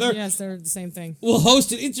go together. Yes, they're the same thing. We'll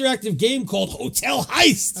host an interactive game called Hotel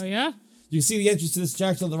Heist. Oh, yeah? You can see the entrance to this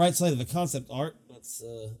attraction on the right side of the concept art. That's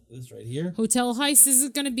this right here. Hotel Heist, is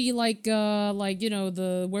it going to be like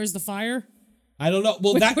the Where's the Fire? I don't know.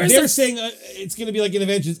 Well, they're saying it's going to be like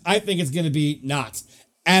Interventions. I think it's going to be not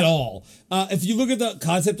at all. If you look at the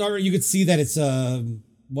concept art, you could see that it's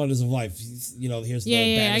Wonders of Life. Here's the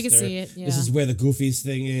banister. I can see it. Yeah. This is where the Goofies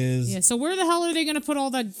thing is. Yeah. So where the hell are they going to put all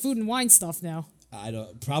that food and wine stuff now?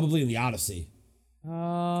 Probably in the Odyssey.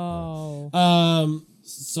 Oh.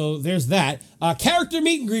 So there's that. Character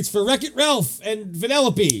meet and greets for Wreck-It Ralph and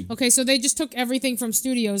Vanellope. Okay, so they just took everything from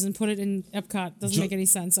studios and put it in Epcot. Doesn't make any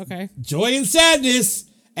sense. Okay. Joy and Sadness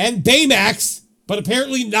and Baymax, but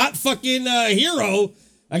apparently not fucking Hero.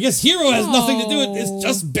 I guess Hero has nothing to do with this.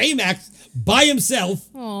 Just Baymax by himself.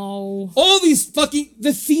 Oh. All these the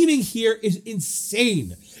theming here is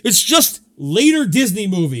insane. It's just later Disney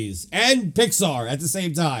movies and Pixar at the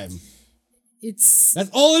same time. That's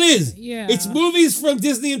all it is. Yeah. It's movies from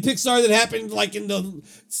Disney and Pixar that happened like in the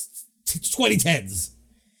 2010s.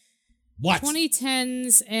 What?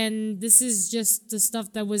 2010s, and this is just the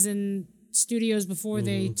stuff that was in studios before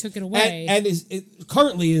they took it away. And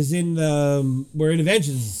currently is in where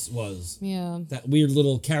Interventions was. Yeah. That weird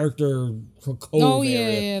little character cove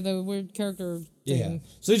area. The weird character thing. Yeah.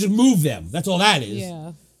 So they just move them. That's all that is.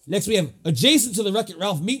 Yeah. Next, we have adjacent to the Wreck-It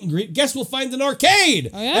Ralph meet and greet, guests will find an arcade,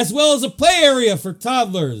 yeah? as well as a play area for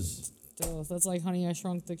toddlers. That's like Honey, I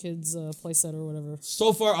Shrunk the Kids playset or whatever.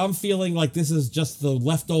 So far, I'm feeling like this is just the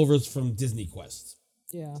leftovers from Disney Quest.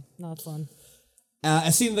 Yeah, not fun.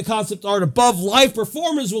 As seen in the concept art above, live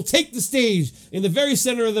performers will take the stage in the very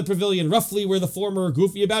center of the pavilion, roughly where the former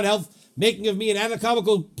Goofy About Health, Making of Me, and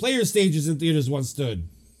anatomical player stages in theaters once stood.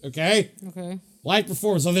 Okay? Okay. Live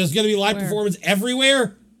performance. So there's going to be live performance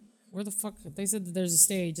everywhere? Where the fuck? They said that there's a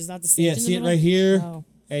stage. Is that the stage? Yeah, see it right here Oh.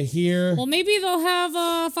 and here. Well, maybe they'll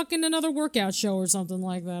have fucking another workout show or something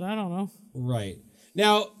like that. I don't know. Right.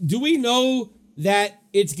 Now, do we know that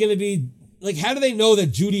it's going to be, like, how do they know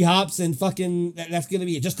that Judy Hopps and fucking, that's going to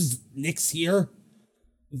be just because Nick's here?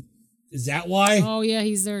 Is that why? Oh, yeah,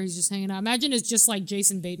 he's there. He's just hanging out. Imagine it's just like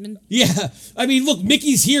Jason Bateman. Yeah. I mean, look,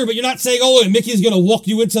 Mickey's here, but you're not saying, oh, and Mickey's going to walk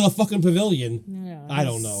you into the fucking pavilion. Yeah. I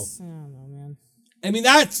don't know. I don't know, man. I mean,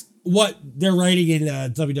 that's what they're writing in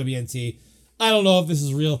WWNT. I don't know if this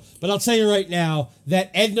is real, but I'll tell you right now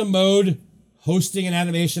that Edna Mode hosting an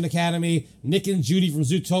animation academy, Nick and Judy from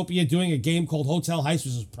Zootopia doing a game called Hotel Heist,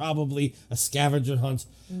 which is probably a scavenger hunt.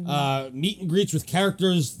 Meet and greets with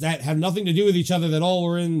characters that have nothing to do with each other that all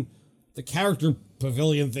were in the character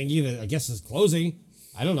pavilion thingy that I guess is closing.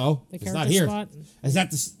 I don't know. The It's character not here. spot? Is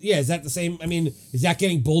that the same? I mean, is that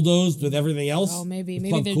getting bulldozed with everything else? Oh, maybe With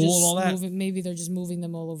maybe Club they're Cool just and all that? moving. Maybe they're just moving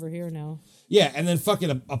them all over here now. Yeah, and then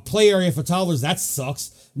fucking a play area for toddlers, that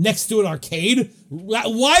sucks. Next to an arcade?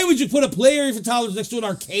 Why would you put a play area for toddlers next to an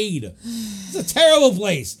arcade? It's a terrible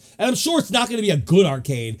place. And I'm sure it's not going to be a good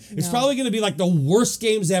arcade. It's probably going to be like the worst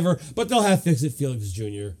games ever, but they'll have Fix-It Felix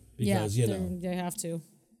Jr. because, you know. They have to.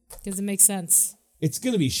 Because it makes sense. It's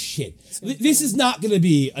going to be shit. This is not going to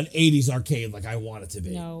be an 80s arcade like I want it to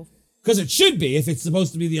be. No. Because it should be if it's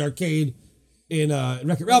supposed to be the arcade in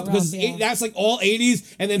Wreck-It Ralph, because that's like all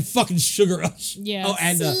 80s and then fucking Sugar Rush. Yeah. Oh,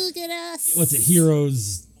 and Sugar Rush. what's it?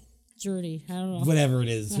 Heroes. Dirty. I don't know. Whatever it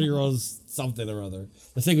is. Heroes something or other.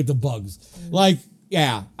 The thing with the bugs. Like,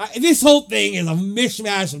 yeah. This whole thing is a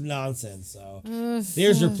mishmash of nonsense. So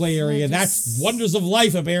there's your play area. That's Wonders of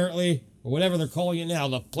Life, apparently. Or whatever they're calling it now,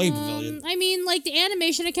 the play pavilion. I mean, like the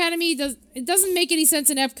Animation Academy doesn't make any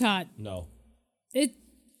sense in Epcot. No.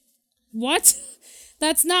 What?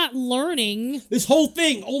 That's not learning. This whole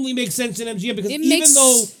thing only makes sense in MGM because even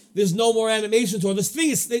though there's no more animation tour,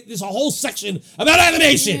 there's a whole section about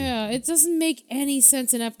animation. Yeah, it doesn't make any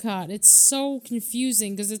sense in Epcot. It's so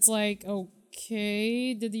confusing because it's like,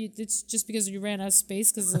 okay, it's just because you ran out of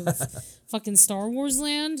space because of fucking Star Wars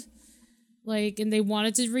Land? Like, and they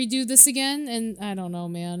wanted to redo this again? And I don't know,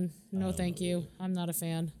 man. No, thank you. I'm not a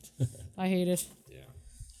fan. I hate it.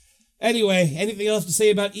 Anyway, anything else to say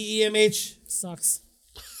about EEMH? Sucks.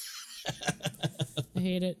 I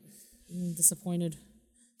hate it. I'm disappointed.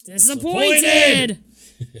 Disappointed!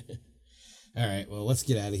 All right, well, let's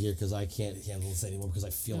get out of here because I can't handle this anymore because I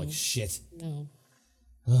feel like shit. No.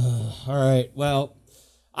 All right, well,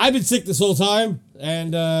 I've been sick this whole time,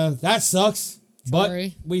 and that sucks.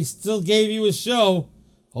 Sorry. But we still gave you a show.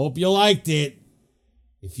 Hope you liked it.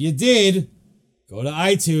 If you did, go to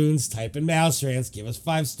iTunes, type in Mouse Rants, give us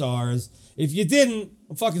 5 stars. If you didn't,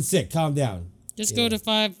 I'm fucking sick. Calm down. Just go to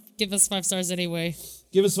 5. Give us 5 stars anyway.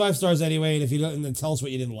 Give us 5 stars anyway, and if you don't, and then tell us what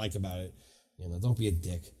you didn't like about it. You know, don't be a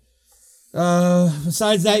dick.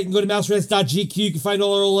 Besides that, you can go to mouserants.gq. You can find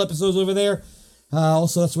all our old episodes over there.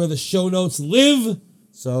 Also, that's where the show notes live.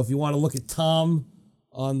 So if you want to look at Tom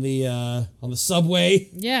on the subway,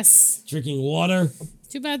 yes, drinking water.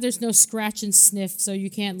 Too bad there's no scratch and sniff, so you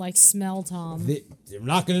can't like smell Tom. They're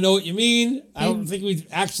not going to know what you mean. I don't think we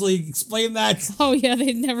actually explained that. Oh yeah,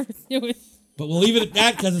 they never knew it. But we'll leave it at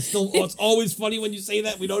that because it's always funny when you say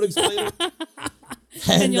that we don't explain it.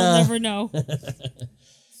 And you'll never know.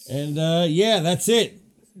 And yeah, that's it.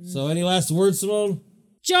 So any last words, Simone?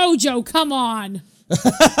 Jojo, come on.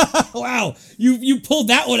 Wow, you pulled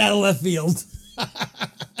that one out of left field.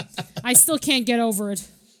 I still can't get over it.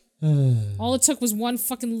 All it took was one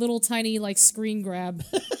fucking little tiny like screen grab.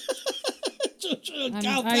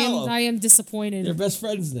 I am disappointed. You're best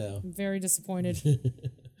friends now. I'm very disappointed.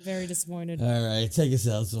 Very disappointed. All right, take us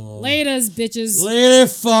out, Simone. Laters, bitches. Later,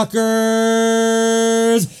 fuckers.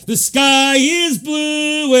 The sky is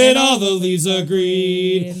blue and all the leaves are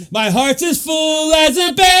green. My heart is full as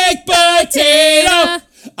a baked potato.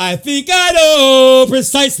 I think I know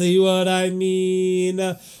precisely what I mean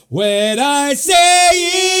when I say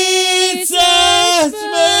it's a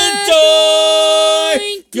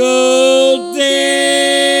gold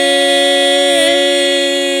day.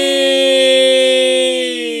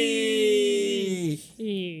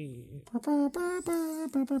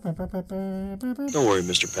 Don't worry,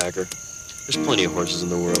 Mr. Packer. There's plenty of horses in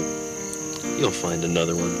the world. You'll find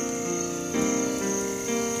another one.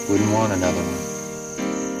 Wouldn't want another one.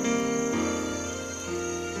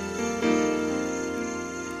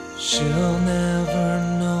 She'll never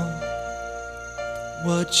know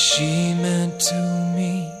what she meant to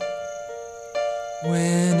me.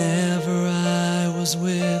 Whenever I was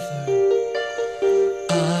with her,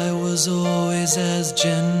 I was always as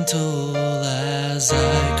gentle as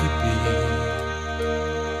I could be.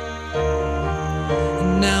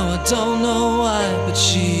 And now I don't know why, but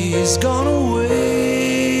she's gone away.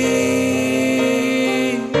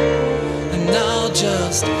 And I'll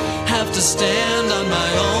just have to stand on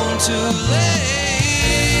my own 2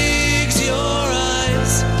 legs. Your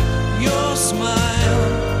eyes, your smile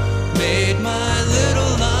made my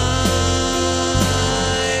little life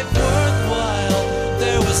worthwhile.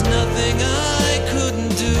 There was nothing I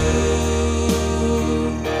couldn't do.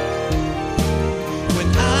 When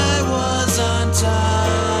I was on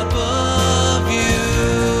top of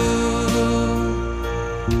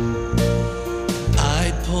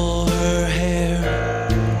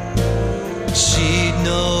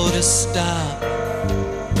stop.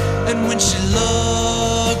 And when she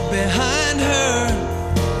looked behind her,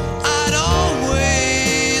 I'd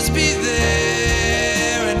always be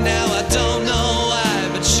there. And now I don't know why,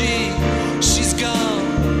 but she's gone.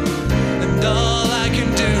 And all I can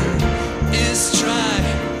do is try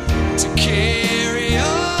to carry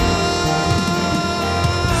on.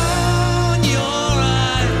 Your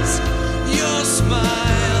eyes, your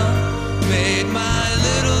smile made my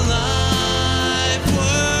little life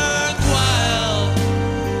worthwhile.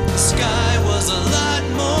 The sky was a lot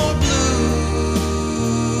more blue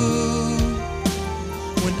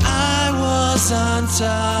when I was on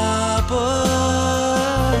top of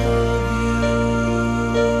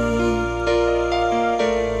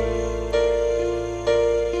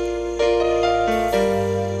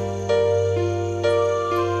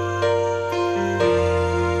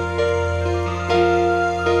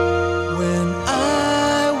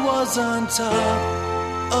on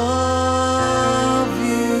top of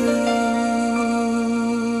you.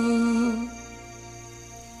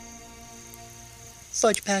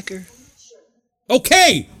 Fudge Packer.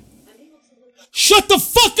 Okay! Shut the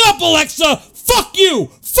fuck up, Alexa! Fuck you!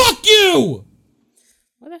 Fuck you!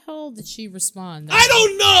 Why the hell did she respond? I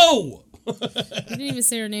don't know! You didn't even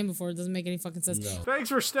say her name before. It doesn't make any fucking sense. No. Thanks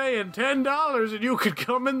for staying. $10 and you could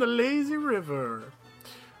come in the lazy river.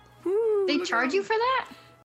 They charge you for that?